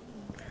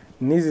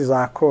n'izi za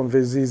Conve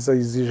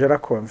zijera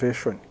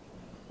convention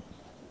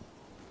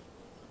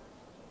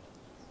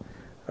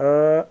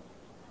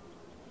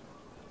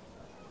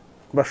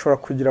bashobora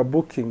kugira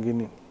booking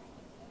nini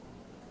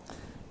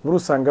muri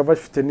usanga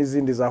bafite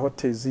n'izindi za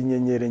hoteli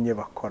z'inyenyeri enye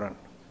bakorana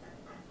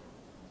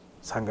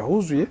usanga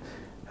huzuye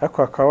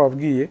ariko bakaba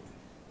babwiye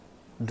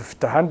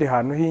dufite ahandi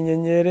hantu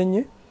h'inyenyeri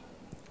enye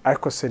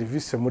ariko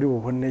serivisi muri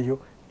buboneyo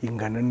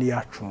ingana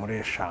n'iyacu muri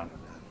 5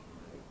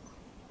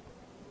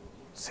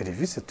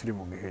 serivisi turi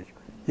bugiheyo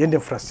yende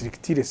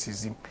infrastructure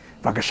sizimwe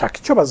bagashaka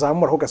icyo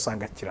bazamuraho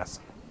gasanga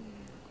kirasa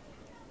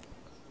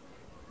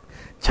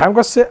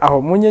cyangwa se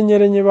aho mu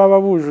nyenyeri enye baba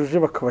bujuje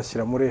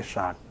bakabashyira muri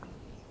 5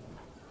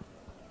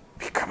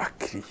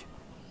 bikabakiriye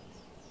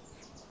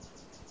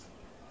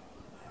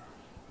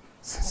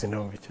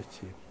sinumva icyo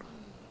kintu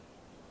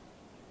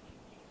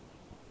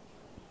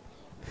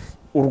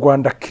u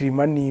Rwanda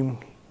kirima nimwe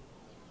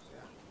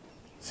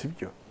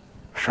sibyo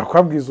ushaka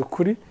kwabwiza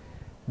ukuri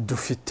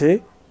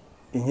dufite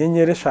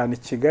inyenyeri 5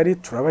 Kigali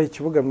turabaha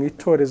ikibuga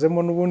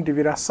mwitorezemo n'ubundi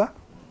birasa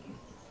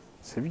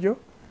sibyo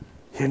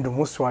yenda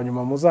umunsi wa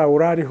nyuma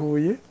muzawurari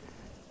Huye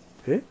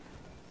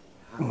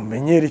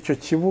mumenyera icyo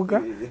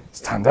kibuga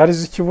standard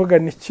z'ikibuga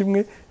ni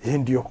kimwe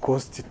yenda iyo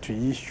cost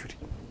tuyishyure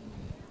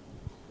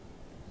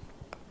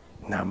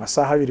ni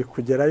amasaha 2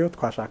 kugerayo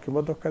twashaka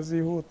imodoka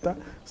zihuta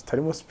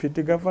zitarimo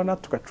speed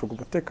governor tugacunga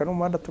umutekano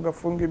w'umuhanda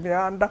tugafunga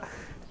imihanda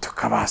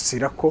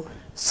tukabasira ko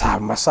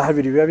amasaha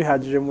 2 biba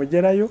bihagije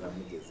mugerayo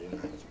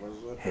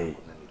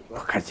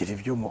bakagira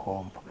ibyo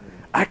muhomba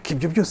ariko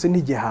ibyo byose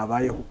n'igihe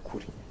habayeho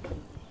ukuri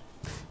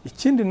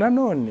ikindi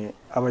nanone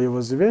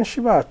abayobozi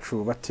benshi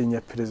bacu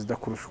batinya perezida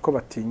kurusha uko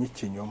batinya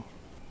ikinyoma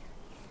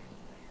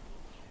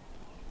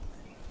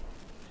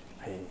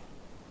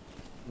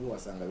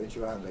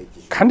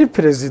kandi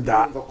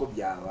perezida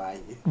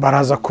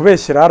baraza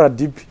kubeshyira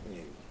RDB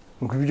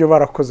ngo ibyo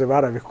barakoze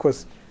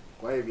barabikoze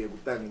wahebiye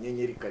gutanga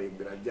inyenyeri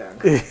karindira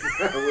byanga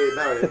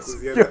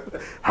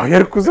aho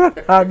yari kuza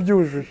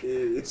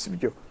ntabyujuje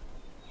sibyo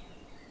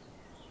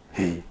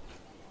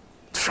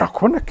dushaka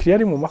kubona kiriya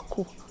ari mu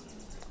makuba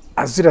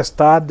azira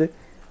stade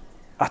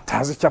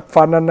atazi icyo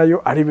apfana nayo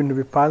ari ibintu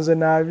bipanze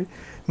nabi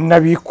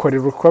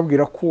n'abikorera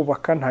ukabwira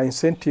kubaka nta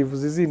incentives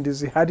zindi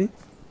zihari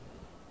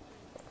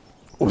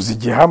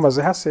uzigiye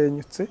hamaze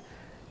hasenyutse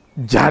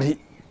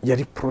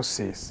yari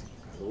process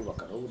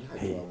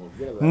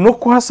no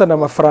kuhasana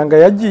amafaranga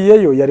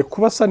yagiyeyo yari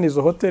kubasana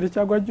izo hoteli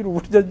cyangwa agira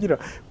uburyo agira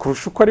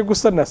kurusha uko ari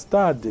gusana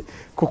stade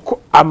kuko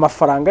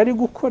amafaranga ari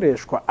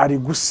gukoreshwa ari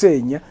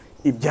gusenya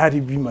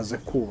ibyari bimaze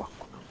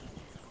kubakwa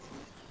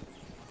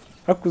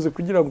hakuze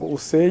kugira ngo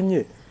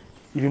usenye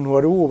ibintu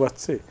wari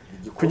wubatse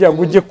kugira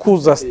ngo ujye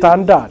kuza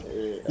standard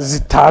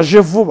zitaje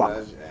vuba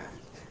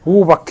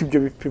wubaka ibyo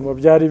bipimo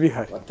byari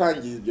bihari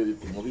watangiye ibyo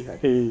bipimo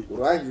bihari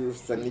urangiye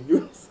usana ibyo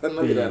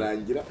usana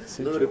birarangira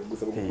none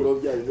gusaba gukuraho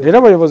byayo rero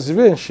abayobozi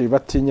benshi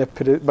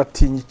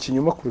batinya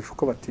ikinyoma kurusha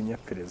uko batinya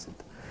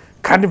perezida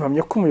kandi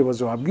mpamye ko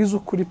umuyobozi wabwiza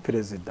ukuri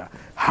perezida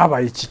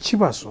habaye iki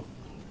kibazo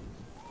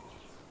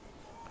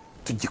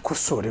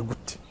tugikosore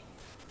gute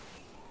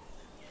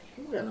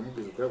umwana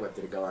mubwiza ukuri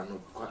baterega abantu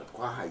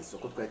twahaye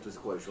isoko twari tuzi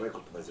ko babishoboye ko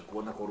tumaze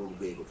kubona ko ari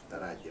urwego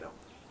tutarageraho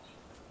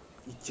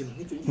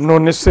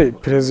none se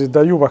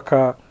perezida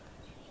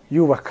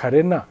yubaka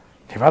arena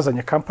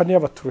ntibazanye kampani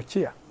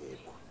y'abaturukiya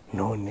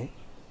none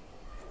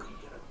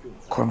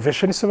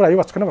convention se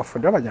yubatswe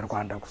n'abafundi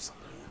b'abanyarwanda gusa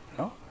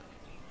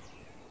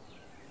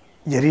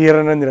yari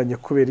yarananiranye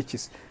kubera iki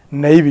se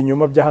nayo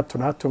ibinyoma bya hato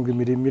na hato ngo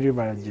imirimo iri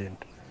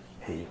baragenda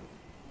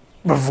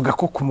bavuga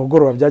ko ku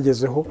mugoroba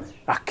byagezeho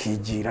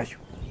akigirayo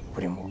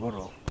buri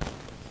mugoroba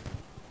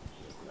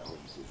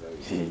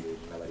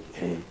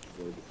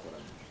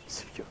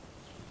sibyo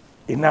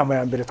inama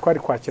ya mbere twari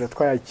kwakira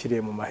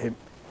twayakiriye mu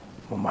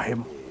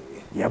mahema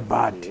ya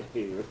bad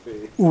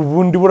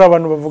ubundi buri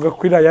abantu bavuga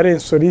ko iriya yari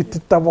insolite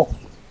itabaho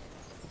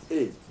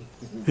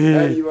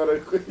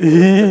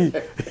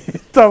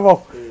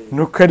itabaho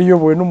nuko ari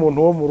iyobowe n'umuntu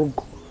wo mu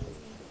rugo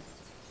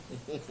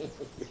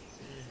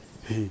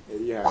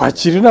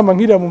kwakira inama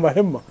nk'iriya mu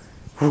mahema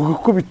uvuga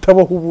ko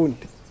bitabaho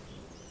ubundi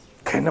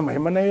kandi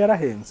n'amahema nayo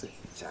yarahenze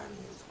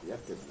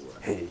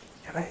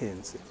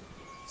yarahenze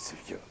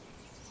sibyo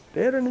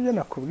rero nibyo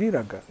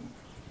nakubwiraga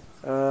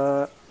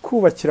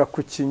kubakira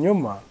ku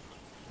kinyoma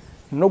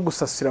no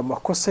gusasira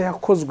amakosa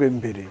yakozwe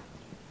mbere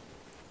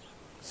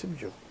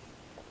sibyo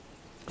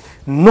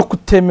no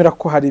kutemera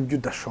ko hari ibyo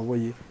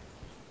udashoboye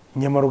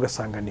nyamara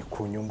ugasanga ni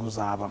ku nyungu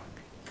z'abamwe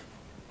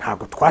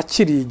ntabwo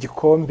twakiriye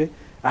igikombe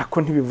ariko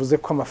ntibivuze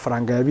ko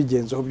amafaranga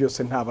yabigenzeho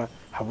byose ntaba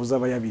habuze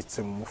aba yabitse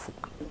mu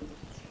mufuka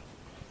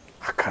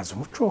hakaza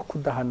umuco wo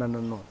kudahana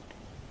nanone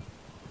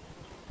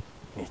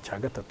ni icya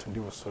gatatu ndi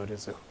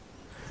busorezeho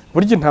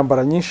burya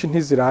intambara nyinshi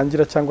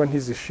ntizirangira cyangwa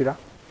ntizishira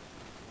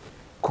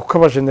kuko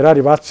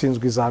abajenerali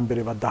batsinzwe iza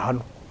mbere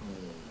badahano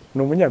ni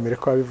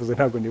umunyamerika wabivuze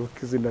ntabwo nibuka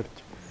izina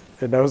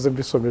rye nahoze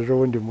mbisomeje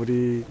ubundi muri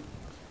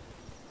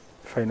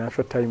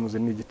Financial Times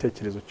ni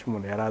igitekerezo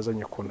cy'umuntu yari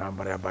azanye ku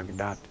ntambara ya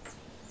Baghdad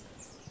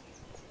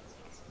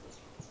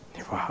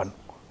niba bahanwa.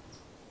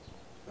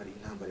 bari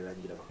intambara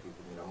irangira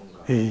bakigumira aho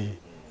ngaho.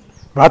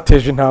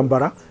 Bateje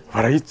intambara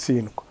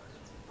barayitsindwa.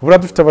 Bura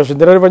dufite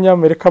abajenerali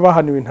b'Abanyamerika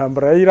bahaniwe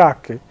intambara ya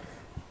Iraq,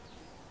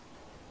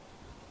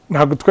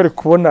 ntabwo twari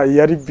kubona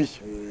iya Libya.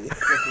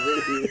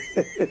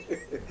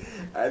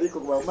 Ariko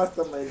ba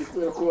mastermind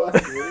kubera ko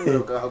basinye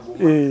bakahaguma.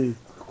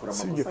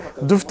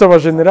 Dufite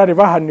abajenerali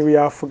bahaniwe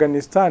ya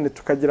Afghanistan,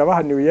 tukagira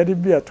bahaniwe ya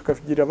Libya,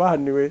 tukagira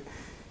bahaniwe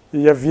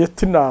ya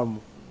Vietnam.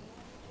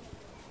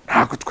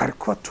 Ntabwo twari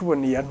kuba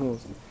tubona iya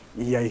ntuzi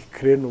iya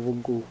Ukraine ubu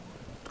ngubu.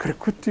 Twari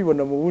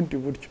kutibona mu bundi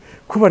buryo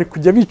ko bari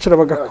kujya bicara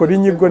bagakora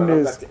inyigo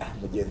neza.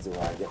 Mugenzi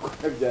wanjye ko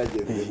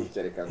byagenze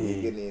gutya reka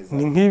ngige neza.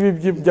 Ni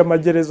nk'ibi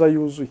by'amagereza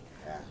yuzuye.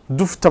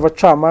 Dufite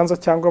abacamanza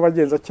cyangwa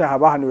abagenzacyaha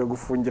bahaniwe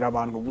gufungira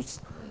abantu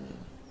gusa.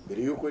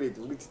 Mbere yuko leta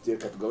ivuga iti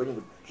reka tugabanye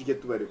ubukike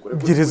tubarekore.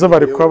 Gereza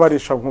bari kuba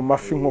barisha mu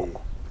mafi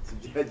nkoko.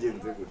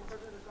 Byagenze gutya.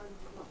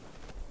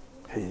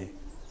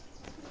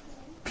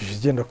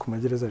 Bijigenda ku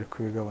magereza ari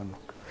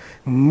kubigabanuka.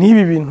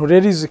 Nibi bintu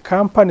rero izi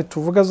kampani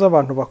tuvuga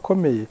z'abantu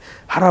bakomeye,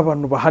 hari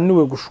abantu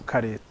bahaniwe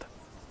gushuka leta,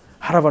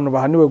 hari abantu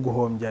bahaniwe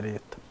guhombya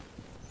leta.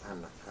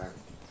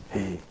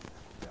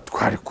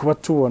 Twari kuba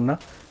tubona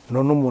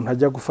none umuntu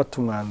ajya gufata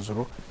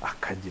umwanzuro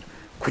akagira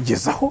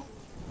kugeza aho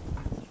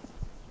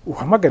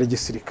uhamagara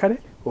igisirikare,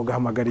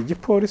 ugahamagara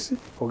igipolisi,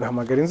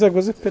 ugahamagara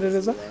inzego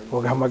z'iperereza,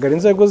 ugahamagara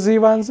inzego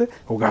z'ibanze,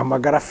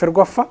 ugahamagara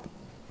ferwafa,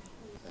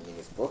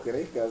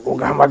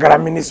 ugahamagara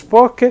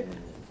minispoke,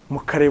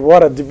 mukareba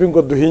waradibi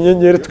ngo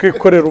duhinyenyere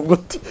twikorera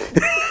umuti.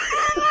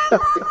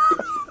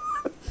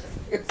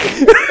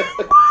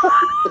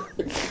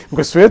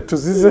 Ngo suye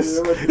tuzize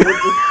se.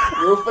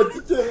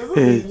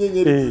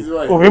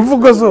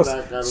 Ubivuga zose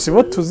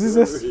sibo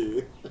tuzize se.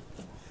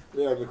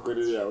 Bera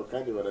mikorere yawe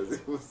kandi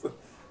barazibusa.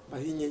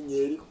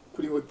 Bahinyenyeri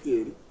kuri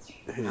hoteli.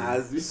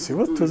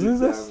 Sibo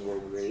tuzize se.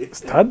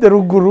 Stade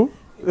ruguru.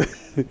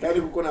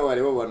 Kandi kuko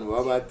nabareba abantu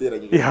baba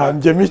bateranye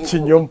ihambyemo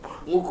ikinyoma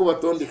nkuko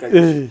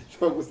batondekanye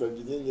cyo gusabye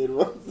inyenyeri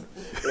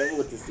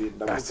bavuga ati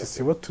sinda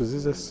sibo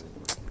tuzize se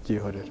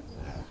byihorera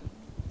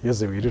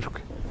yoze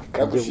wirirwe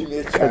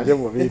kagushimiye cyane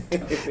mu bindi.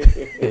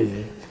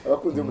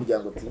 Abakunzi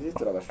b'umuryango TV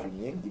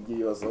turabashimiye ngibyo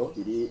ibibazo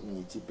biri mu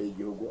ikipe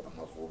y'igihugu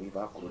Amavubi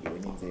bakururiwe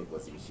n'inzego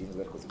zibishinzwe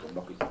ariko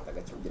zigomba kwifata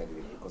gake kugira ngo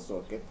ibintu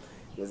bikosoke.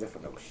 Joseph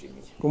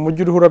ndagushimiye.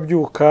 Umujyi uriho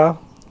urabyuka,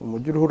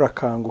 umujyi uriho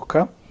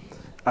urakanguka,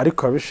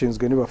 ariko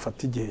abishinzwe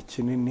nibafata igihe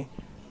kinini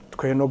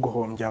twaye no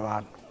guhombya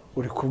abantu.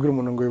 Uri kubwira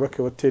umuntu ngo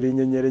yubake hoteli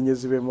y'inyenyeri enye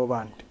zibemo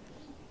bandi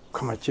ko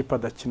amakipe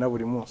adakina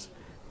buri munsi,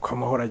 ko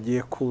amahoro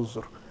agiye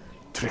kuzura.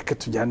 Tureke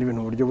tujyana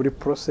ibintu buryo buri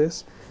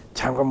process,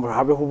 cyangwa mu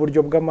habeho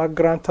uburyo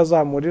bw'amagrant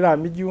azamurira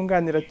imijyi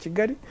yunganira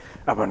Kigali,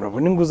 abantu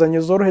babona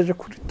inguzanyo zoroheje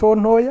kuri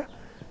tontoya,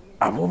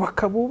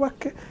 abubaka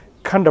bubake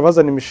kandi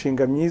abazana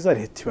imishinga myiza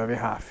leta ibabe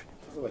hafi.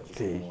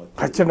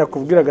 Hakena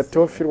kubwira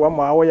Gateofil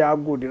wamahawe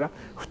yagurira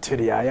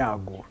hoteli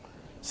yayagura.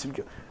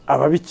 Sibyo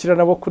ababikira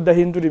nabo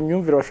kudahindura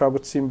imyumvire bashaka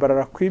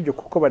gutsimbarara kwibyo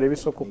kuko bareba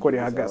isoko uko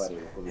rihagaze.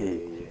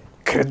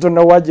 Credo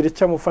na wagira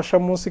icyo amufasha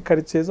munsi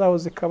karitsiye zaho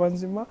zikaba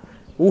nzima,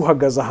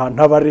 uhagaze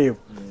ahantu abareba.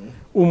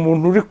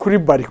 Umuntu uri kuri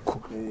bariko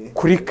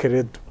kuri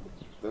Credo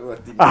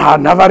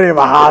ahantu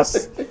abareba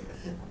hasi.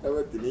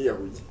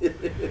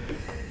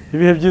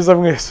 Ibihe byiza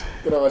mwese.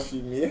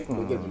 Turabashimiye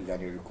kujya mu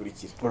biganiro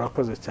bikurikira.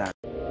 Murakoze cyane.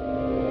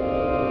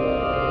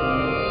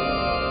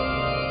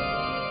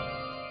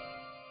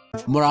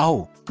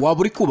 Muraho, waba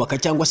uri kubaka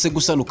cyangwa se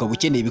gusanuka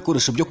ukeneye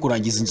ibikoresho byo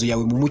kurangiza inzu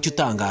yawe mu mucyo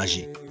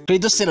utangaje.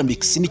 Credo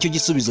Ceramics nicyo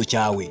gisubizo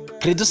cyawe.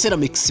 Credo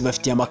Ceramics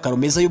bafitiye amakaro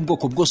meza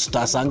y'ubwoko bwose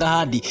utasanga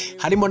ahandi,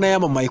 harimo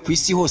n'ayamamaye ku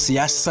isi hose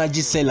ya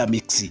Sage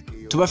Ceramics.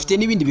 Tubafite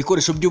n'ibindi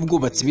bikoresho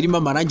by'ubwubatsi birimo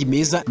amarangi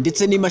meza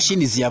ndetse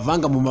n'imashini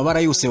ziyavanga mu mabara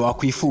yose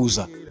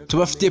wakwifuza.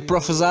 Tubafite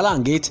parafo za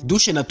rangete,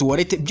 dushe na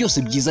tuwarete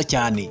byose byiza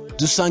cyane.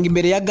 Dusanga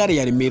imbere ya gare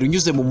ya Remera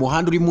unyuze mu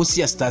muhanda uri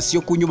munsi ya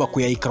sitasiyo ku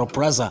nyubako ya Ikaro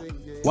Plaza.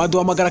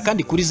 Waduhamagara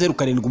kandi kuri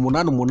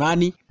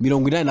 0788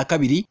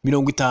 82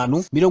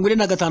 50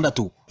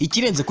 46.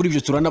 Ikirenze kuri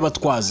ibyo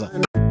turanabatwaza.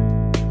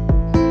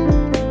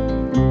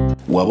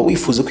 Waba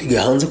wifuza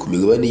kwiga hanze ku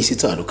migabane y'isi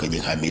itandukanye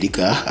nka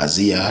Amerika,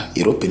 Aziya,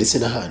 Europe ndetse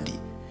n'ahandi?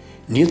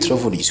 Niyo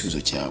turavuna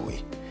igisubizo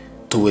cyawe.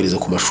 Tubereza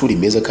ku mashuri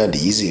meza kandi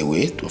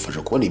yizewe,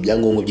 tubafasha kubona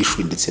ibyangombwa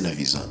by'ishuri ndetse na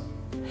visa.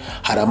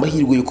 Hari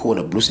amahirwe yo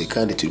kubona buruse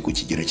kandi turi ku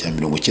kigero cya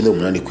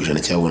 98%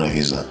 cyabona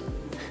visa.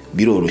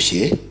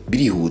 Biroroshye,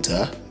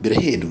 birihuta,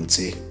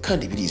 birahendutse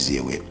kandi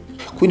birizewe.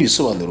 Kubindi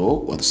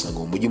bisobanuro wadusanga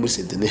mu mujyi muri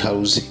Centenary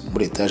House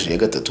muri etage ya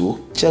 3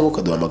 cyangwa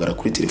ukaduhamagara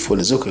kuri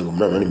telefone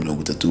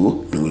 0783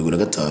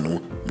 75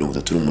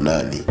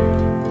 38.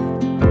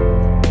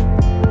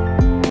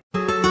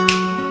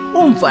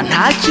 Umva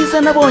nta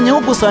cyiza nabonye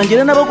aho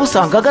gusangira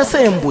n'abagusanga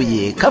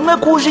agasembuye kamwe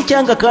kuje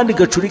icyanga kandi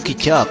gacurika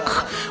icyaka.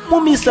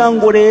 Mu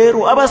misango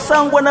rero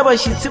abasangwa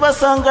n'abashyitsi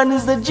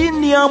basanganiza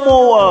gin ya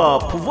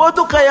Moap,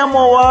 vodka ya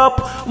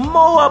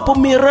Moap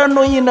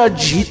Mirano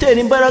y'inaji itera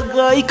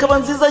imbaraga ikaba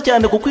nziza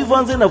cyane kuko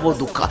ivanze na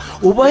vodka.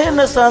 Ubahe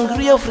na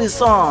sangria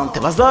frisante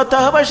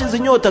bazataha bashize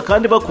inyota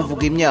kandi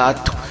bakuvuga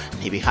imyato.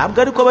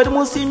 ntibihabwa ariko bari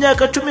munsi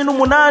y'imyaka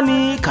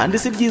 18 kandi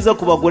si byiza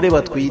ku bagore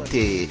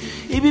batwite.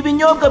 Ibi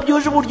binyobwa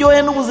byuje uburyohe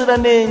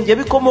n'ubuziranenge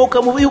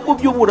bikomoka mu bihugu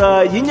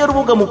by'Uburayi,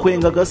 Nyarubuga mu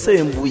kwenga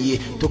gasembuye,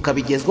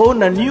 tukabigezwaho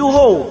na New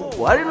Hope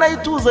ari nayo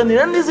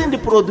ituzanira n'izindi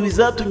produits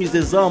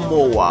zatunyuze za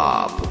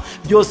Moab.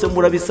 Byose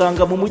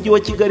murabisanga mu mujyi wa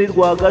Kigali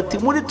rwagati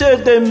muri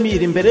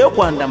Tedemir imbere yo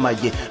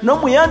kwandamage no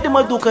mu yandi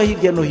maduka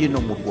hirya no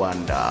hino mu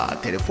Rwanda.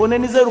 Telefone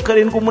ni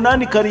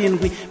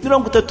 0787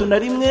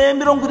 31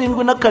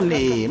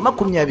 74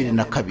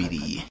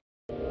 22.